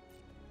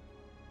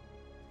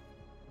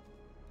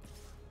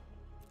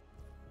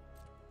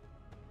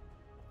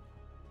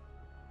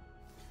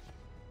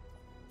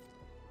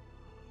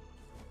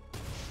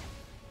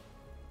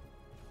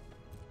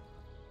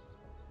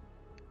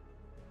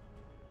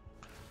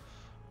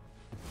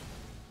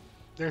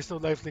 There's no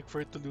lifelink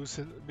for it to lose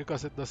it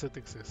because it doesn't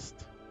exist.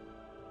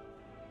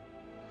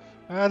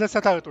 That's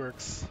not how it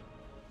works.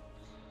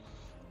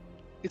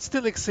 It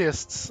still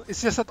exists.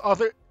 It's just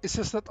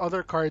that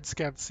other cards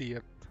can't see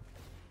it.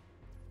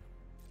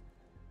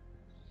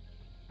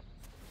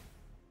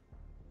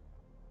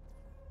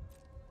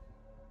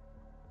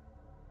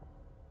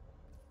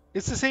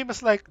 It's the same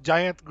as like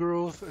giant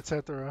growth,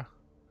 etc.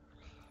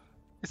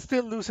 It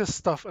still loses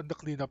stuff on the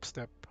cleanup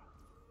step.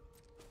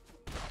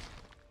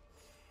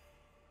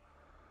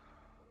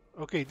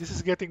 Okay, this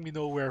is getting me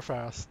nowhere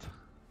fast.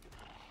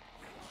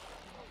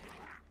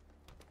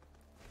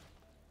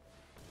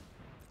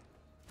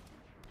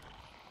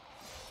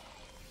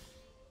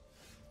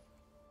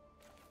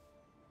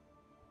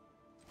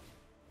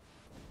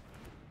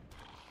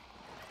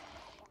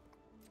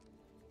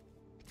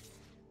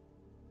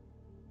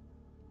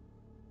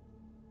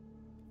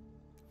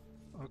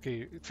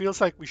 Okay, it feels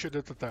like we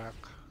shouldn't attack.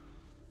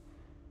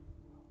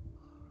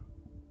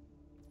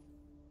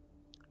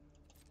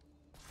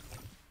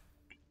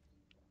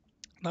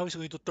 Now he's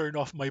going to turn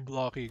off my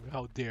blocking.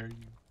 How dare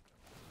you?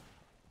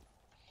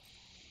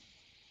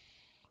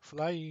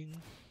 Flying.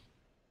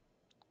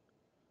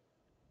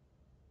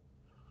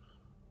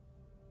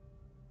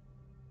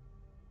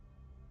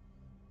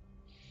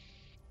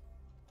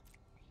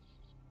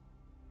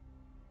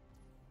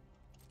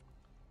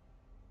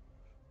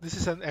 This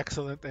is an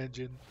excellent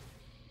engine.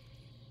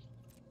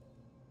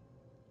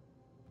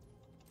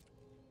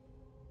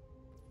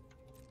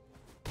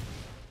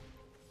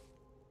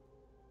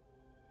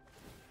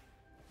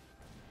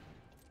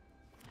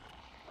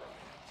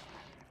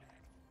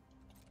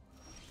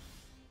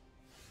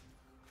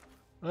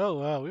 Oh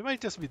wow, we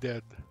might just be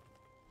dead.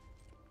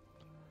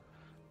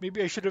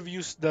 Maybe I should have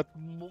used that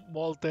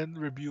Molten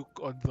Rebuke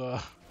on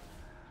the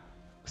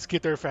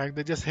Skitterfang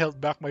that just held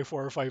back my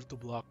 4 or 5 to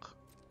block.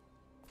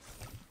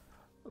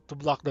 To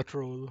block the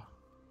troll.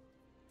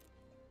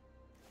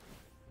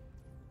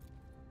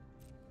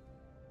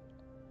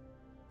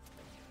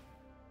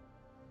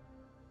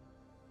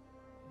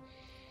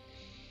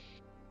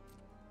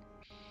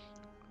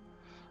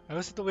 I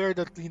wasn't aware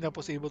that cleanup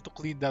was able to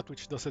clean that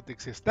which doesn't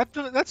exist.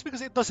 That's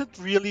because it doesn't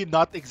really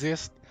not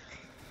exist.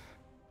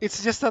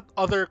 It's just that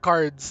other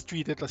cards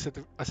treat it as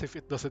if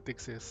it doesn't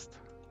exist.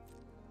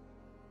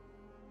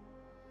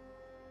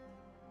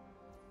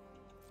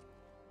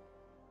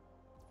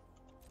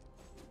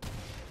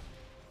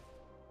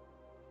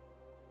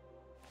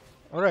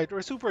 Alright,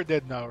 we're super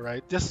dead now,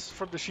 right? Just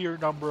from the sheer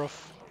number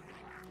of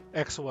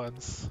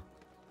X1s.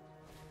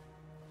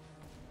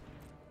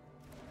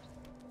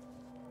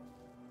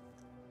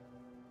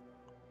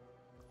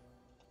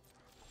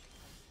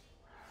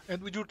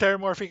 And we do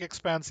Terramorphic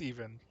Expanse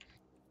even.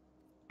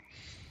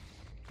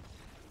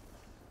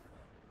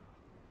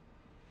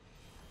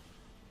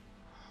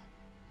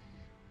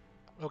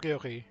 Okay,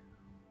 okay.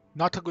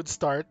 Not a good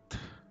start.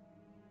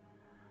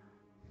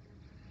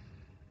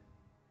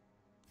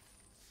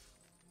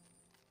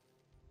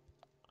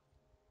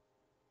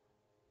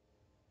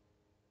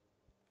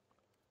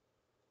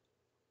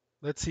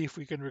 Let's see if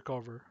we can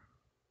recover.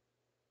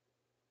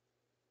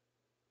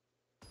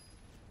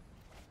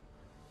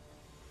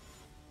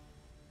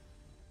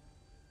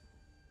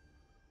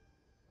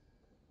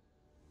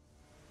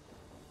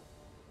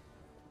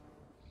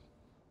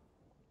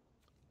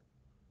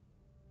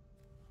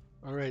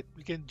 Alright,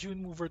 we can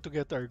June Mover to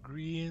get our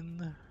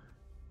green.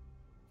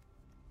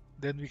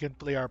 Then we can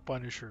play our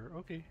Punisher.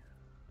 Okay.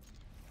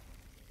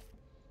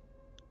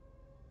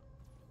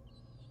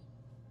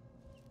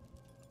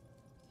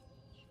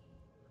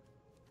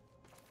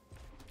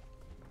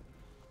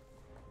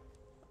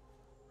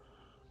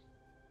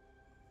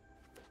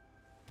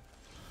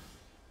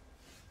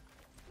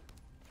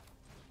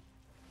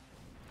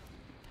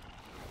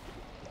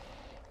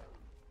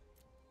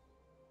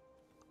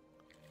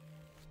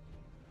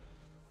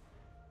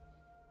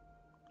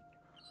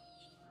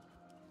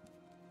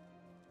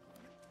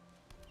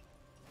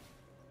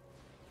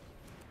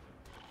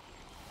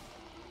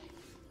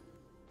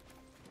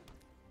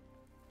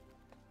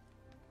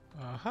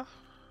 Uh-huh.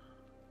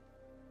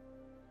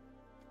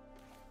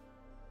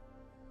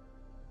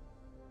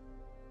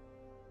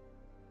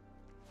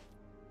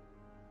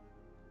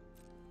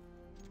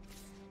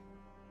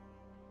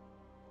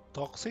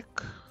 Toxic.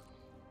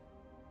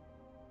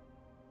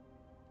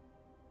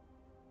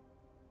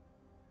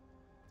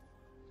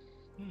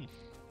 Hmm.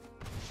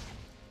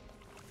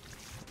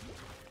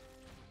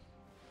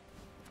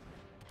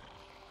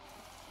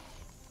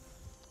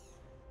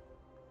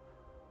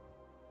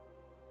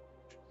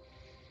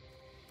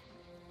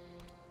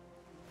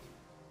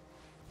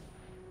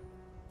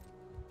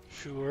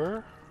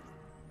 Sure.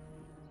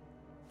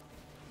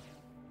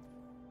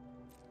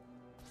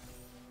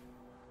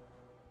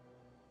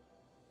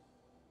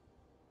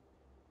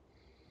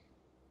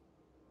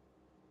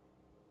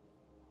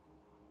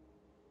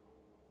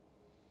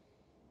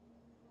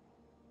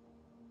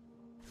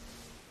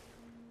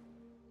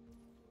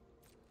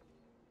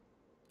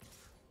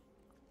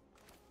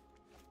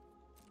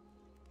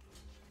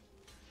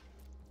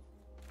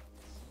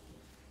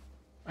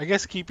 I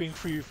guess keeping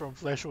free from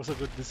flesh was a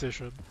good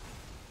decision,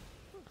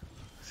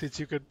 since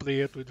you could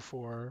play it with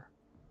 4.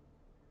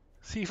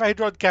 See, if I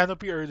drawn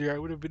Canopy earlier, I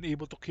would have been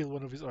able to kill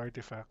one of his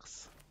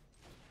artifacts.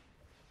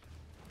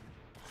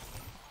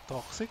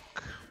 Toxic.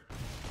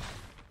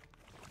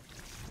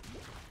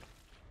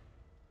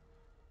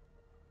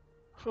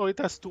 Oh, it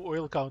has 2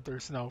 oil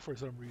counters now for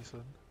some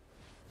reason.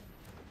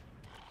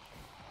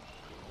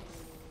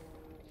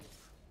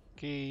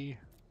 Okay.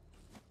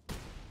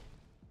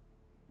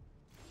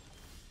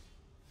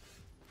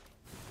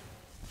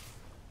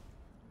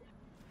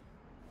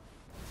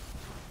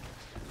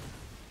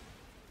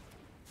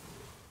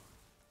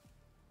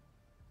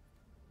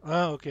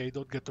 Ah, okay,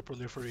 don't get to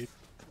proliferate.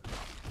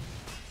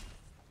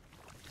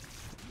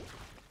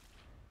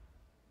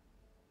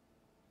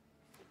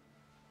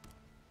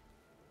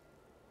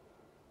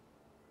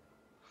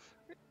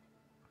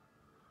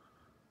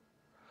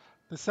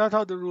 That's not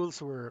how the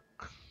rules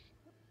work.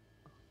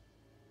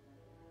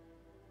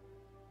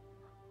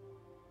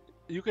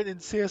 You can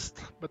insist,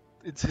 but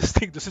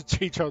insisting doesn't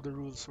change how the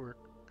rules work.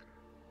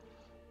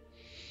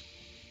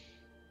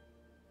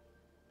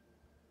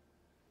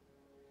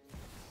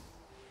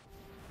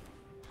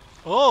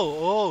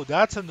 Oh,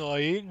 that's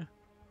annoying.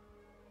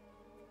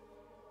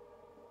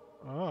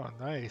 Oh,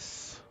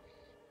 nice.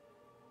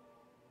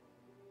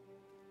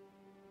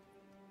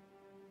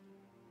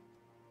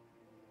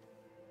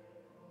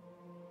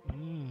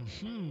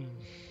 Hmm.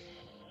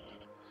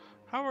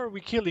 How are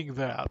we killing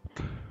that?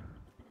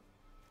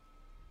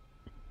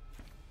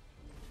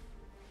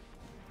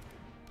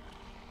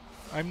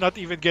 I'm not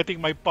even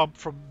getting my pump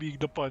from being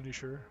the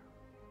Punisher.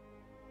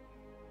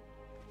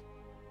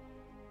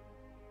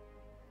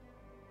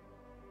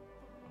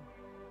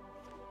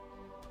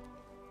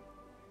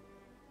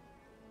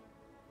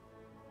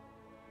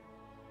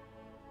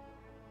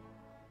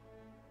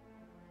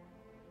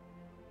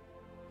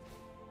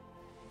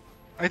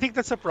 I think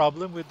that's a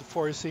problem with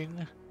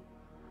forcing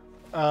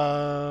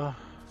uh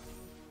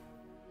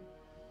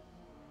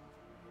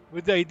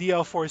with the idea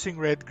of forcing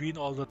red green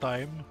all the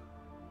time.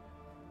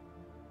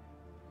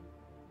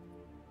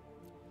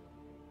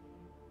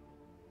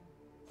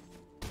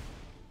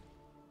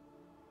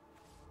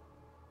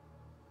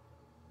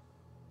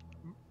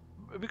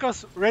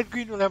 Because red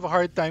green will have a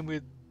hard time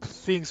with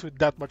things with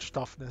that much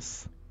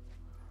toughness.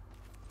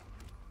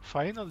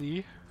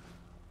 Finally.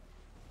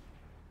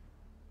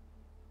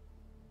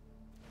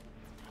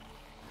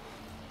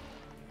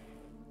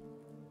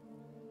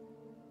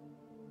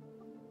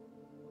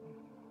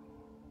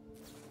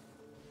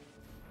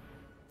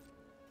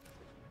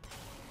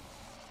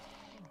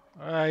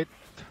 Alright.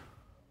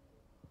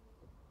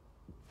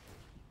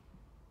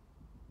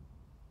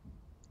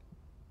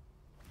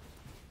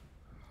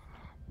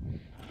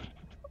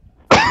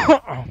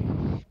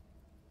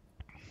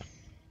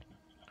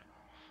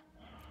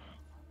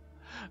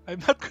 I'm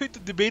not going to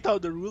debate how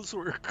the rules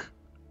work.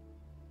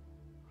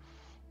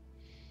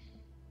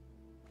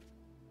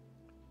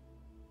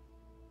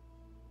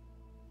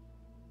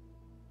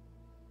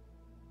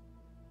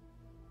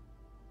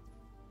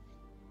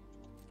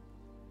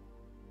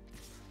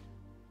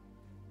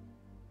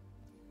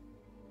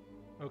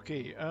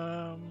 Okay,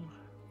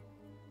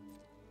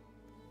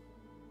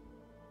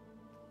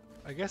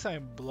 I guess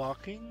I'm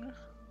blocking.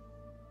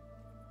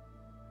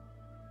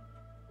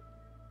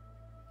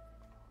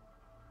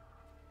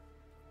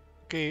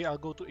 Okay, I'll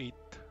go to 8.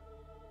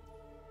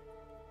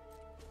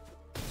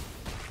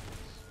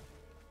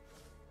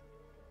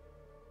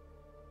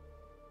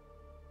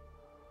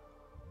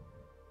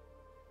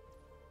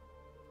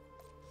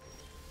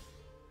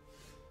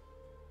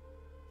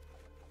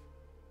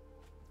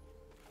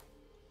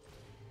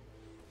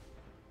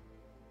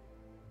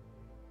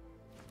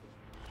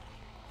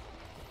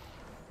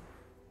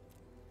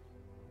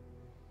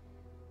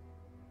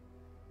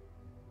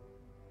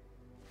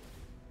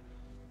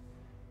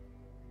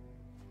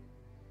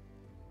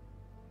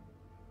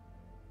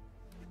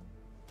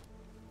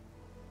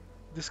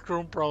 This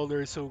Chrome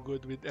Prowler is so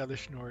good with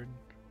Elish Norn.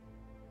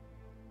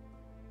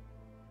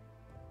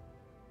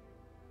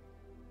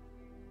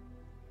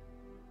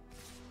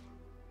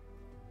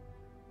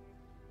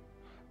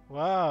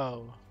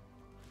 Wow.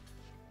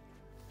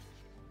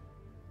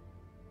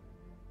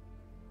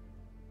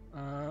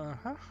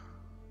 Uh-huh.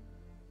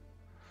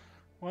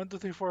 1, 2,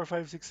 3, 4,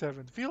 5, 6,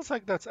 7. Feels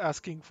like that's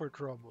asking for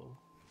trouble.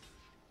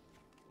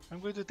 I'm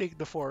going to take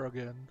the 4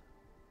 again.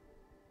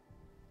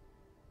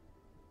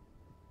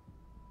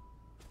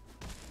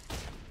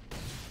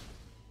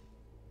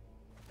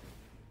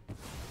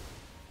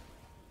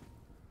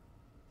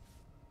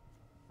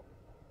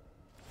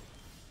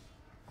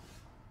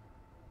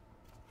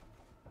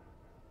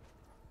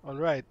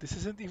 Alright, this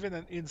isn't even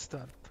an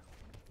instant.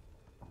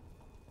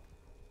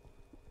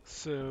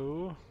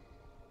 So...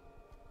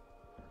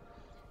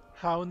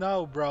 How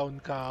now,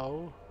 brown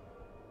cow?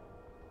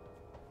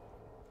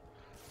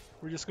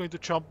 We're just going to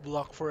chump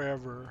block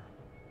forever.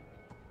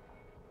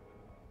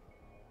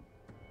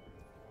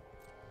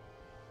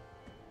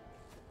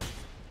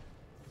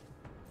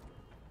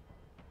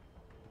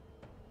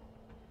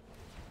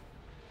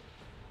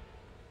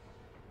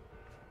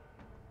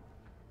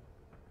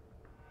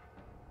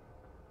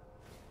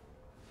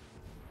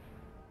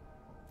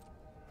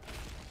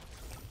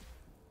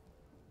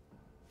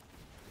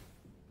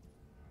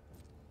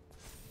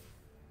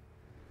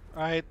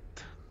 Alright.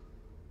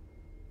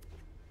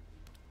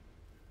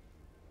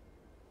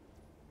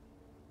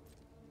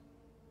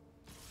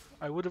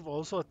 I would have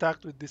also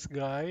attacked with this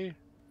guy.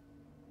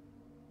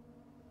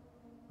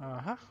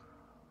 Uh-huh.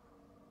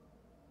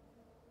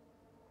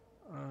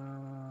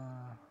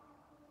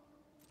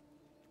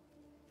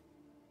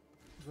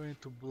 Going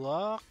to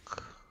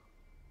block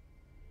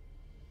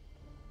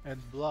and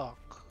block.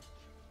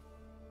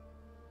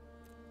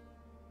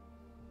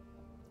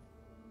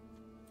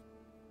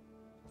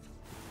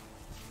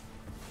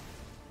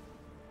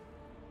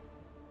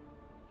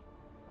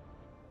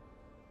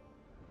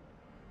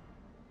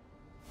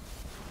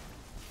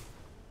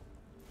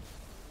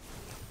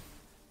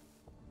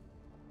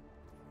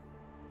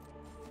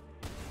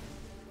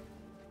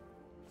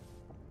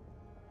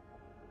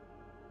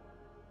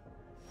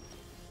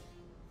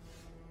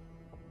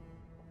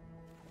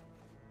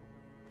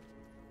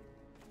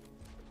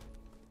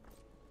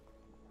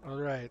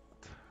 Alright.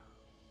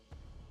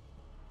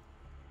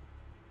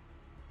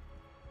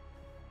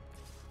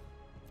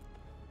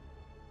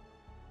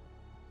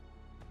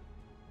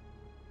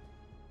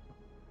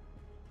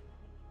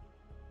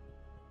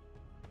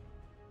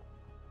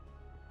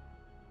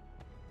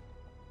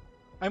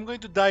 I'm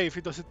going to die if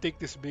he doesn't take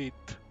this bait.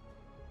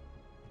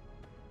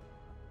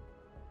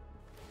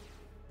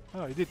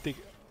 Oh, he did take...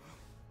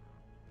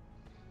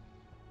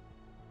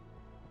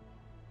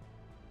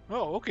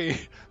 Oh, okay.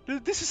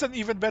 This is an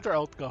even better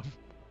outcome.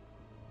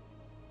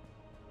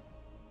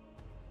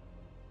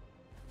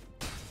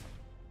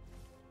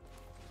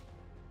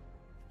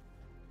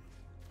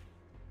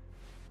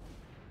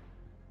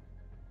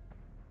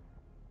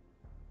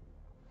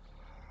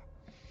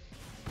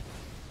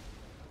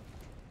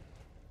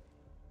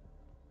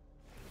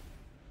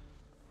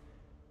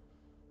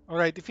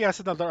 Alright, if he has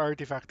another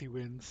artifact, he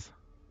wins.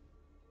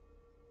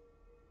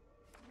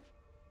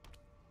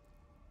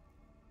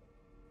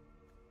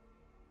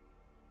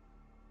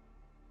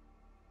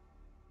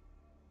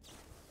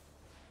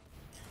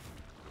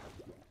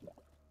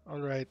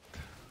 Alright.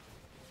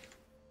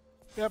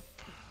 Yep.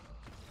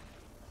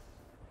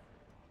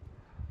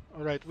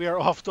 Alright, we are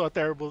off to a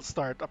terrible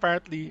start.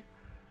 Apparently,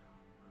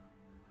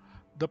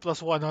 the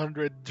plus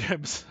 100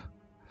 gems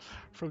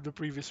from the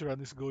previous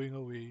run is going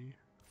away.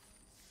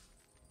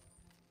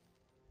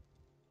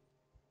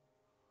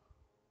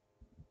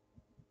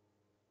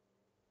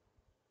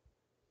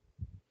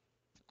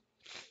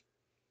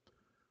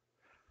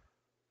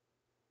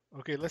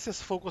 Okay, let's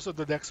just focus on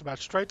the next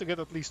match. Try to get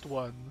at least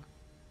one.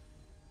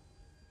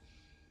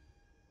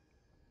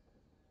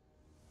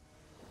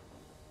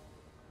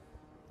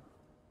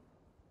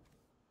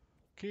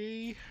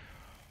 Okay.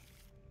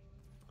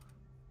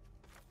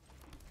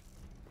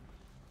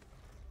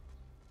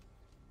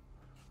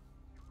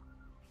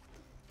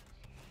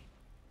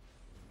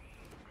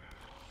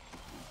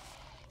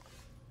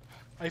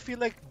 I feel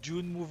like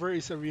June Mover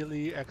is a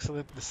really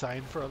excellent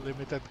design for a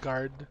limited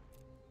card.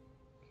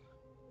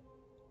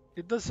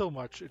 It does so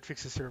much. It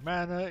fixes your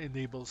mana,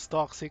 enables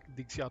toxic,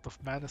 digs you out of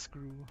mana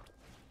screw.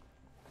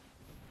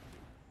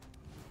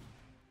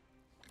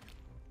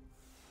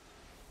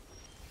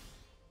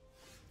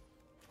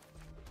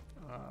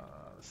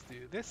 Let's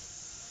do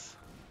this.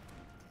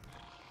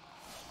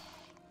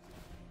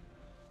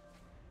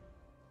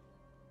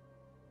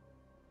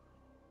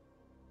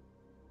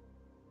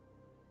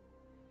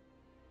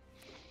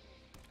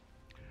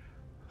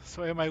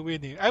 So am I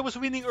winning? I was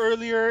winning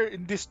earlier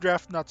in this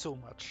draft, not so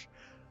much.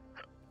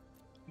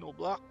 No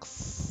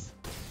blocks.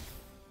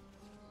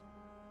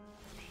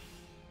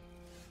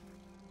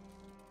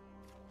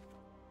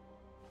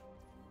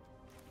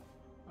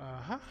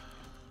 Uh-huh.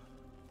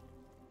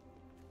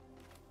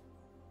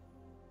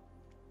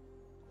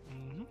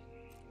 Mm-hmm.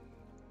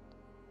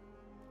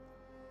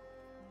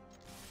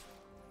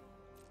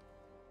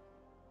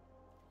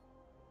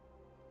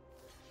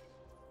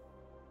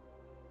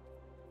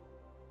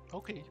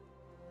 Okay.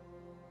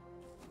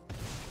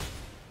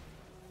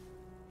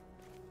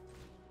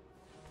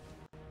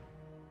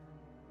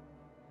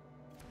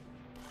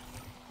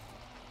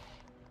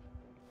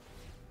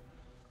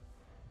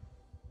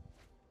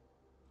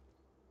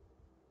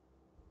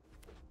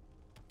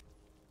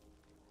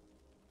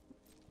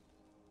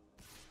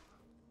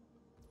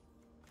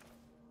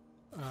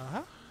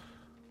 Uh-huh.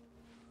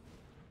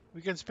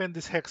 We can spend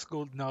this Hex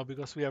Gold now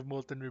because we have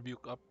Molten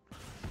Rebuke up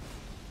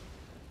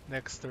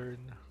next turn.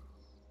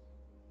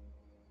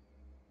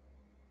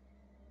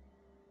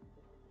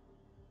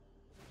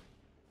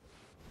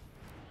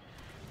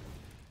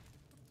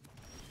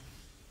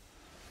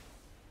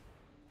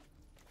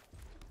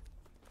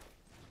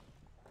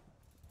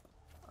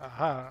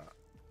 Aha.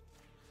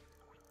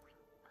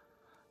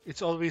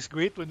 It's always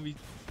great when we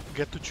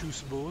get to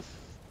choose both.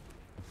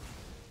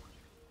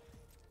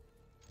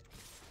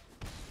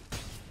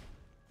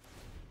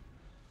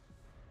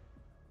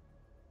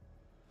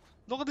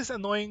 Look at this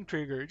annoying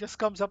trigger. It just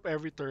comes up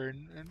every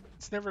turn and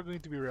it's never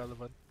going to be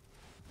relevant.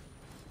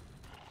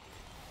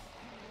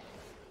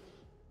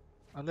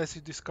 Unless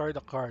you discard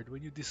a card.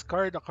 When you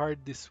discard a card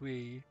this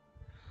way,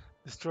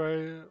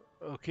 destroy...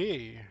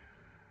 Okay.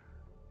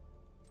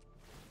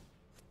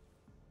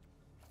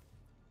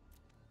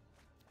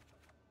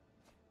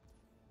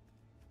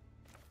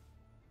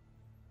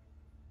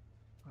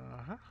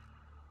 Uh-huh.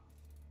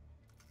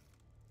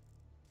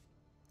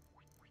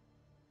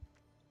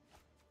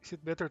 Is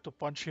it better to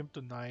punch him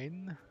to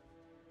 9?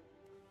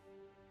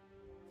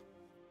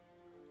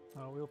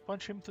 We'll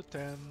punch him to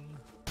 10.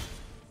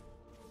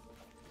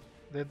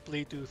 Then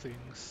play 2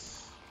 things.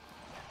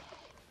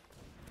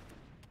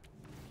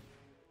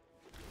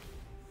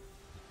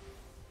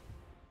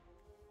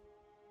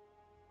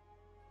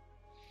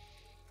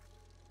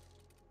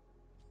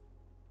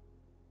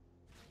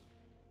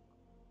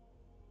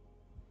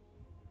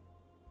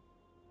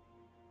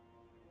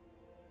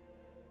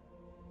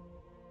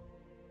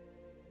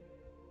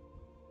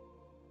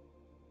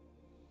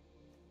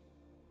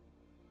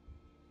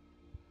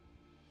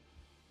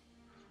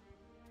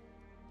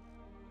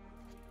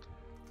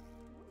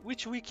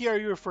 Which wiki are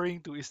you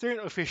referring to? Is there an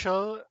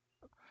official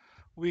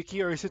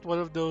wiki or is it one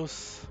of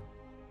those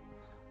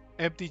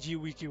MTG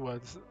wiki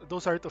ones?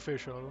 Those aren't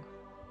official.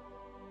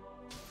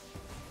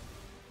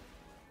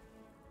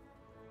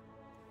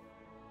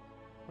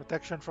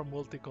 Protection from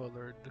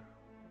multicolored.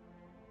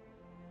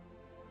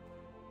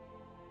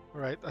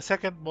 Alright, a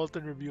second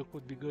Molten Rebuke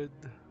would be good.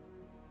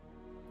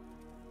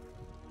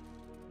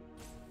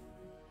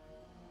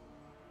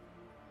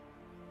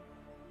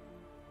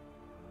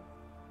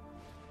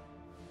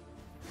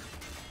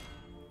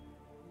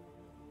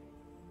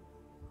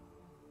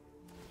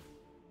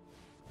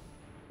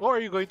 Or are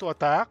you going to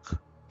attack?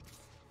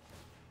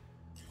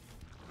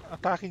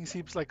 Attacking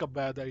seems like a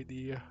bad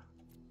idea.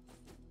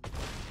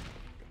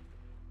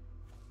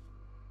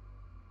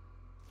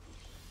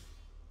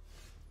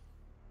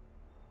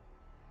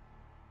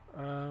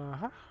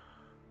 Uh-huh.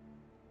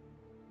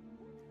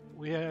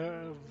 We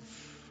have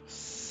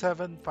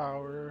 7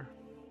 power.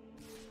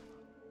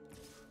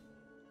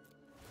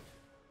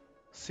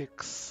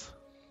 6.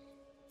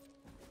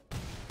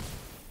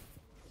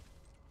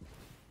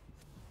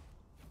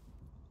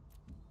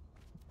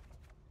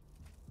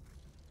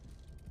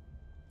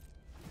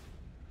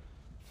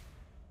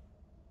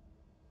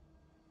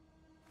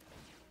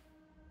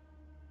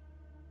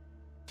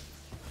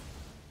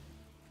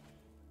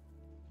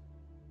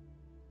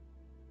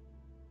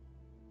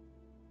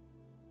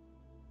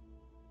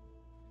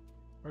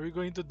 Are we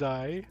going to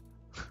die?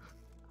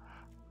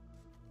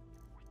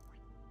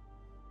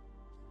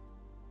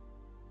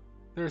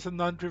 There's a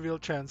non-trivial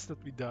chance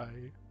that we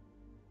die.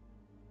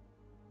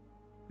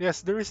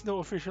 Yes, there is no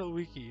official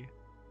wiki.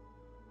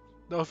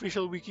 The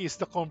official wiki is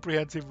the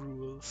comprehensive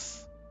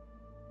rules.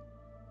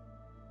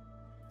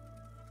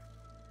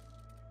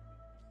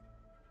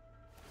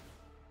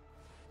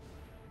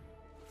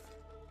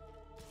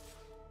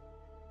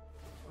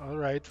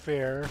 Alright,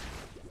 fair.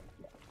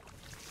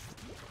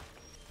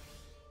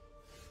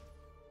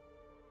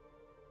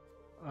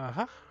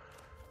 Uh-huh.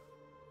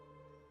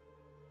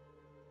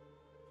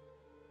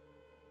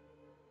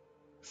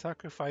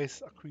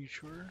 Sacrifice a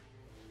creature.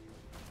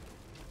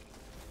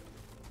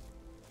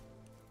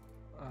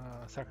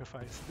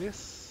 Sacrifice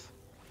this.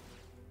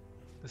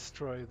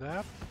 Destroy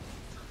that.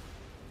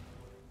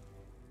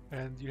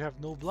 And you have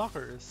no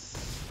blockers.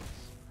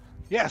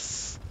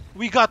 Yes!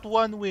 We got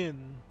one win!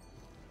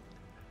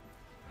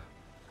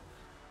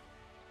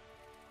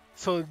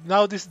 So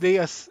now this day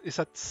is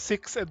at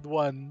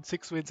 6-1.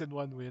 6 wins and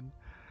 1 win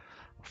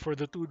for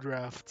the 2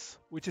 drafts,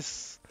 which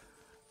is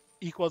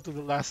equal to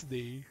the last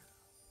day.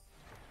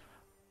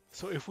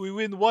 So if we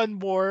win one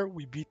more,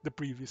 we beat the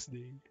previous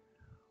day.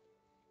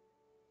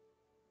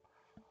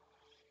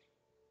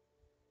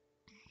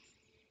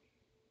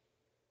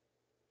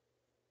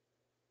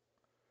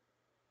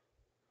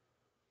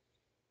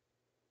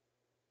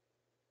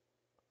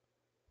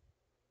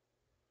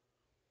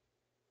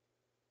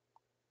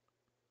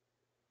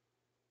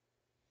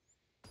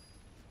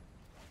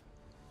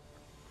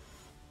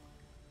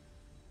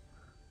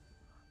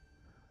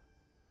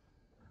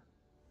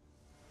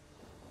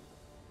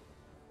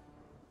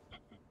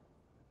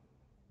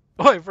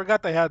 Oh, I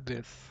forgot I had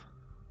this.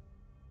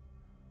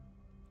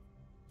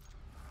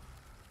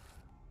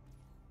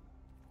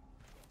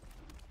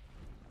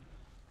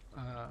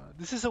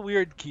 This is a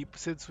weird keep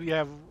since we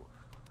have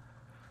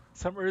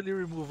some early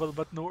removal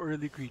but no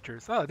early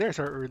creatures. Ah, there's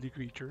our early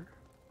creature.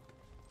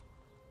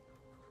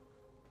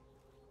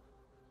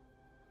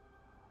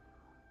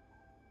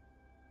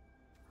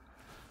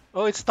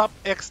 Oh, it's top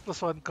X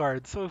plus 1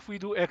 card. So if we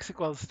do X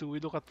equals 2,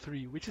 we look at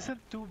 3, which isn't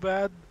too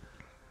bad.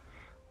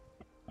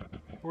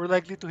 We're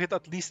likely to hit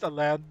at least a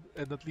land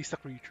and at least a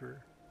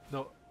creature.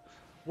 No,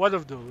 one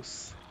of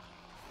those.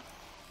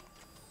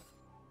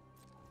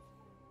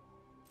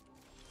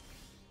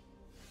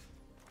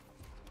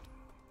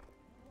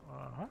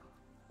 Uh-huh.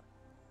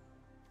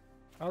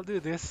 I'll do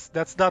this.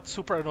 That's not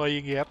super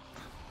annoying yet.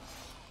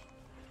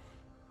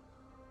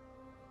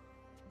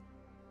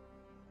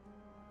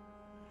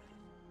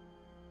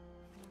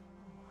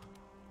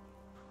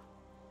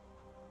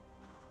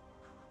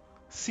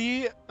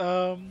 See,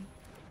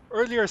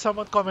 earlier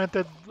someone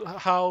commented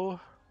how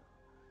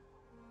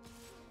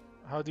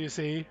do you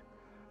say,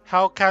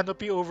 how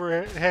canopy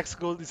over hex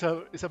gold is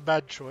a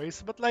bad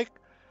choice, but like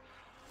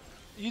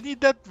you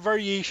need that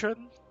variation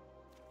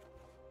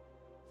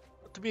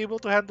to be able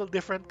to handle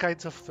different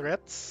kinds of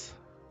threats.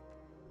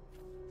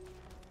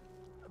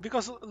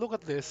 Because look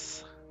at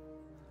this.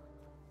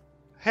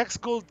 Hex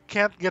gold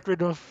can't get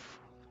rid of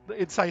the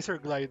incisor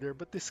glider,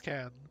 but this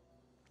can.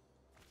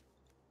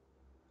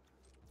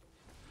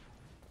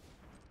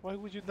 Why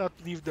would you not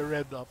leave the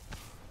red up?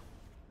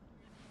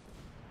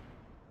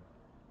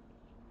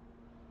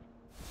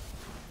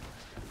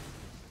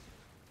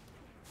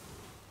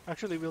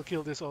 Actually, we'll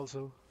kill this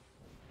also.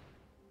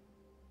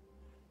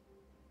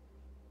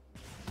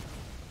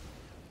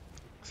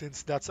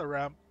 Since that's a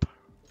ramp.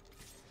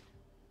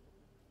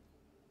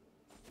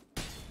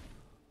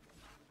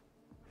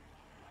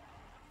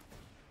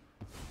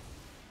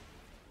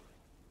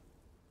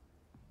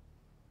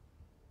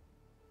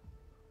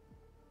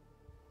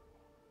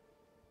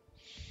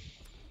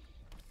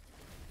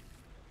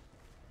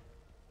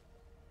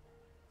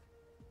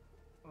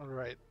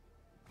 Alright.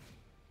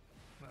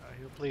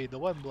 He'll play the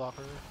one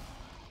blocker.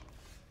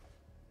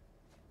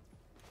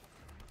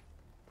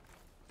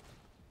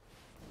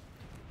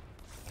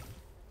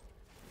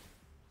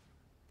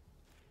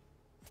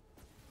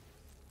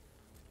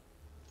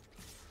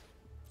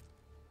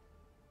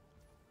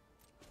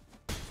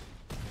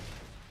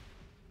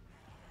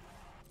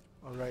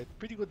 Alright,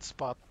 pretty good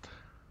spot.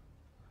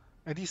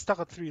 And he's stuck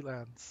at 3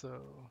 lands,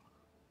 so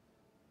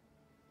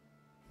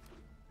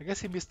I guess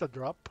he missed a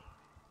drop.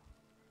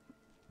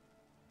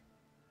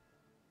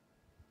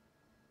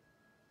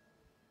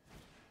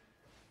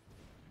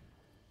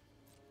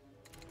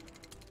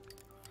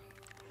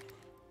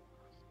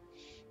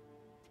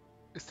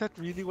 Is that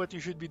really what you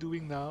should be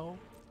doing now?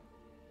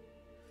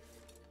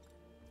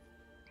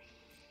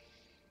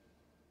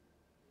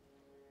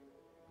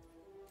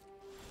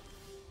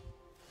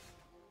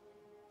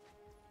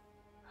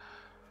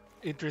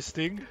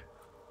 Interesting.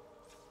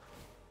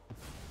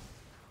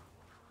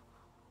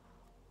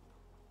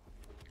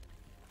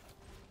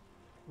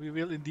 We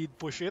will indeed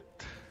push it.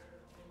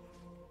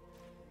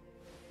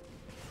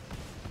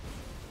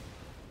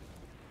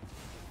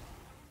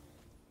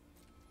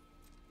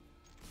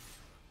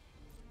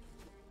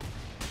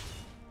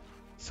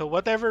 So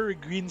whatever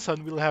Green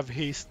Sun will have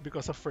haste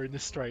because of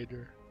Furnace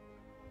Strider.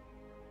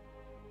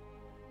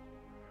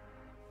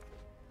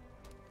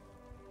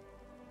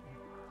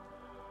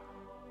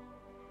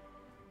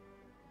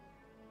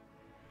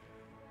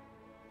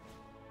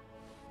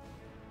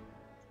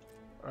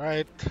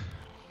 Alright.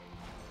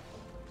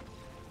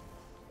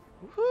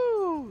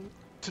 Woohoo!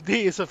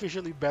 Today is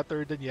officially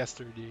better than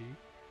yesterday.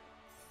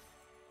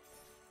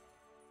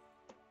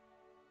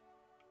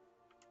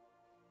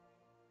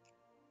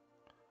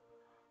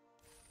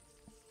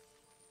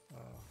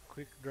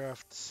 Quick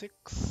draft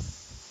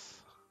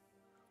 6.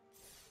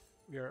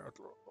 We are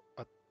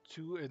at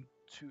 2 and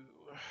 2.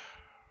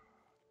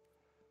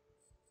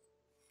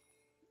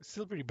 It's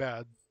still pretty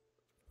bad.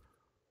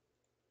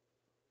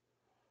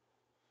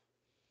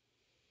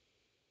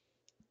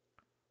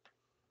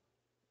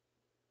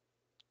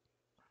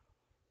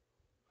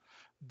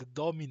 The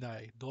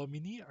Domini.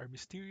 Domini are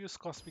mysterious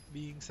cosmic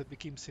beings that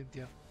became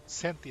sentient.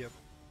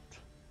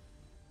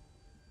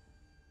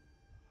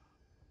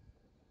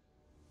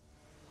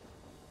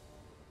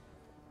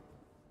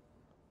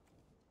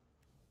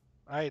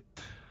 Right.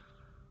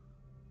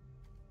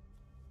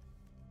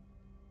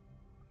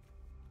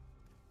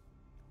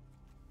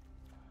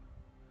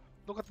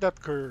 Look at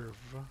that curve.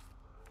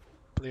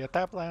 Play a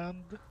tap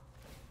land.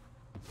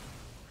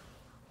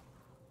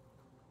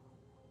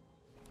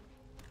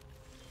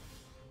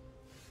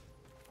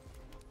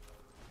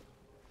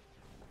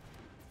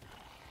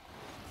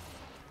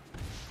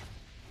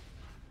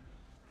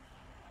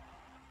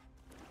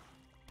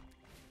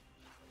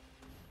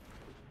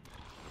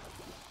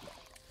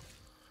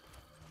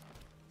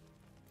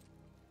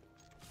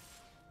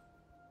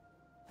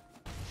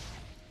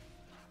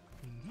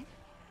 Mhm.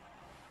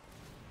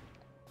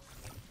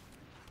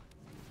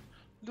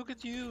 Look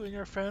at you in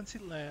your fancy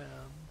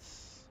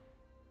lands.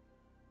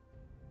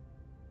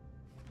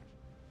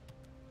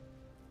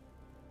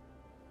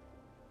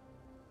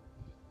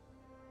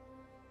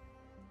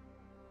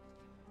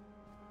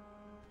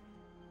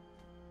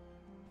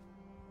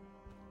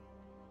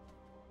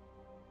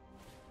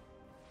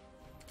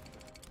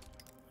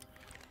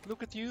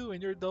 Look at you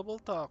and your double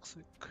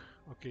toxic.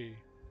 Okay.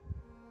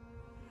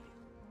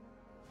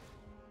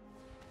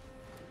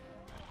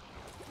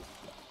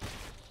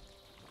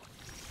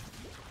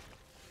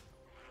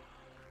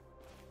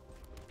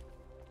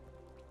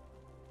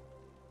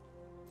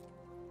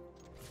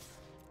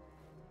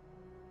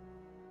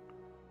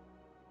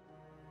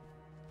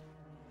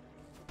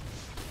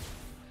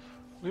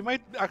 We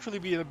might actually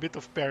be in a bit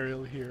of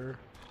peril here.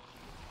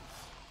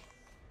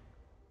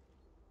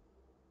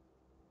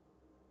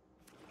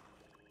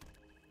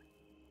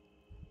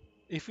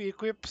 If he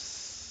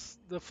equips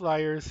the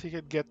flyers, he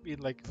can get me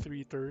in like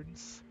 3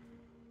 turns.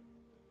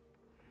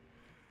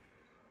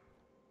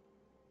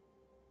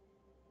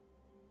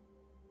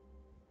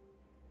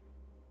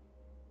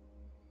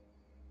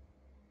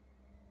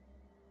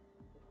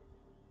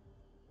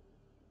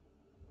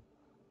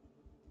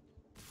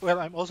 Well,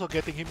 I'm also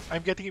getting him.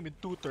 I'm getting him in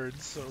 2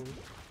 turns, so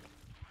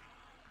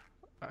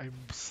I'm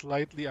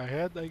slightly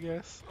ahead, I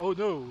guess. Oh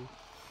no,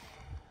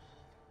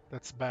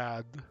 that's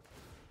bad.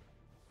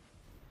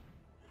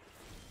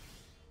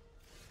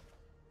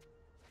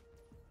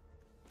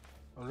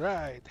 All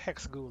right,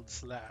 Hex Gold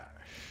Slash.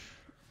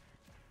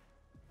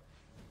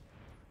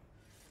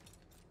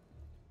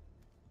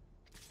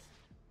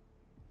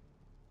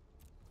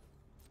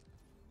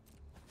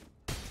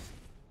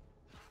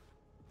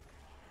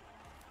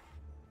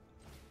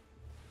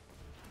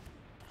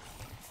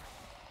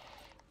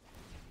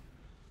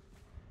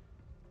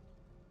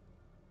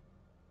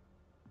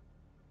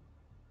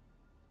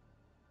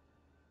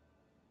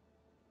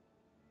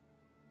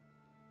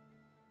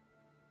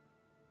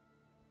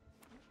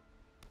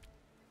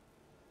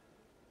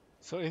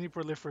 So any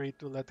proliferate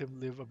to let him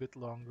live a bit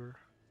longer.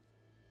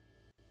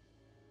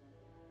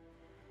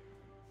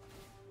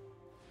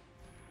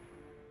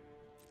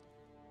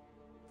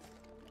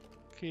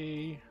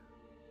 Okay.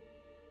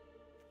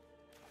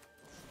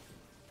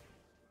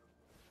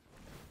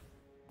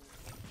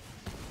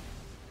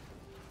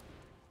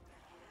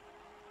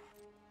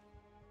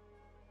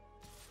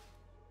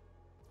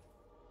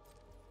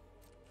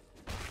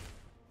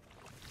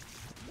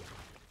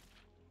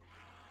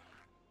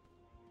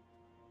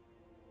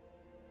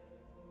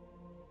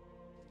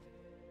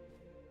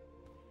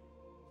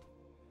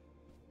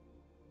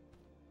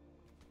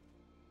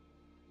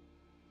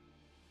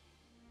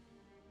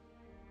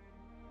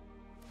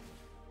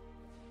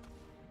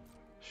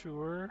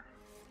 Sure.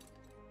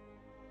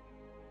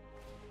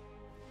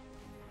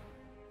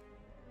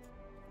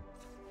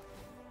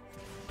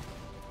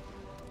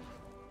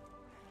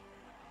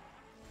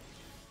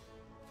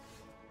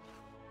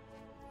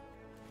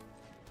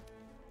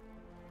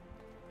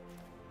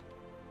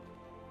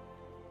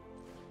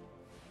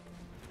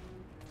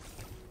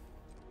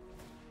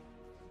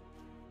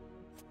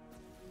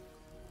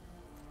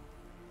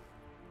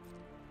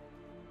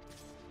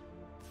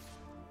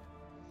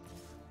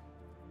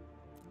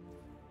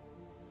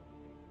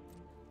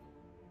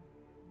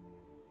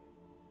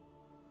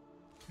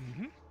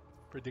 Mm-hmm.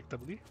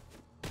 Predictably.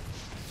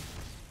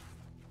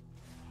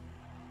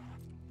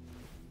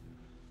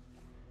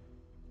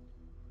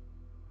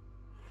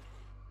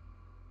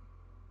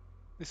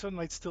 This one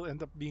might still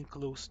end up being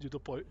close due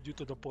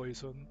to the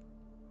poison.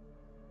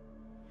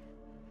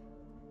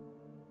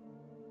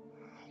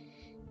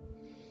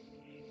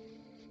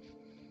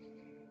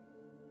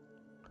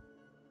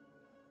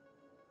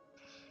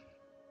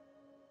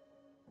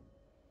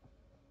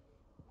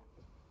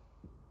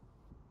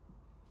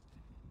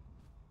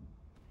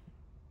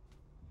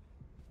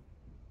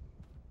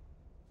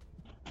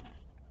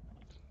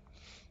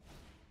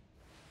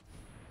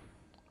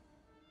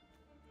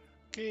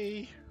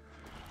 Okay.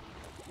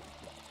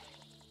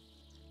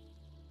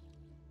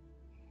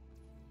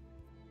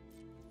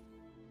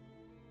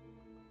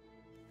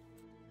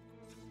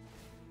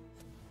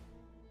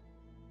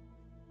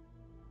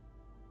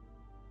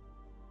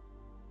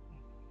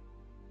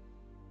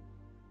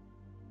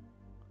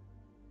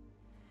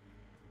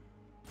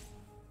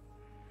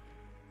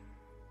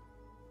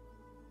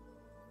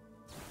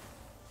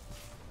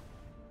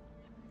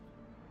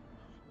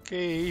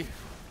 Okay.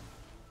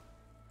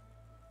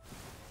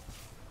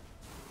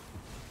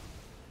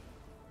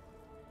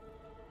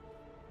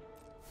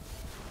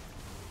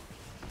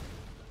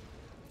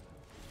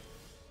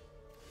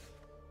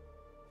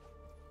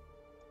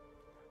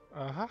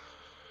 Uh-huh.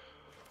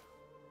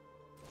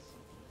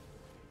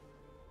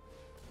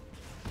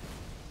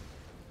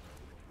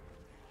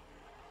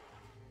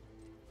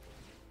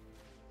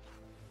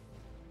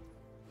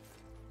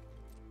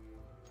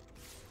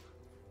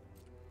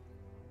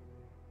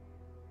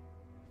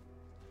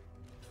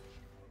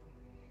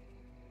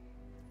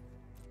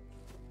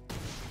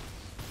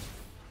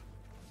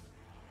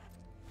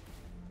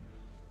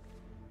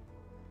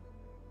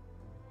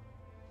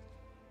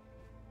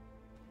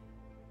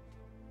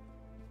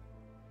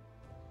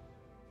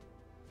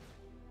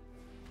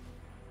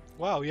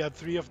 Wow, we had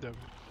 3 of them.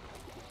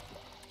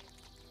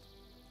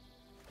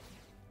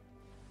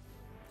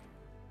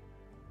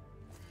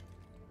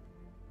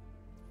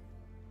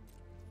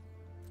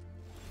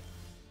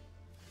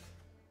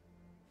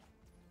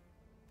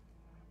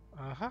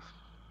 Uh-huh.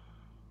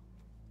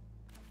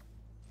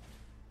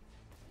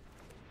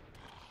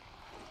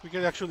 We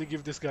can actually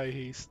give this guy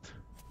haste.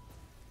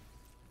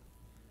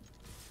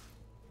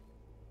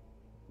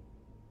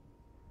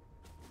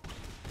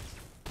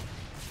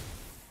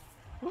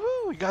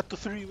 Woo! We got to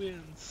 3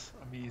 wins.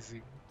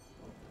 Amazing.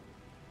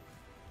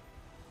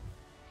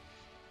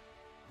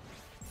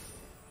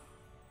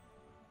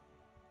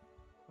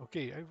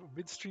 Okay, I've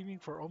been streaming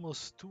for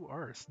almost 2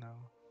 hours now.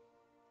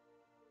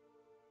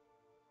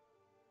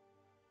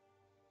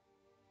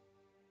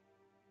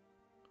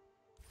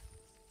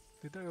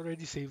 Did I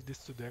already save this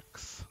to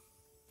Dex?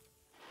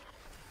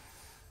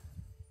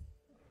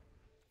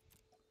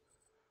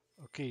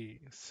 Okay,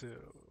 so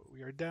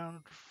we are down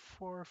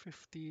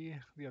 450.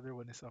 The other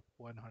one is up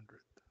 100.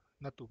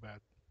 Not too bad.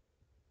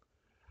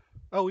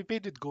 Oh, we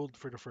paid with gold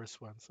for the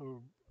first one,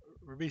 so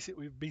we're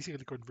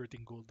basically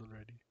converting gold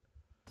already.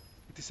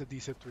 It is a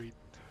decent rate.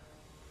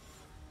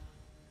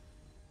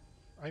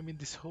 I'm in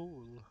this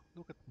hole.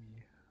 Look at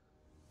me.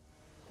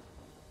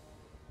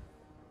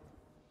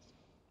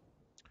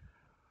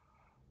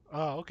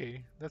 Ah,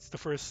 okay. That's the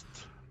first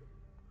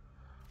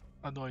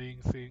annoying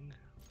thing.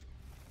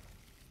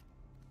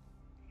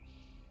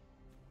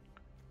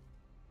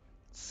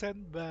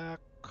 Send back.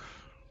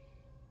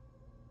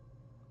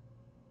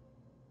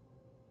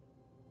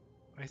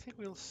 I think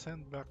we'll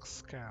send back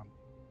scam.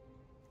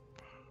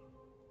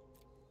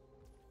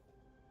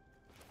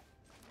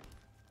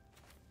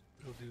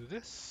 We'll do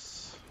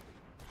this.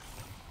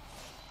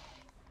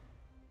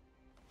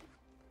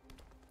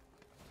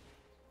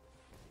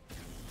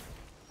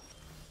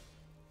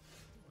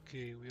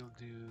 Okay, we'll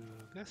do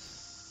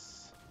this.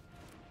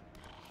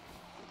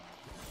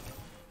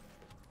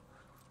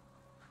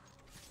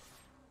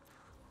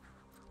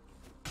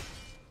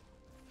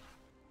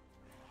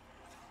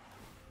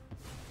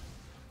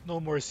 No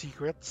more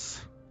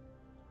secrets.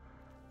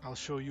 I'll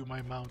show you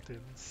my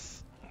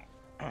mountains.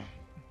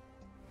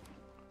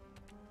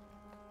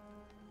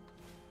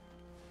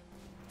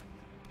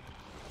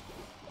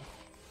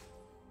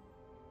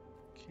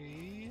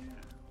 Okay.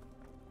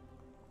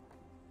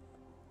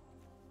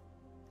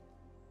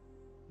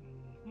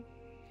 Mhm.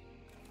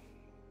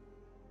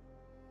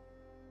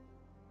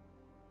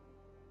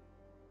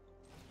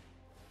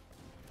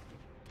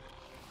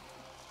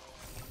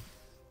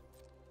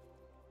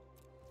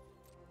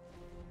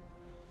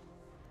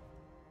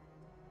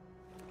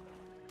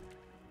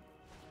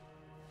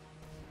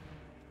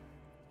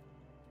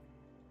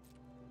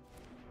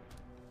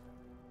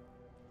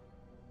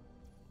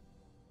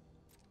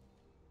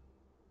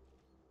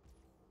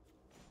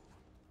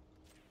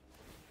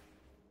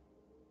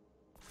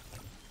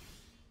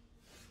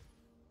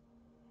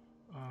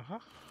 Uh-huh.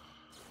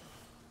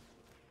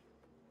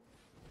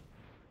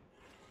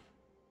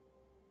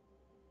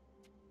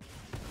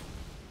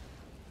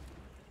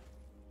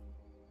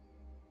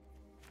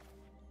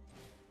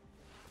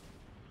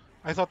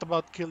 I thought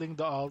about killing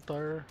the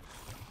altar,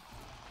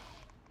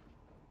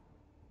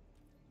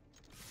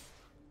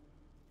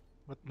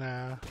 but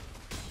nah.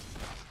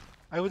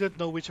 I wouldn't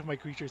know which of my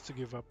creatures to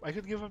give up. I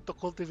could give up the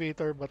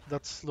cultivator, but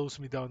that slows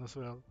me down as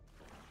well.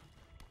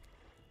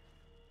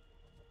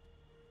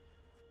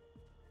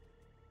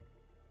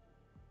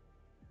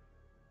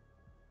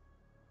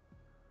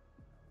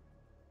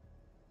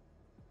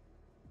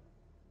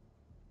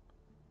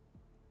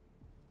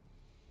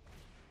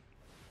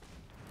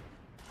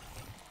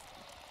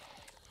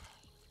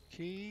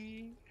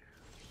 Okay.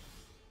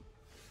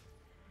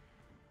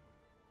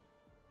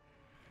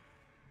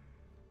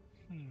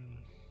 Hmm.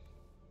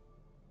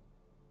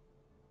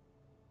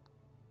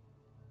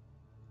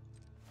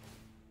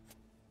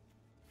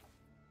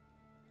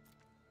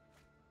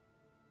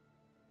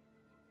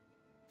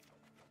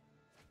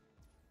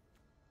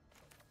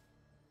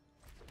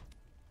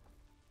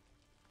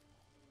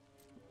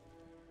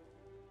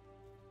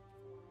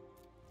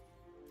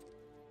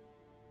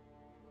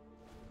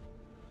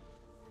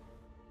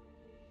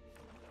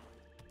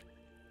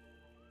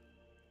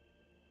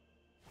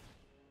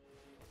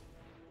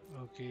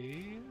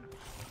 Okay.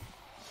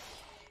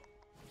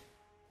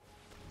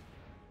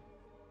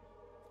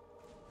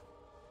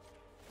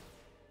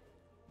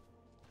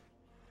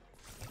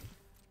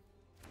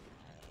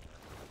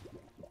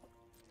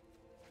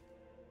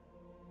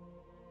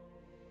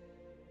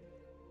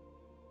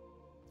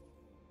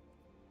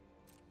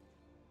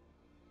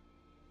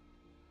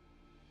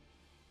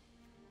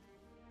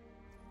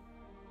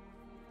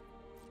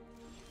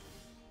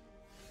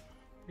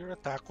 Your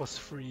attack was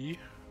free.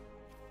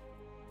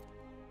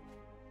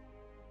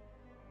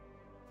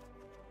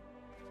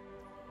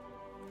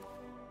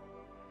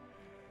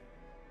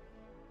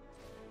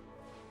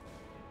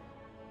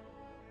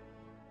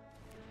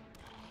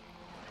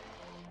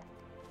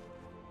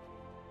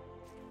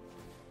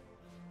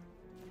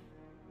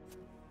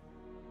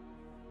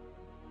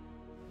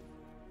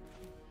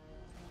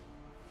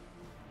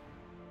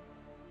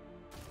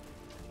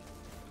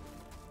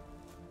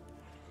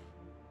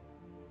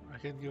 I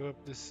can give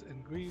up this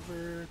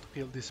engraver to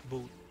kill this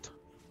boat.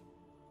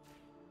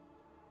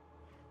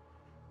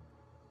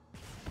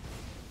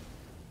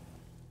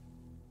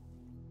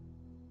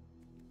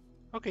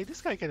 Okay,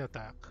 this guy can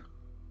attack.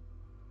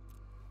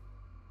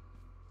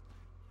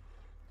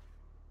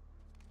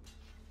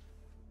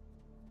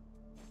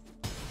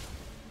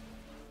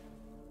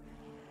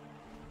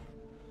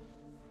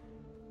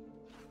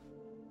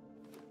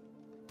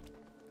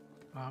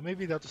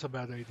 Maybe that was a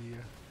bad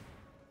idea.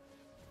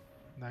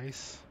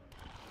 Nice.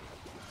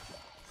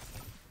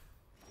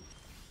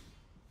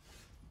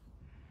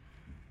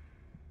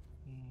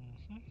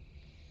 Mhm.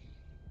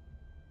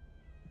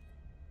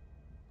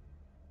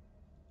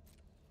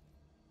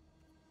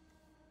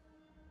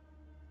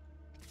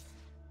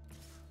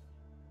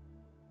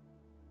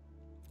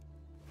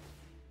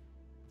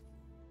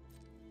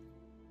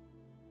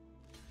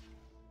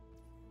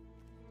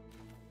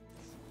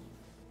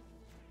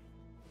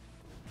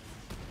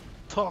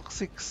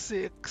 Toxic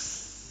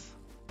 6.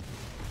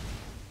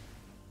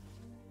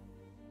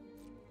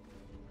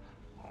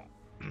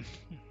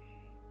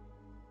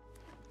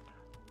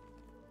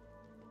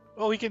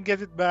 Oh, we can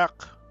get it back.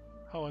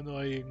 How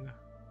annoying.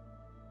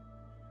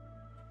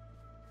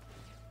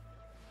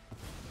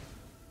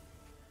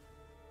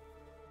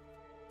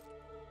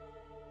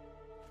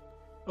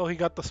 Oh, he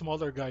got the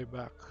smaller guy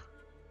back.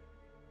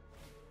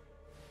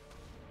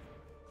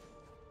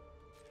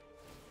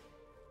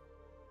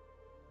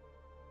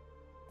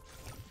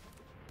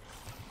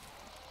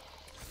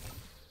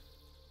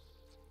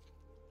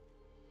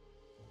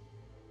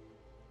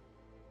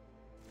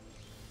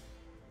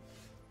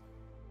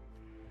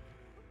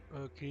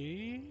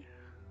 Okay.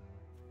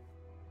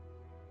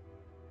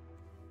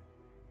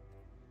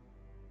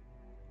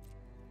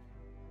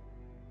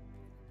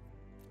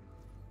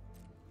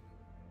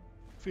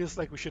 Feels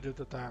like we shouldn't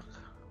attack.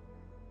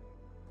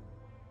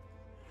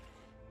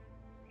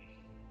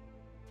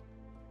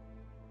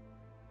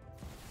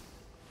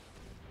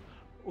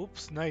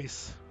 Oops,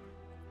 nice.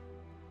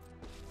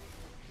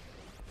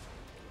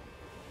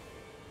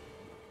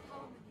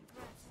 Harmony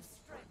grants us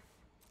strength.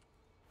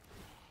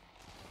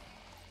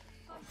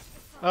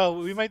 Fight the Oh,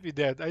 we silence. might be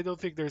dead. I don't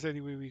think there's any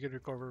way we can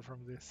recover from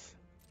this.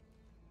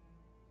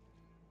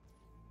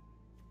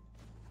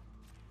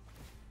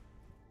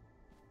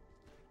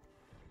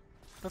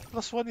 That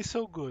 +1 is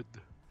so good.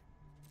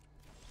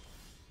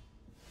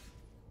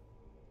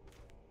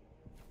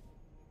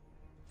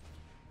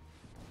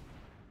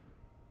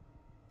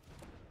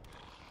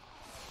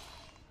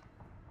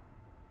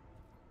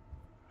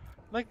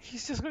 Like,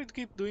 he's just going to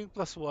keep doing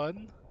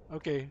 +1.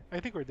 Okay,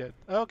 I think we're dead.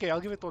 Okay, I'll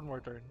give it one more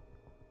turn.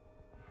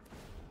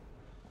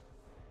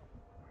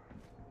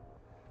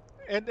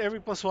 And every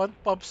 +1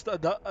 pumps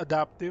the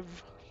adaptive.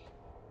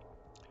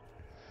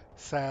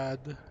 Sad.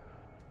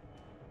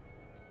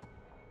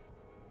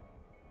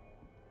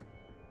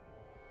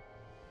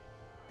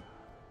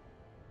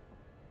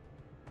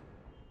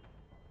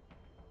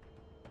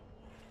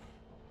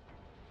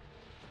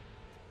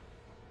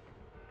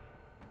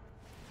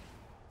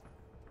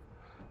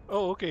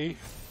 Oh, okay.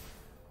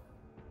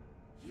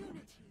 Unity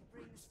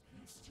brings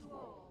peace to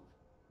all.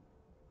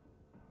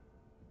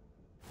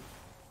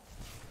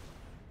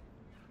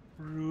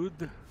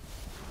 Rude.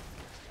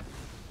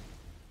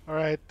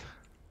 Alright.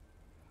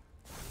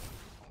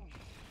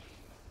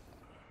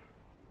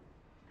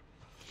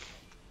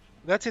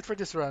 That's it for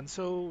this run.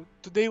 So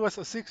today was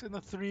a 6 and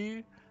a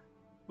 3,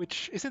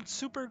 which isn't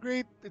super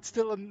great. It's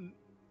still a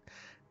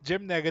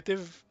gem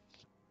negative,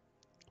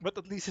 but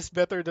at least it's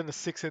better than the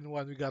 6 and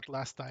 1 we got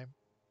last time.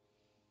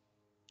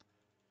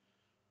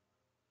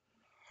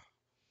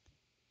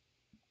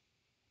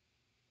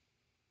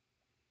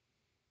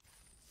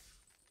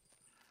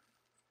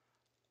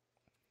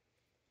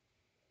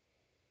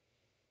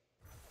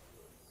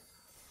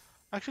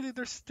 Actually,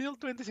 there's still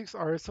 26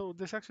 hours, so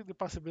there's actually the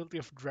possibility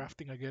of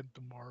drafting again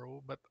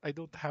tomorrow, but I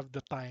don't have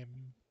the time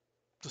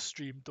to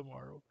stream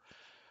tomorrow.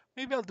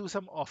 Maybe I'll do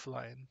some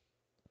offline.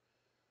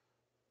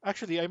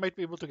 Actually, I might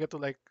be able to get to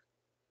like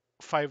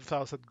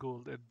 5,000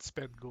 gold and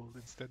spend gold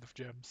instead of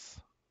gems.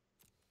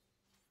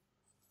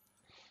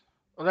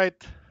 Alright,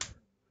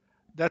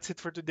 that's it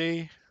for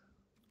today.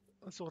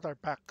 Let's look at our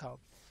pack count.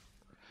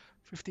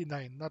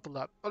 59, not a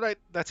lot. Alright,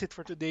 that's it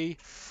for today.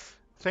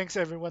 Thanks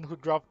everyone who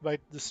dropped by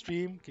the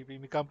stream,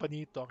 keeping me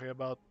company, talking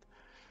about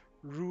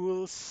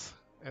rules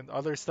and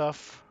other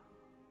stuff.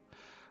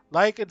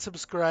 Like and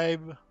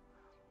subscribe,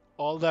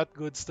 all that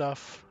good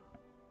stuff.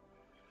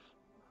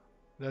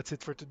 That's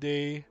it for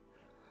today.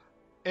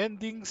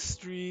 Ending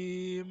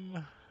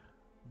stream.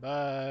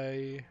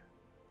 Bye.